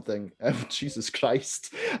something, Jesus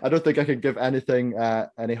Christ, I don't think I can give anything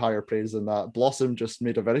any higher praise than that. Blossom just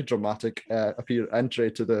made a very dramatic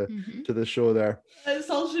entry to the show there. That's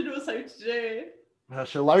all she knows how to do.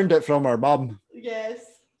 She learned it from her mum. Yes.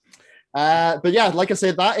 But yeah, like I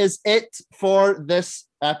said, that is it for this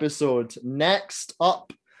episode. Next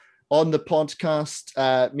up, on the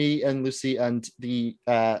podcast, me and Lucy and the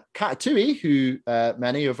Katatui, who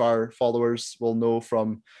many of our followers will know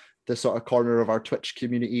from the sort of corner of our Twitch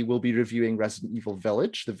community, will be reviewing Resident Evil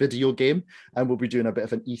Village, the video game, and we'll be doing a bit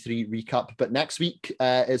of an E3 recap. But next week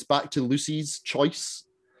is back to Lucy's choice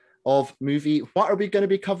of movie. What are we going to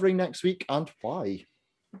be covering next week and why?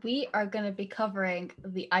 We are going to be covering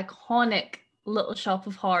the iconic Little Shop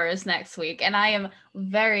of Horrors next week, and I am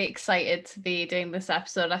very excited to be doing this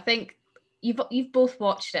episode. I think you've both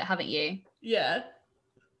watched it, haven't you? Yeah.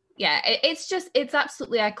 It's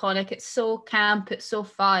absolutely iconic. It's so camp, it's so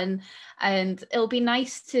fun, and it'll be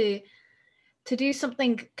nice to do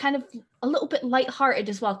something kind of a little bit lighthearted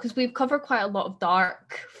as well, because we've covered quite a lot of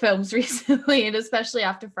dark films recently, and especially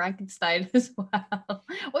after Frankenstein as well.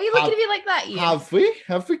 What are you looking at me like that, Ian? Have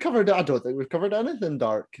we covered it? I don't think we've covered anything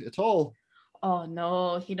dark at all. Oh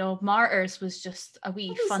no, Martyrs was just a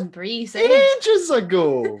wee fun breeze. Ages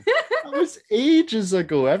ago. That was ages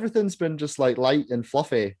ago. Everything's been just like light and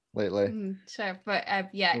fluffy lately. Sure, but I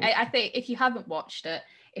think if you haven't watched it,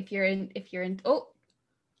 if you're in,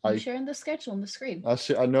 I'm sharing the schedule on the screen. I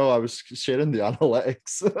know. I was sharing the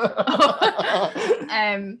analytics.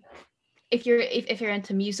 If you're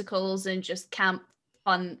into musicals and just camp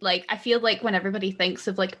fun, like I feel like when everybody thinks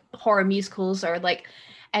of like horror musicals or like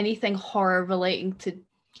anything horror relating to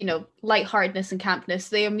lightheartedness and campness,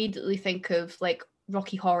 they immediately think of like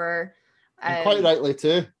Rocky Horror. Quite rightly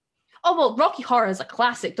too. Oh well, Rocky Horror is a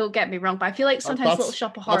classic. Don't get me wrong, but I feel like sometimes Little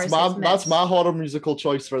Shop of Horrors. That's my horror musical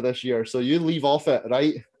choice for this year. So you leave off it,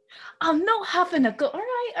 right? I'm not having a go. All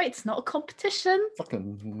right, it's not a competition.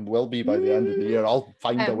 Fucking will be by the end of the year. I'll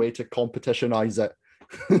find a way to competitionize it.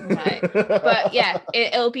 Right, but yeah,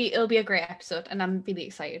 it'll be a great episode, and I'm really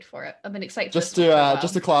excited for it. I've been excited. Just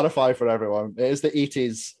to clarify for everyone, it is the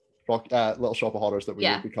 80s Little Shop of Horrors that we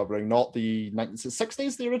will be covering, not the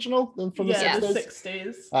 1960s, the original from the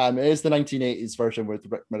 60s. It is the 1980s version with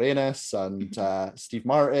Rick Moranis and Steve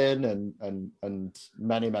Martin and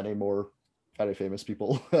many more very famous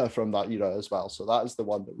people from that era as well. So that is the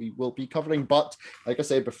one that we will be covering. But like I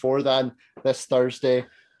say, before then, this Thursday,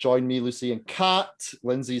 join me, Lucy, and Kat.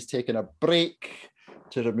 Lindsay's taking a break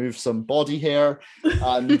to remove some body hair,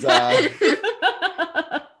 and so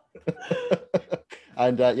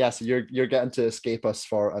you're getting to escape us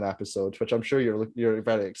for an episode, which I'm sure you're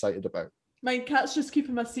very excited about. My cat's just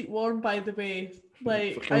keeping my seat warm, by the way.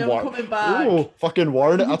 Like, I am coming back. Oh, fucking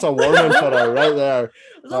warning! That's a warning for her right there.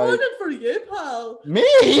 It's a warning for you, pal.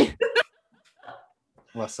 Me?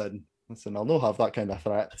 Listen, I'll not have that kind of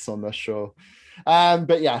threats on this show.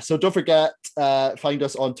 But yeah, so don't forget, find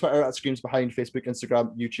us on Twitter at Screams Behind, Facebook,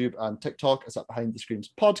 Instagram, YouTube, and TikTok. It's at Behind the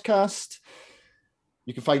Screams Podcast.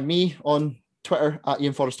 You can find me on Twitter at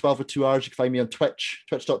IanForrest12 with 2 R's. You can find me on Twitch,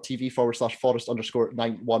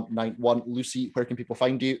 twitch.tv/Forrest_9191. Lucy, where can people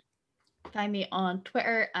find you? Find me on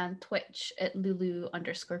Twitter and Twitch at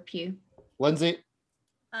Lulu_Pew. Lindsay?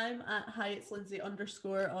 I'm at Lindsay_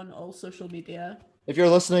 on all social media. If you're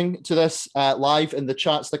listening to this live in the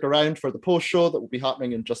chat, stick around for the post show that will be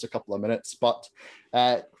happening in just a couple of minutes. But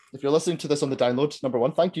if you're listening to this on the download, number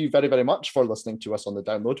one, thank you very, very much for listening to us on the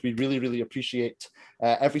download. We really, really appreciate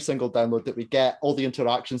every single download that we get, all the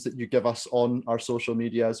interactions that you give us on our social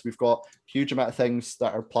medias. We've got a huge amount of things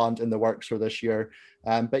that are planned in the works for this year.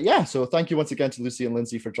 But yeah, so thank you once again to Lucy and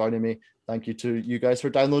Lindsay for joining me. Thank you to you guys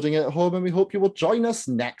for downloading it at home, and we hope you will join us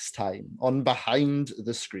next time on Behind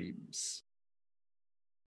the Screams.